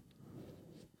 Rock.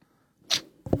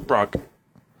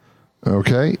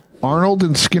 Okay. Arnold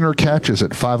and Skinner catches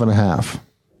at 5.5.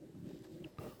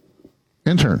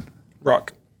 Intern.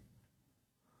 Rock.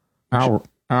 I'll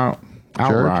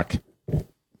rock.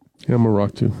 Yeah, I'm a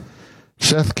rock too.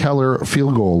 Seth Keller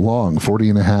field goal long,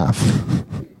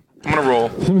 40.5. I'm going to roll.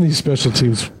 Some of these special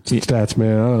teams stats,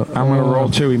 man. I'm going to roll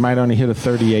too. He might only hit a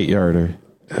 38-yarder.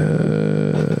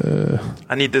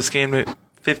 I need this game to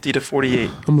 50-48.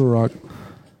 I'm going to rock.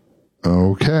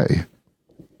 Okay.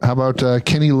 How about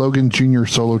Kenny Logan Jr.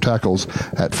 solo tackles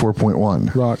at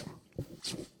 4.1?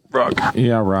 Rock.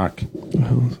 Yeah, rock.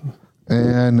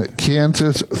 And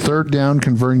Kansas third down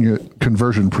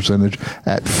conversion percentage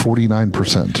at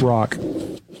 49%. Rock.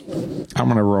 I'm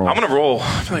going to roll.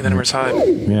 I feel like that number's high.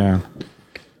 Yeah.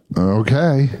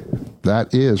 Okay.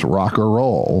 That is rock or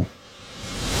roll.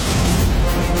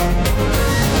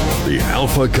 The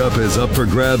Alpha Cup is up for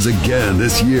grabs again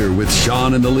this year with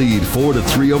Sean in the lead,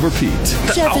 4-3 over Pete.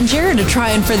 Jeff and Jarret are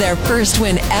trying for their first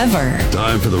win ever.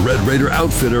 Time for the Red Raider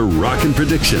outfitter, Rockin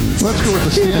Predictions. Let's go with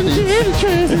the standings.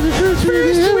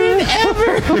 First win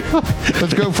ever.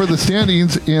 Let's go for the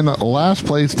standings. In last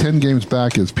place, 10 games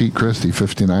back, is Pete Christy,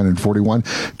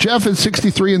 59-41. Jeff is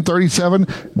 63-37.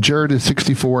 Jarret is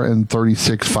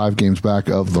 64-36, 5 games back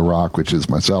of The Rock, which is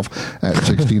myself, at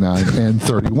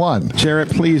 69-31.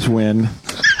 Jarret, please win.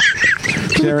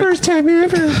 For the first time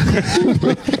ever.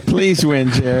 Please win,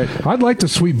 Jarret. I'd like to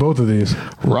sweep both of these.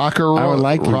 Rock or roll. I would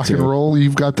like rock and roll.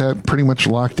 You've got that pretty much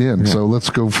locked in. Yeah. So let's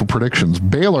go for predictions.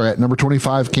 Baylor at number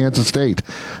 25, Kansas State.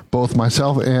 Both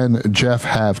myself and Jeff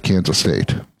have Kansas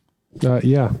State.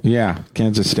 Yeah,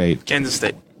 Kansas State.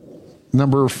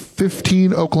 Number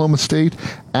 15, Oklahoma State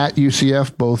at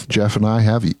UCF. Both Jeff and I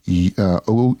have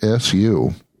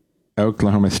OSU.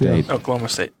 Oklahoma State.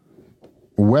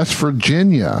 West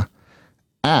Virginia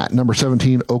at number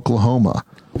 17, Oklahoma.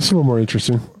 It's a little more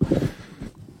interesting.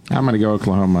 I'm going to go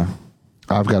Oklahoma.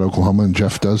 I've got Oklahoma, and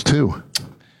Jeff does too.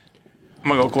 I'm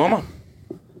going to go Oklahoma.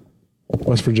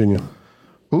 West Virginia.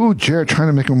 Ooh, Jarret trying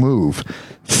to make a move.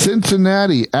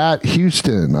 Cincinnati at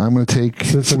Houston. I'm going to take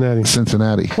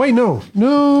Cincinnati. Wait, no.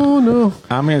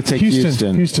 I'm going to take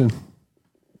Houston.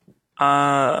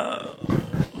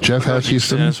 Jeff has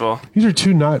Houston as well. These are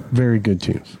two not very good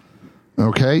teams.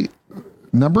 Okay.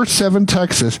 Number 7,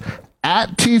 Texas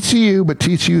at TCU, but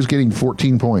TCU is getting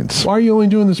 14 points. Why are you only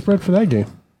doing the spread for that game?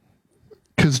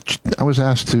 Because I was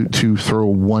asked to throw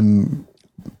one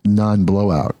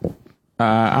non-blowout.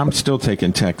 I'm still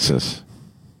taking Texas.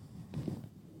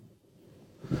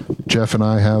 Jeff and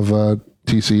I have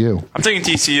TCU. I'm taking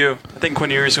TCU. I think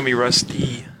Quinn Ewers is going to be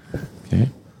rusty. Okay.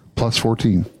 Plus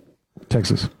 14.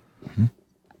 Texas.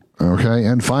 Okay,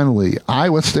 and finally,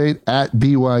 Iowa State at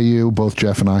BYU. Both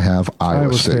Jeff and I have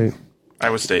Iowa State.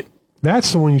 Iowa State.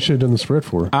 That's the one you should have done the spread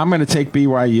for. I'm going to take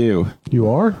BYU. You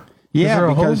are?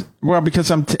 Yeah, because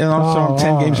I'm 10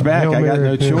 games back. I got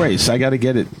no choice. I got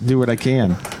to do what I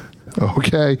can.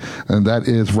 Okay, and that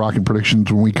is Rockin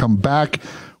Predictions. When we come back,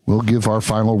 we'll give our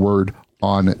final word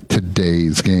on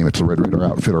today's game. It's the Red Raider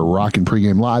Outfitter Rockin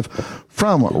Pregame Live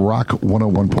from Rock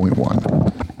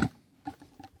 101.1.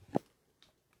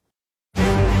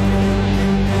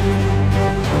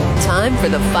 Time for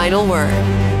the final word.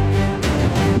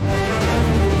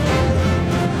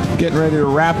 Getting ready to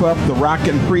wrap up the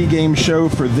Rockin Pregame show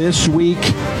for this week.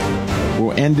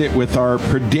 We'll end it with our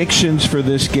predictions for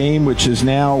this game, which is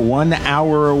now 1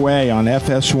 hour away on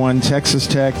FS1 Texas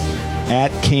Tech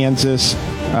at Kansas.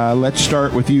 Let's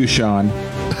start with you, Sean.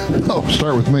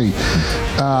 Start with me.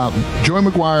 Joey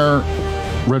McGuire,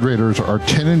 Red Raiders are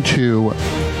 10-2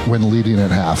 when leading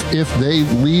at half. If they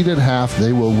lead at half,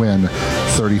 they will win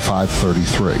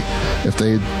 35-33. If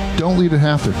they don't lead at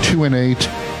half, they're 2-8.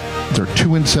 They're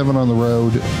 2-7 on the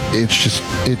road.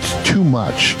 It's too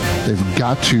much. They've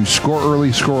got to score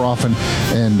early, score often,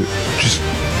 and just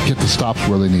get the stops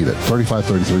where they need it.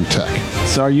 35-33 Tech.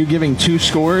 So are you giving two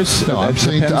scores? No, I'm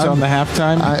saying depends on the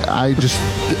halftime.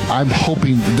 I'm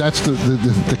hoping that's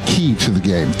the key to the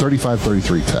game.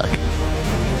 35-33 Tech.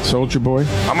 Soldier Boy.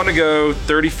 I'm gonna go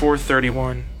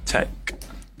 34-31 Tech.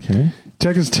 Okay.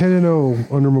 Tech is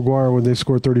 10-0 under McGuire when they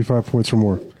score 35 points or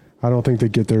more. I don't think they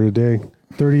get there today.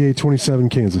 38-27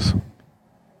 Kansas.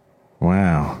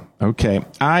 Wow. Okay.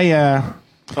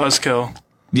 Buzzkill.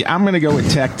 Yeah, I'm going to go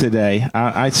with Tech today.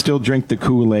 I still drink the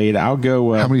Kool-Aid. I'll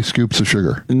go. How many scoops of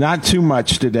sugar? Not too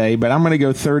much today, but I'm going to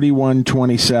go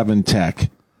 31-27 Tech.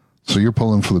 So you're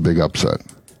pulling for the big upset.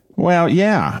 Well,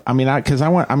 yeah. I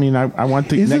want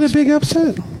the. Is it a big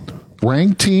upset?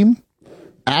 Ranked team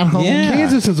at home. Yeah.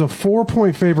 Kansas is a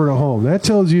 4-point favorite at home. That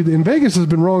tells you. And Vegas has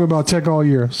been wrong about Tech all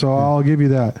year, so I'll give you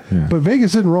that. Yeah. But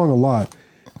Vegas isn't wrong a lot.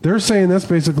 They're saying that's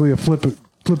basically a flip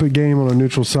it game on a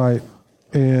neutral site.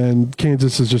 And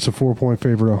Kansas is just a 4-point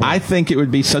favorite at home. I think it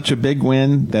would be such a big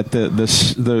win that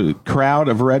the crowd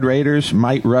of Red Raiders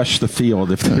might rush the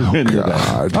field if they win today.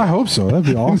 I hope so. That'd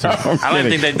be awesome. I don't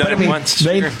think they've done it once.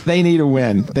 They need a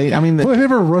win. They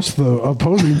never rush the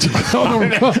opposing team.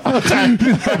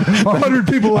 100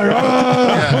 people like,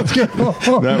 let's go.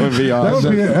 That would be awesome. That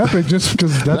would be epic just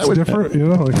because that's different.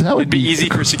 That would be easy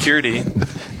for security.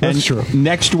 That's true.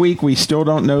 Next week, we still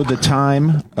don't know the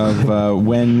time of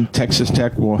when Texas Tech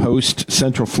will host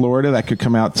Central Florida. That could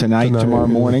come out tomorrow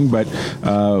morning, but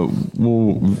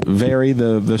we'll vary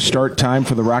the start time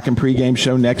for the Rockin Pregame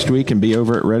show next week and be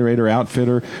over at Red Raider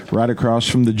Outfitter right across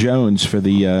from the Jones for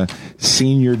the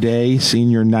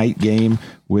senior night game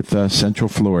with Central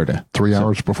Florida. 3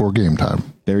 hours before game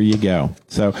time. There you go.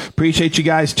 So appreciate you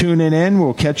guys tuning in.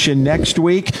 We'll catch you next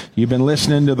week. You've been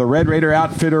listening to the Red Raider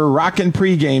Outfitter Rockin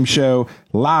Pregame show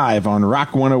live on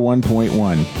Rock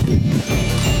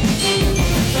 101.1.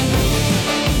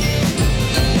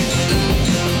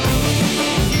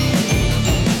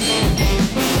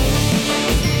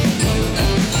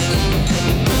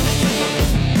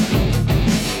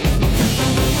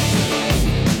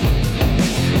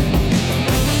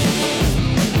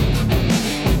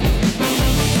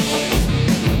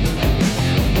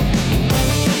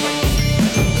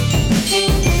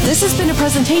 This has been a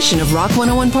presentation of Rock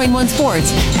 101.1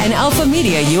 Sports and Alpha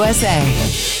Media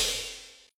USA.